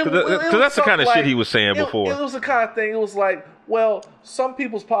shit? Because that's the kind of shit he was saying before. It was the kind of thing. It was like, well, some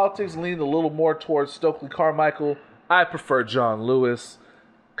people's politics lean a little more towards Stokely Carmichael. I prefer John Lewis,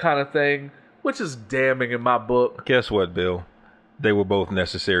 kind of thing, which is damning in my book. Guess what, Bill? They were both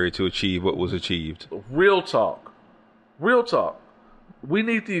necessary to achieve what was achieved. Real talk. We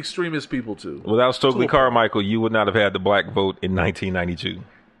need the extremist people too. Without Stokely Carmichael, you would not have had the black vote in 1992.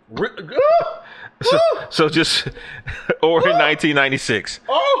 So just, or in 1996.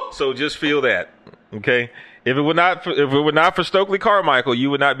 So just feel that, okay? If it were not for Stokely Carmichael,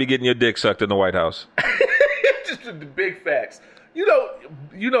 you would not be getting your dick sucked in the White House. Just the big facts. You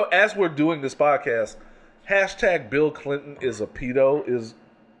know, as we're doing this podcast, hashtag Bill Clinton is a pedo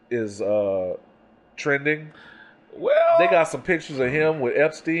is trending. Well, they got some pictures of him with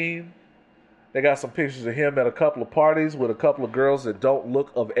Epstein. They got some pictures of him at a couple of parties with a couple of girls that don't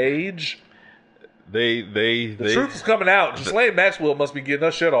look of age. The truth is coming out. Ghislaine Maxwell must be getting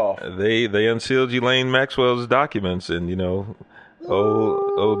her shit off. They unsealed Ghislaine Maxwell's documents, and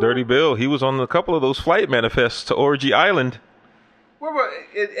Dirty Bill, he was on a couple of those flight manifests to Orgy Island.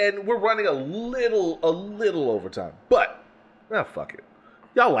 We're running a little overtime, but fuck it.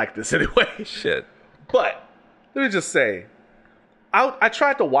 Y'all like this anyway. Shit. But let me just say, I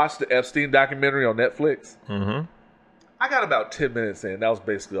tried to watch the Epstein documentary on Netflix. Mm-hmm. I got about 10 minutes in. That was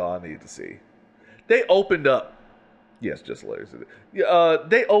basically all I needed to see. They opened up. Yes, just hilarious.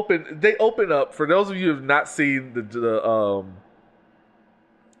 They open up for those of you who have not seen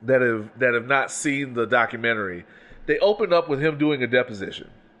that have not seen the documentary. They opened up with him doing a deposition,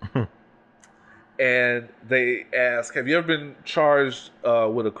 and they ask, "Have you ever been charged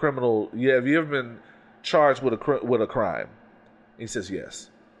with a criminal? Yeah, have you ever been charged with a crime?" He says, "Yes."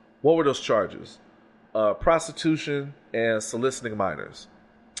 What were those charges? Prostitution and soliciting minors.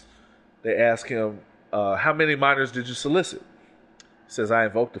 They ask him, how many minors did you solicit? He says, "I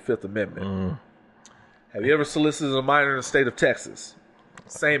invoked the Fifth Amendment." Have you ever solicited a minor in the state of Texas?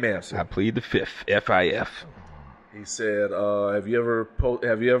 Same answer. I plead the Fifth, FIF. He said, have you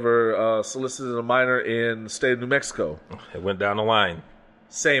ever solicited a minor in the state of New Mexico? It went down the line.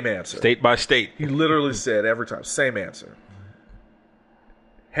 Same answer. State by state. He literally said every time, same answer.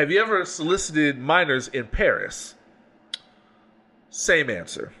 Have you ever solicited minors in Paris? Same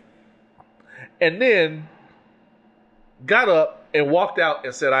answer. And then got up and walked out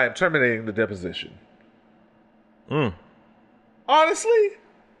and said, "I am terminating the deposition." Honestly,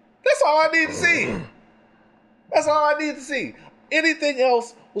 that's all I need to see. That's all I need to see. Anything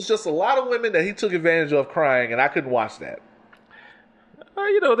else was just a lot of women that he took advantage of crying, and I couldn't watch that.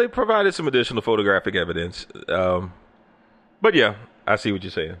 They provided some additional photographic evidence. But yeah, I see what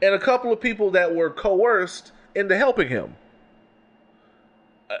you're saying. And a couple of people that were coerced into helping him.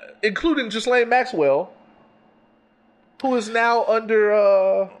 Including Ghislaine Maxwell, who is now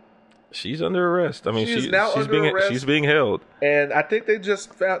under... she's under arrest. I mean, she's under arrest. She's being held. And I think they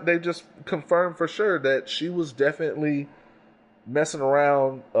just confirmed for sure that she was definitely messing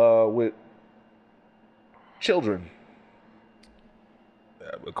around with children.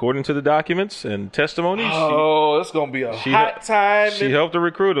 According to the documents and testimony, it's gonna be a hot time. She helped to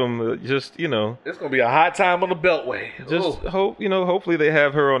recruit him. It's gonna be a hot time on the Beltway. Hopefully they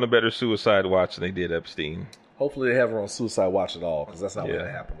have her on a better suicide watch than they did Epstein. Hopefully they have her on suicide watch at all, because that's not gonna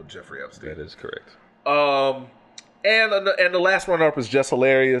happen with Jeffrey Epstein. That is correct. And the last runner-up is just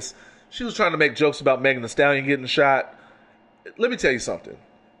hilarious. She was trying to make jokes about Megan Thee Stallion getting shot. Let me tell you something.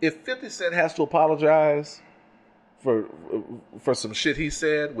 If 50 Cent has to apologize for some shit he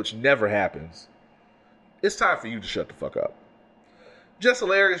said, which never happens, it's time for you to shut the fuck up. Just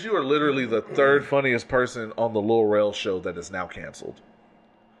hilarious. You are literally the third funniest person on the Lil Rel show that is now canceled.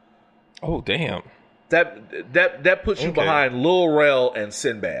 Oh, damn. That puts you behind Lil Rel and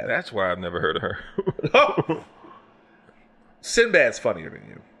Sinbad. That's why I've never heard of her. Sinbad's funnier than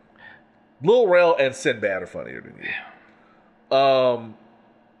you. Lil Rel and Sinbad are funnier than you.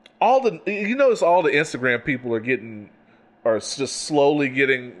 You notice all the Instagram people are just slowly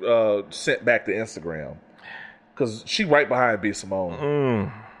getting sent back to Instagram, because she right behind B.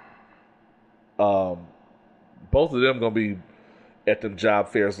 Simone. Both of them gonna be at them job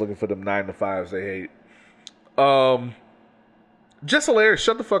fairs looking for them 9-to-5s they hate. Just hilarious.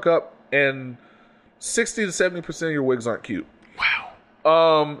 Shut the fuck up. And 60 to 70% of your wigs aren't cute.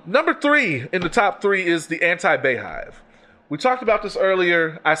 Wow. Number 3 in the top 3 is the anti-Bayhive. We talked about this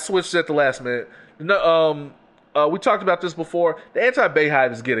earlier. I switched at the last minute. We talked about this before. The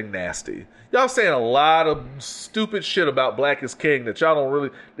anti-Bayhive is getting nasty. Y'all saying a lot of stupid shit about Black is King that y'all don't really...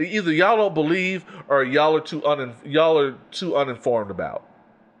 Either y'all don't believe or y'all are too uninformed about.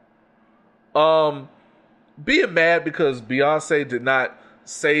 Being mad because Beyonce did not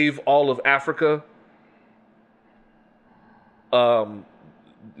save all of Africa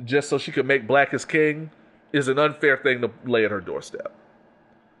just so she could make Black is King is an unfair thing to lay at her doorstep.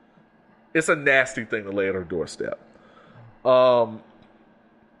 It's a nasty thing to lay at her doorstep. Beyonce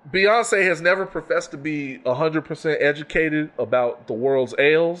has never professed to be 100% educated about the world's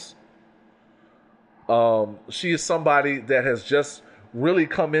ails. She is somebody that has just really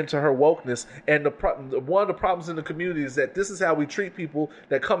come into her wokeness, and one of the problems in the community is that this is how we treat people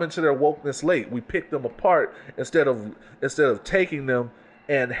that come into their wokeness late. We pick them apart instead of taking them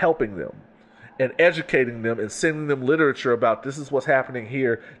and helping them and educating them and sending them literature about this is what's happening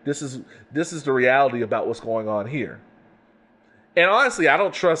here. This is the reality about what's going on here. And honestly, I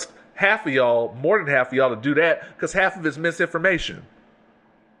don't trust half of y'all, more than half of y'all, to do that because half of it's misinformation.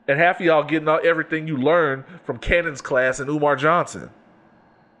 And half of y'all getting everything you learned from Cannon's class and Umar Johnson.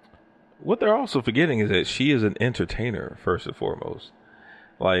 What they're also forgetting is that she is an entertainer, first and foremost.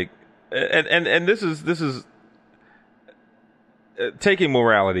 Like, and this is taking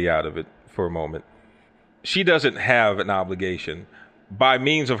morality out of it for a moment. She doesn't have an obligation by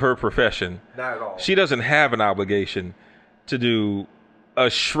means of her profession. Not at all. She doesn't have an obligation to do a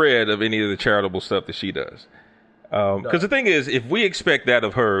shred of any of the charitable stuff that she does. Because the thing is, if we expect that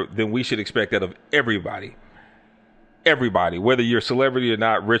of her, then we should expect that of everybody. Everybody, whether you're a celebrity or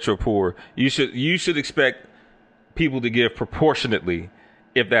not, rich or poor, you should expect people to give proportionately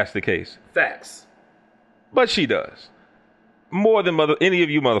if that's the case. Facts. But she does. More than any of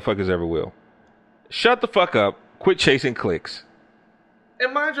you motherfuckers ever will. Shut the fuck up. Quit chasing clicks.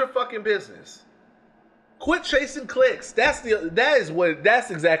 And mind your fucking business. Quit chasing clicks. That's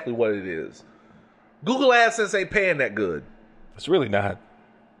exactly what it is. Google AdSense ain't paying that good. It's really not.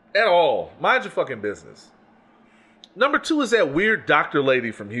 At all. Mind your fucking business. Number 2 is that weird doctor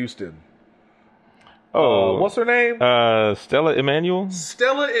lady from Houston. Oh. What's her name? Stella Emanuel?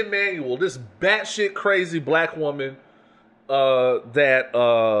 Stella Emanuel. This batshit crazy black woman what's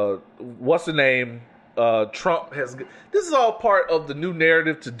the name? Trump has... This is all part of the new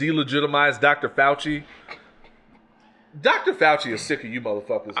narrative to delegitimize Dr. Fauci. Dr. Fauci is sick of you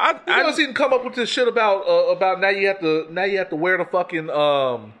motherfuckers. I didn't come up with this shit about now you have to wear the fucking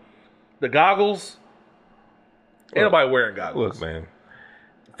the goggles. Ain't nobody wearing goggles. Look, man.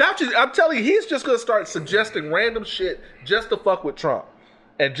 Fauci, I'm telling you, he's just gonna start suggesting random shit just to fuck with Trump.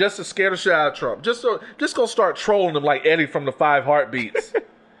 And just to scare the shit out of Trump. Just gonna start trolling him like Eddie from the 5 Heartbeats.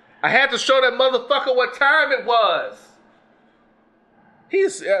 I had to show that motherfucker what time it was.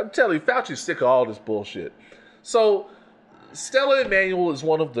 I'm telling you, Fauci's sick of all this bullshit. So, Stella Emanuel is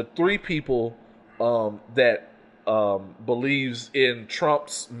one of the 3 people that believes in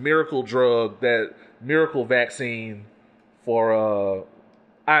Trump's miracle drug, that miracle vaccine for,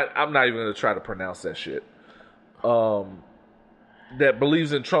 I'm not even going to try to pronounce that shit. That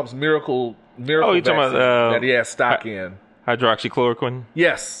believes in Trump's miracle vaccine that he has stock in. Hydroxychloroquine?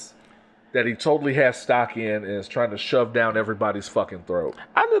 Yes. That he totally has stock in and is trying to shove down everybody's fucking throat.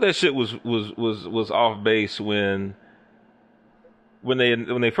 I knew that shit was off base when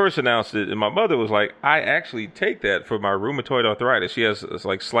they first announced it, and my mother was like, I actually take that for my rheumatoid arthritis. She has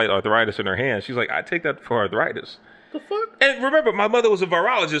like slight arthritis in her hand. She's like, I take that for arthritis. The fuck? And remember, my mother was a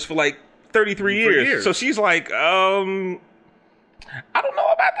virologist for like 33 years. So she's like, I don't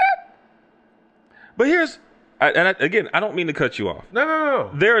know about that. But again, I don't mean to cut you off. No.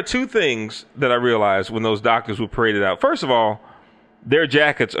 There are 2 things that I realized when those doctors were paraded out. First of all, their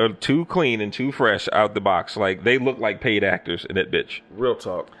jackets are too clean and too fresh out the box. Like, they look like paid actors in that bitch. Real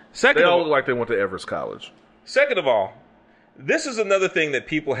talk. They all look like they went to Everest College. Second of all, this is another thing that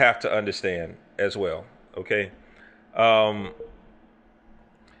people have to understand as well, okay?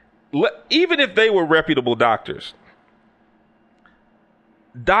 Even if they were reputable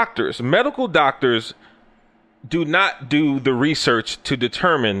medical doctors do not do the research to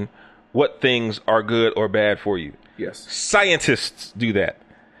determine what things are good or bad for you. Yes. Scientists do that.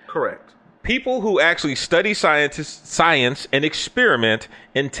 Correct. People who actually study science and experiment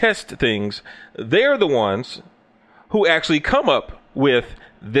and test things, they're the ones who actually come up with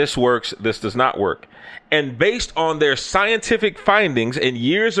this works, this does not work. And based on their scientific findings and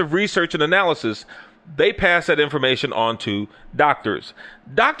years of research and analysis, they pass that information on to doctors.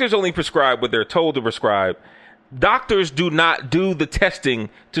 Doctors only prescribe what they're told to prescribe. Doctors do not do the testing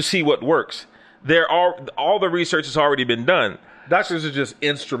to see what works. All the research has already been done. Doctors are just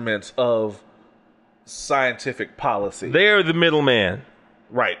instruments of scientific policy. They're the middleman.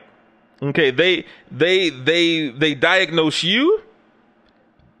 Right. Okay, they diagnose you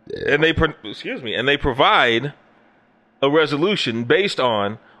and they provide a resolution based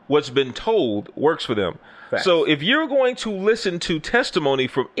on what's been told works for them. Facts. So if you're going to listen to testimony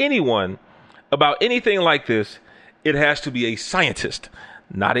from anyone about anything like this, it has to be a scientist,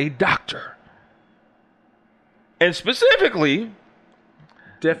 not a doctor. And specifically,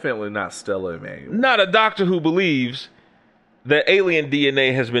 definitely not Stella Emanuel. Not a doctor who believes that alien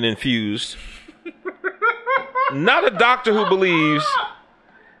DNA has been infused. Not a doctor who believes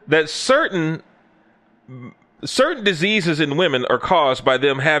that certain diseases in women are caused by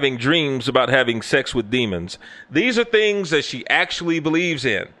them having dreams about having sex with demons. These are things that she actually believes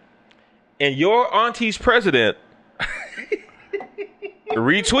in. And your auntie's president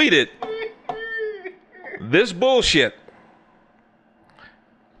retweeted this bullshit.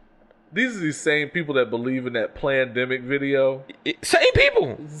 These are these same people that believe in that pandemic video. Same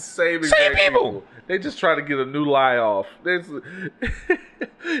people. Same people. They just try to get a new lie off.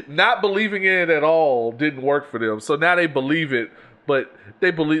 Not believing in it at all didn't work for them. So now they believe it, but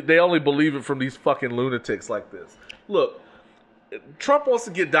they only believe it from these fucking lunatics like this. Look, Trump wants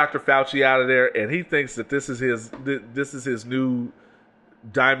to get Dr. Fauci out of there, and he thinks that this is his new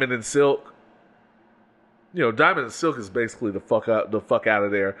Diamond and Silk. You know, Diamond and Silk is basically the fuck out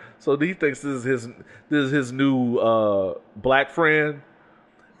of there. So he thinks this is his new black friend.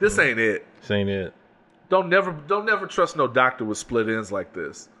 This ain't it. This ain't it. Don't never trust no doctor with split ends like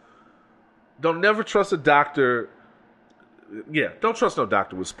this. Don't never trust a doctor. Yeah, don't trust no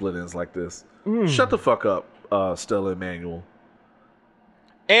doctor with split ends like this. Shut the fuck up, Stella Emanuel.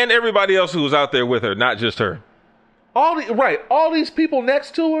 And everybody else who was out there with her, not just her. All these people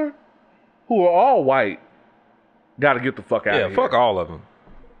next to her, who are all white. Got to get the fuck out of here. Yeah, fuck all of them.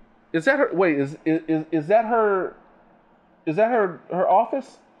 Is that her? Wait, is that her? Is that her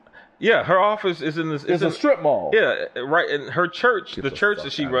office? Yeah, her office is in this. It's a strip mall. Yeah, right. And her church, the church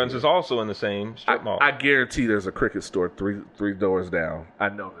that she runs, is also in the same strip mall. I guarantee there's a Cricket store three doors down. I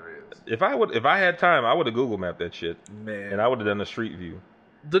know there is. If I had time, I would have Google mapped that shit, man, and I would have done a street view.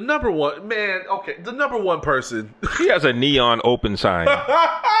 The number one person. She has a neon open sign.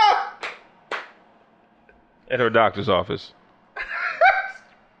 At her doctor's office.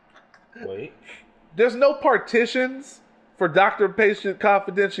 Wait. There's no partitions for doctor-patient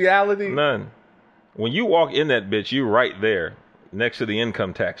confidentiality? None. When you walk in that bitch, you're right there, next to the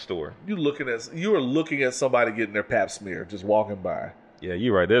income tax store. You are looking at somebody getting their pap smear, just walking by. Yeah,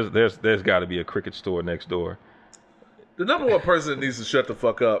 you're right. There's got to be a Cricket store next door. The number one person that needs to shut the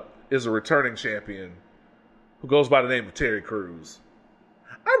fuck up is a returning champion who goes by the name of Terry Crews.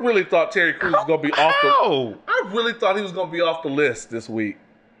 I really thought Terry Crews was going to be I really thought he was going to be off the list this week.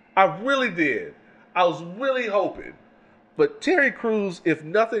 I really did. I was really hoping. But Terry Crews, if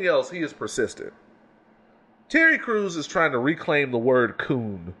nothing else, he is persistent. Terry Crews is trying to reclaim the word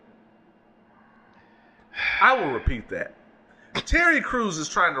coon. I will repeat that. Terry Crews is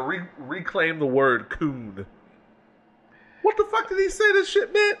trying to reclaim the word coon. What the fuck did he say this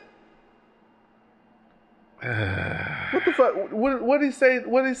shit meant? What the fuck? What did he say?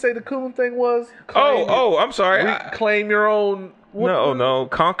 What did he say the coon thing was? I'm sorry. Claim your own. No.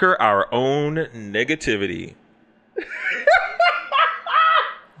 Conquer our own negativity.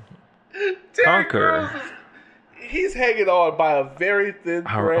 Conquer. He's hanging on by a very thin thread.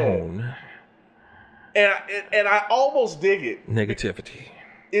 Our own. And I almost dig it. Negativity.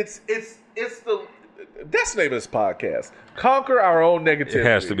 It's that's the name of this podcast. Conquer our own negativity. It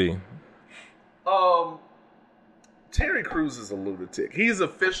has to be. Terry Crews is a lunatic. He's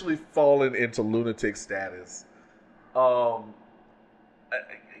officially fallen into lunatic status.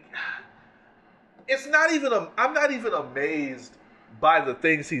 It's not even. I'm not even amazed by the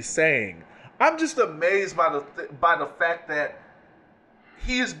things he's saying. I'm just amazed by the fact that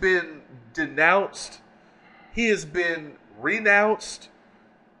he has been denounced. He has been renounced.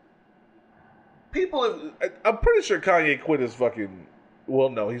 I'm pretty sure Kanye quit his fucking. Well,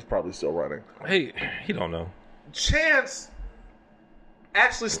 no, he's probably still running. Hey, he don't know. Chance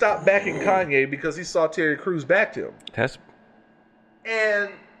actually stopped backing Kanye because he saw Terry Crews backed him. And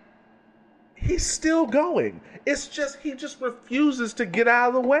he's still going. It's just he just refuses to get out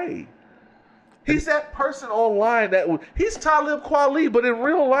of the way. He's that person online he's Talib Kweli, but in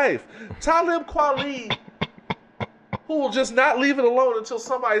real life. Talib Kweli, who will just not leave it alone until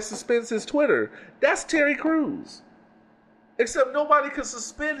somebody suspends his Twitter. That's Terry Crews. Except nobody can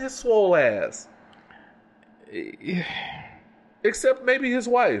suspend his swole ass. Except maybe his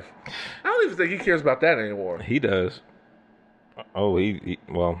wife. I don't even think he cares about that anymore. He does. Oh,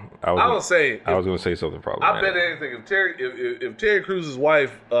 well, I was going to say something probably. I bet anything if Terry Crews'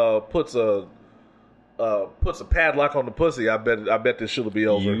 wife puts a padlock on the pussy, I bet this shit'll be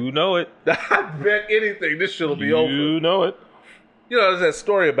over. You know it. I bet anything this shit'll be over. You know it. You know, there's that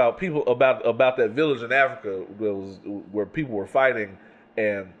story about people about that village in Africa where people were fighting,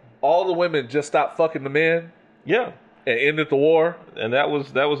 and all the women just stopped fucking the men. Yeah. And ended the war. And that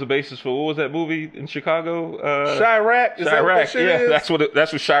was the basis for, what was that movie in Chicago? Chirac. Chirac. Yeah, that's what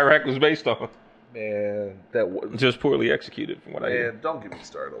Chirac was based on. Man, just poorly executed from what I hear. Man, don't get me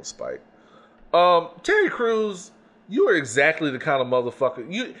started on Spike. Terry Crews, you are exactly the kind of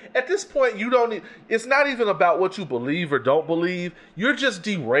motherfucker. At this point, you don't need. It's not even about what you believe or don't believe. You're just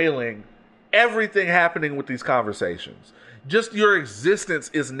derailing everything happening with these conversations. Just your existence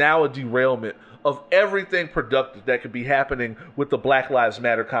is now a derailment of everything productive that could be happening with the Black Lives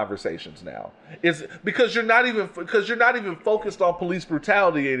Matter conversations now. Is because you're not even focused on police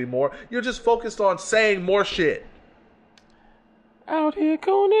brutality anymore. You're just focused on saying more shit. Out here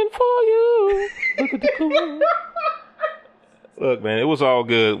cooning for you. Look at the coon. Look, man, it was all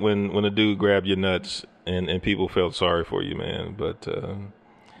good when a dude grabbed your nuts and people felt sorry for you, man. But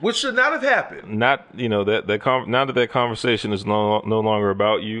which should not have happened. Not, now that conversation is no longer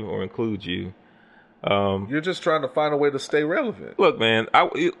about you or includes you. You're just trying to find a way to stay relevant. Look, man,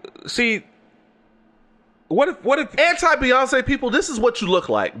 see. What if anti-Beyonce people? This is what you look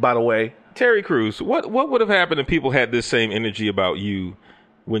like, by the way. Terry Crews. What would have happened if people had this same energy about you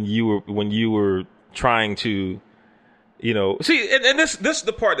when you were trying to, see, and this is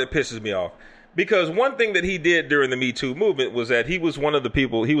the part that pisses me off. Because one thing that he did during the Me Too movement was that he was one of the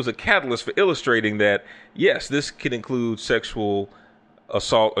people, he was a catalyst for illustrating that, yes, this can include sexual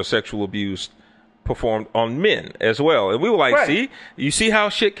assault or sexual abuse performed on men as well. And we were like, right. See how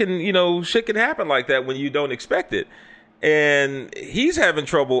shit can happen like that when you don't expect it. And he's having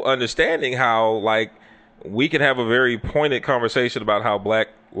trouble understanding how, like, we can have a very pointed conversation about how black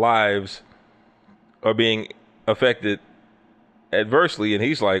lives are being affected adversely. And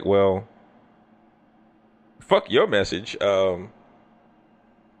he's like, well, fuck your message. A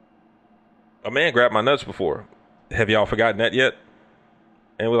man grabbed my nuts before. Have y'all forgotten that yet?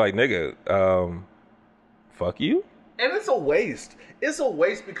 And we're like, nigga, fuck you. And it's a waste. It's a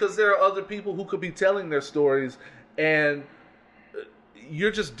waste because there are other people who could be telling their stories, and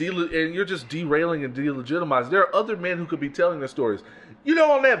you're just derailing and delegitimizing. There are other men who could be telling their stories.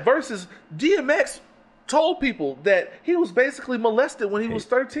 On that Versus, DMX told people that he was basically molested when he was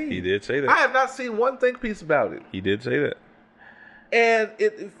 13. He did say that. I have not seen one think piece about it. He did say that. And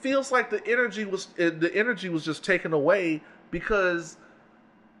it feels like the energy was just taken away because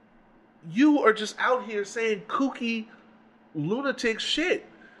you are just out here saying kooky, lunatic shit.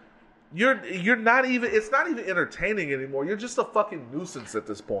 You're not even. It's not even entertaining anymore. You're just a fucking nuisance at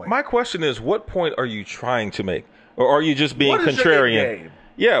this point. My question is, what point are you trying to make, or are you just being contrarian?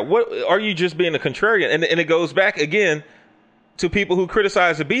 Yeah, what are you just being a contrarian? And it goes back again to people who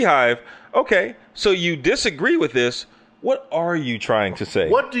criticize the Beehive. Okay, so you disagree with this. What are you trying to say?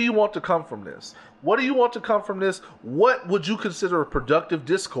 What do you want to come from this? What do you want to come from this? What would you consider a productive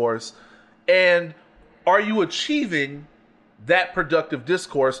discourse? And are you achieving that productive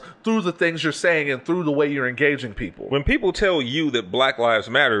discourse through the things you're saying and through the way you're engaging people? When people tell you that Black Lives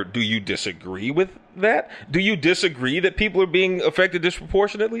Matter, do you disagree with that? Do you disagree that people are being affected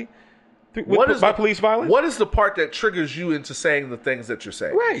disproportionately by police violence? What is the part that triggers you into saying the things that you're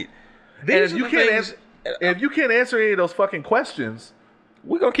saying? Right. And if you can't answer any of those fucking questions,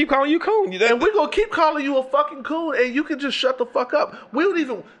 we're going to keep calling you coon. And we're going to keep calling you a fucking coon, and you can just shut the fuck up. We don't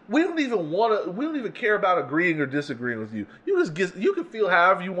even care about agreeing or disagreeing with you. You can feel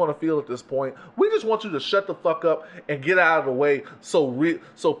however you want to feel at this point. We just want you to shut the fuck up and get out of the way so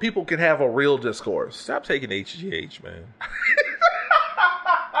people can have a real discourse. Stop taking HGH, man.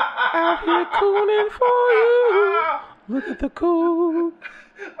 Out here cooning for you. Look at the coon.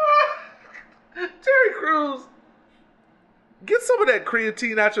 Terry Crews. Get some of that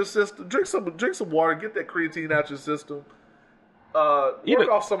creatine out your system. Drink some water. Get that creatine out your system. Work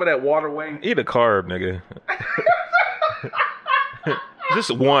off some of that water weight. Eat a carb, nigga.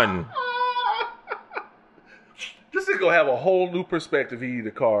 Just one. This is gonna have a whole new perspective. He eat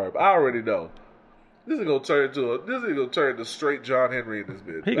a carb. I already know. This is gonna turn into straight John Henry in this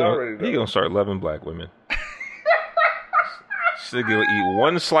bitch. He gonna start loving black women. She's gonna eat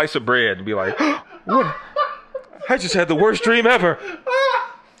one slice of bread and be like, "What? I just had the worst dream ever.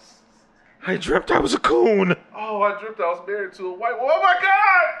 I dreamt I was a coon. Oh, I dreamt I was married to a white woman. Oh my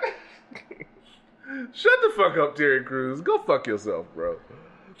God! Shut the fuck up, Terry Crews. Go fuck yourself, bro.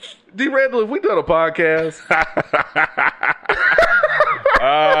 D. Randall, have we done a podcast?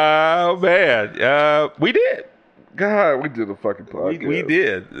 Oh, man. We did. God, we did a fucking podcast. We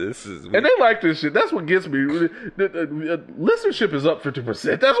did. And they like this shit. That's what gets me. The listenership is up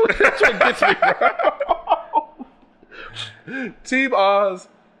 50%. That's what gets me, bro. Team Oz,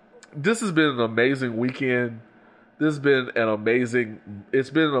 this has been an amazing weekend. This has been an amazing.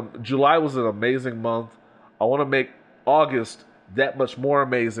 July was an amazing month. I want to make August that much more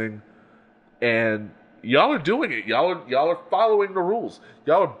amazing. And y'all are doing it. Y'all are following the rules.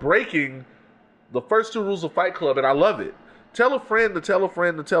 Y'all are breaking the first two rules of Fight Club, and I love it. Tell a friend to tell a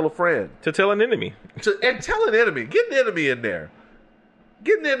friend to tell a friend. To tell an enemy. And tell an enemy. Get an enemy in there.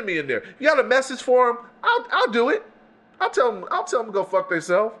 Get an enemy in there. You got a message for him? I'll do it. I'll tell them to go fuck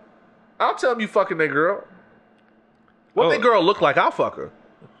themselves. I'll tell them you fucking that girl. What that girl look like, I'll fuck her.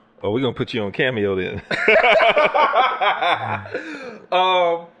 Oh, we're gonna put you on Cameo then.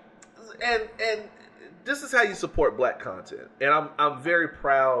 And this is how you support black content, and I'm very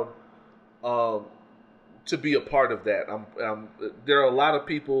proud to be a part of that. There are a lot of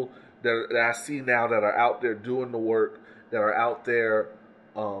people that I see now that are out there doing the work, that are out there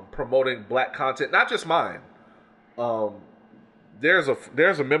promoting black content, not just mine. There's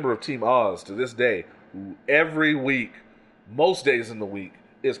a member of Team Oz to this day who every week, most days in the week,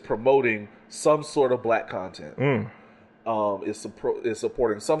 is promoting some sort of black content. Is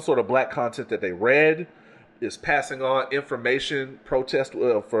supporting some sort of black content that they read, is passing on information, protest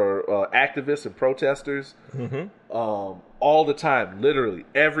for activists and protesters, all the time, literally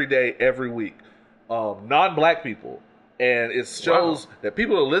every day, every week. Non-black people, and it shows that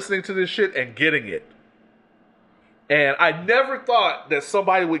people are listening to this shit and getting it. And I never thought that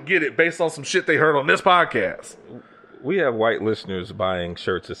somebody would get it based on some shit they heard on this podcast. We have white listeners buying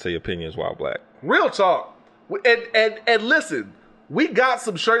shirts that say "Opinions While Black." Real talk. And listen, we got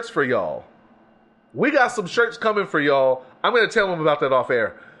some shirts for y'all. We got some shirts coming for y'all. I'm going to tell them about that off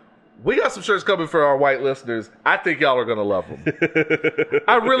air. We got some shirts coming for our white listeners. I think y'all are going to love them.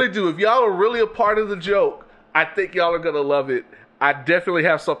 I really do. If y'all are really a part of the joke, I think y'all are going to love it. I definitely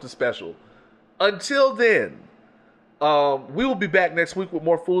have something special. Until then, we will be back next week with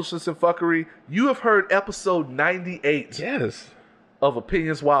more foolishness and fuckery. You have heard episode 98. Yes. Of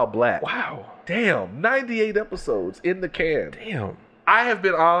Opinions While Black. Wow. Damn, 98 episodes in the can. Damn. I have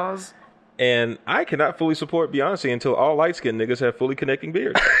been Oz. And I cannot fully support Beyonce until all light-skinned niggas have fully connecting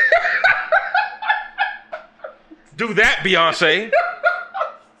beards. Do that, Beyonce.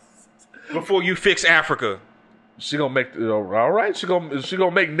 Before you fix Africa. She gonna make, all right. She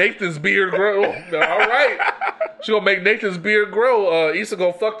gonna make Nathan's beard grow. All right. She gonna make Nathan's beard grow. Issa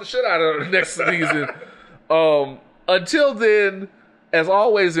gonna fuck the shit out of her next season. Until then, as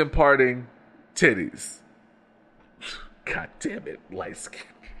always, imparting titties. God damn it, light skin.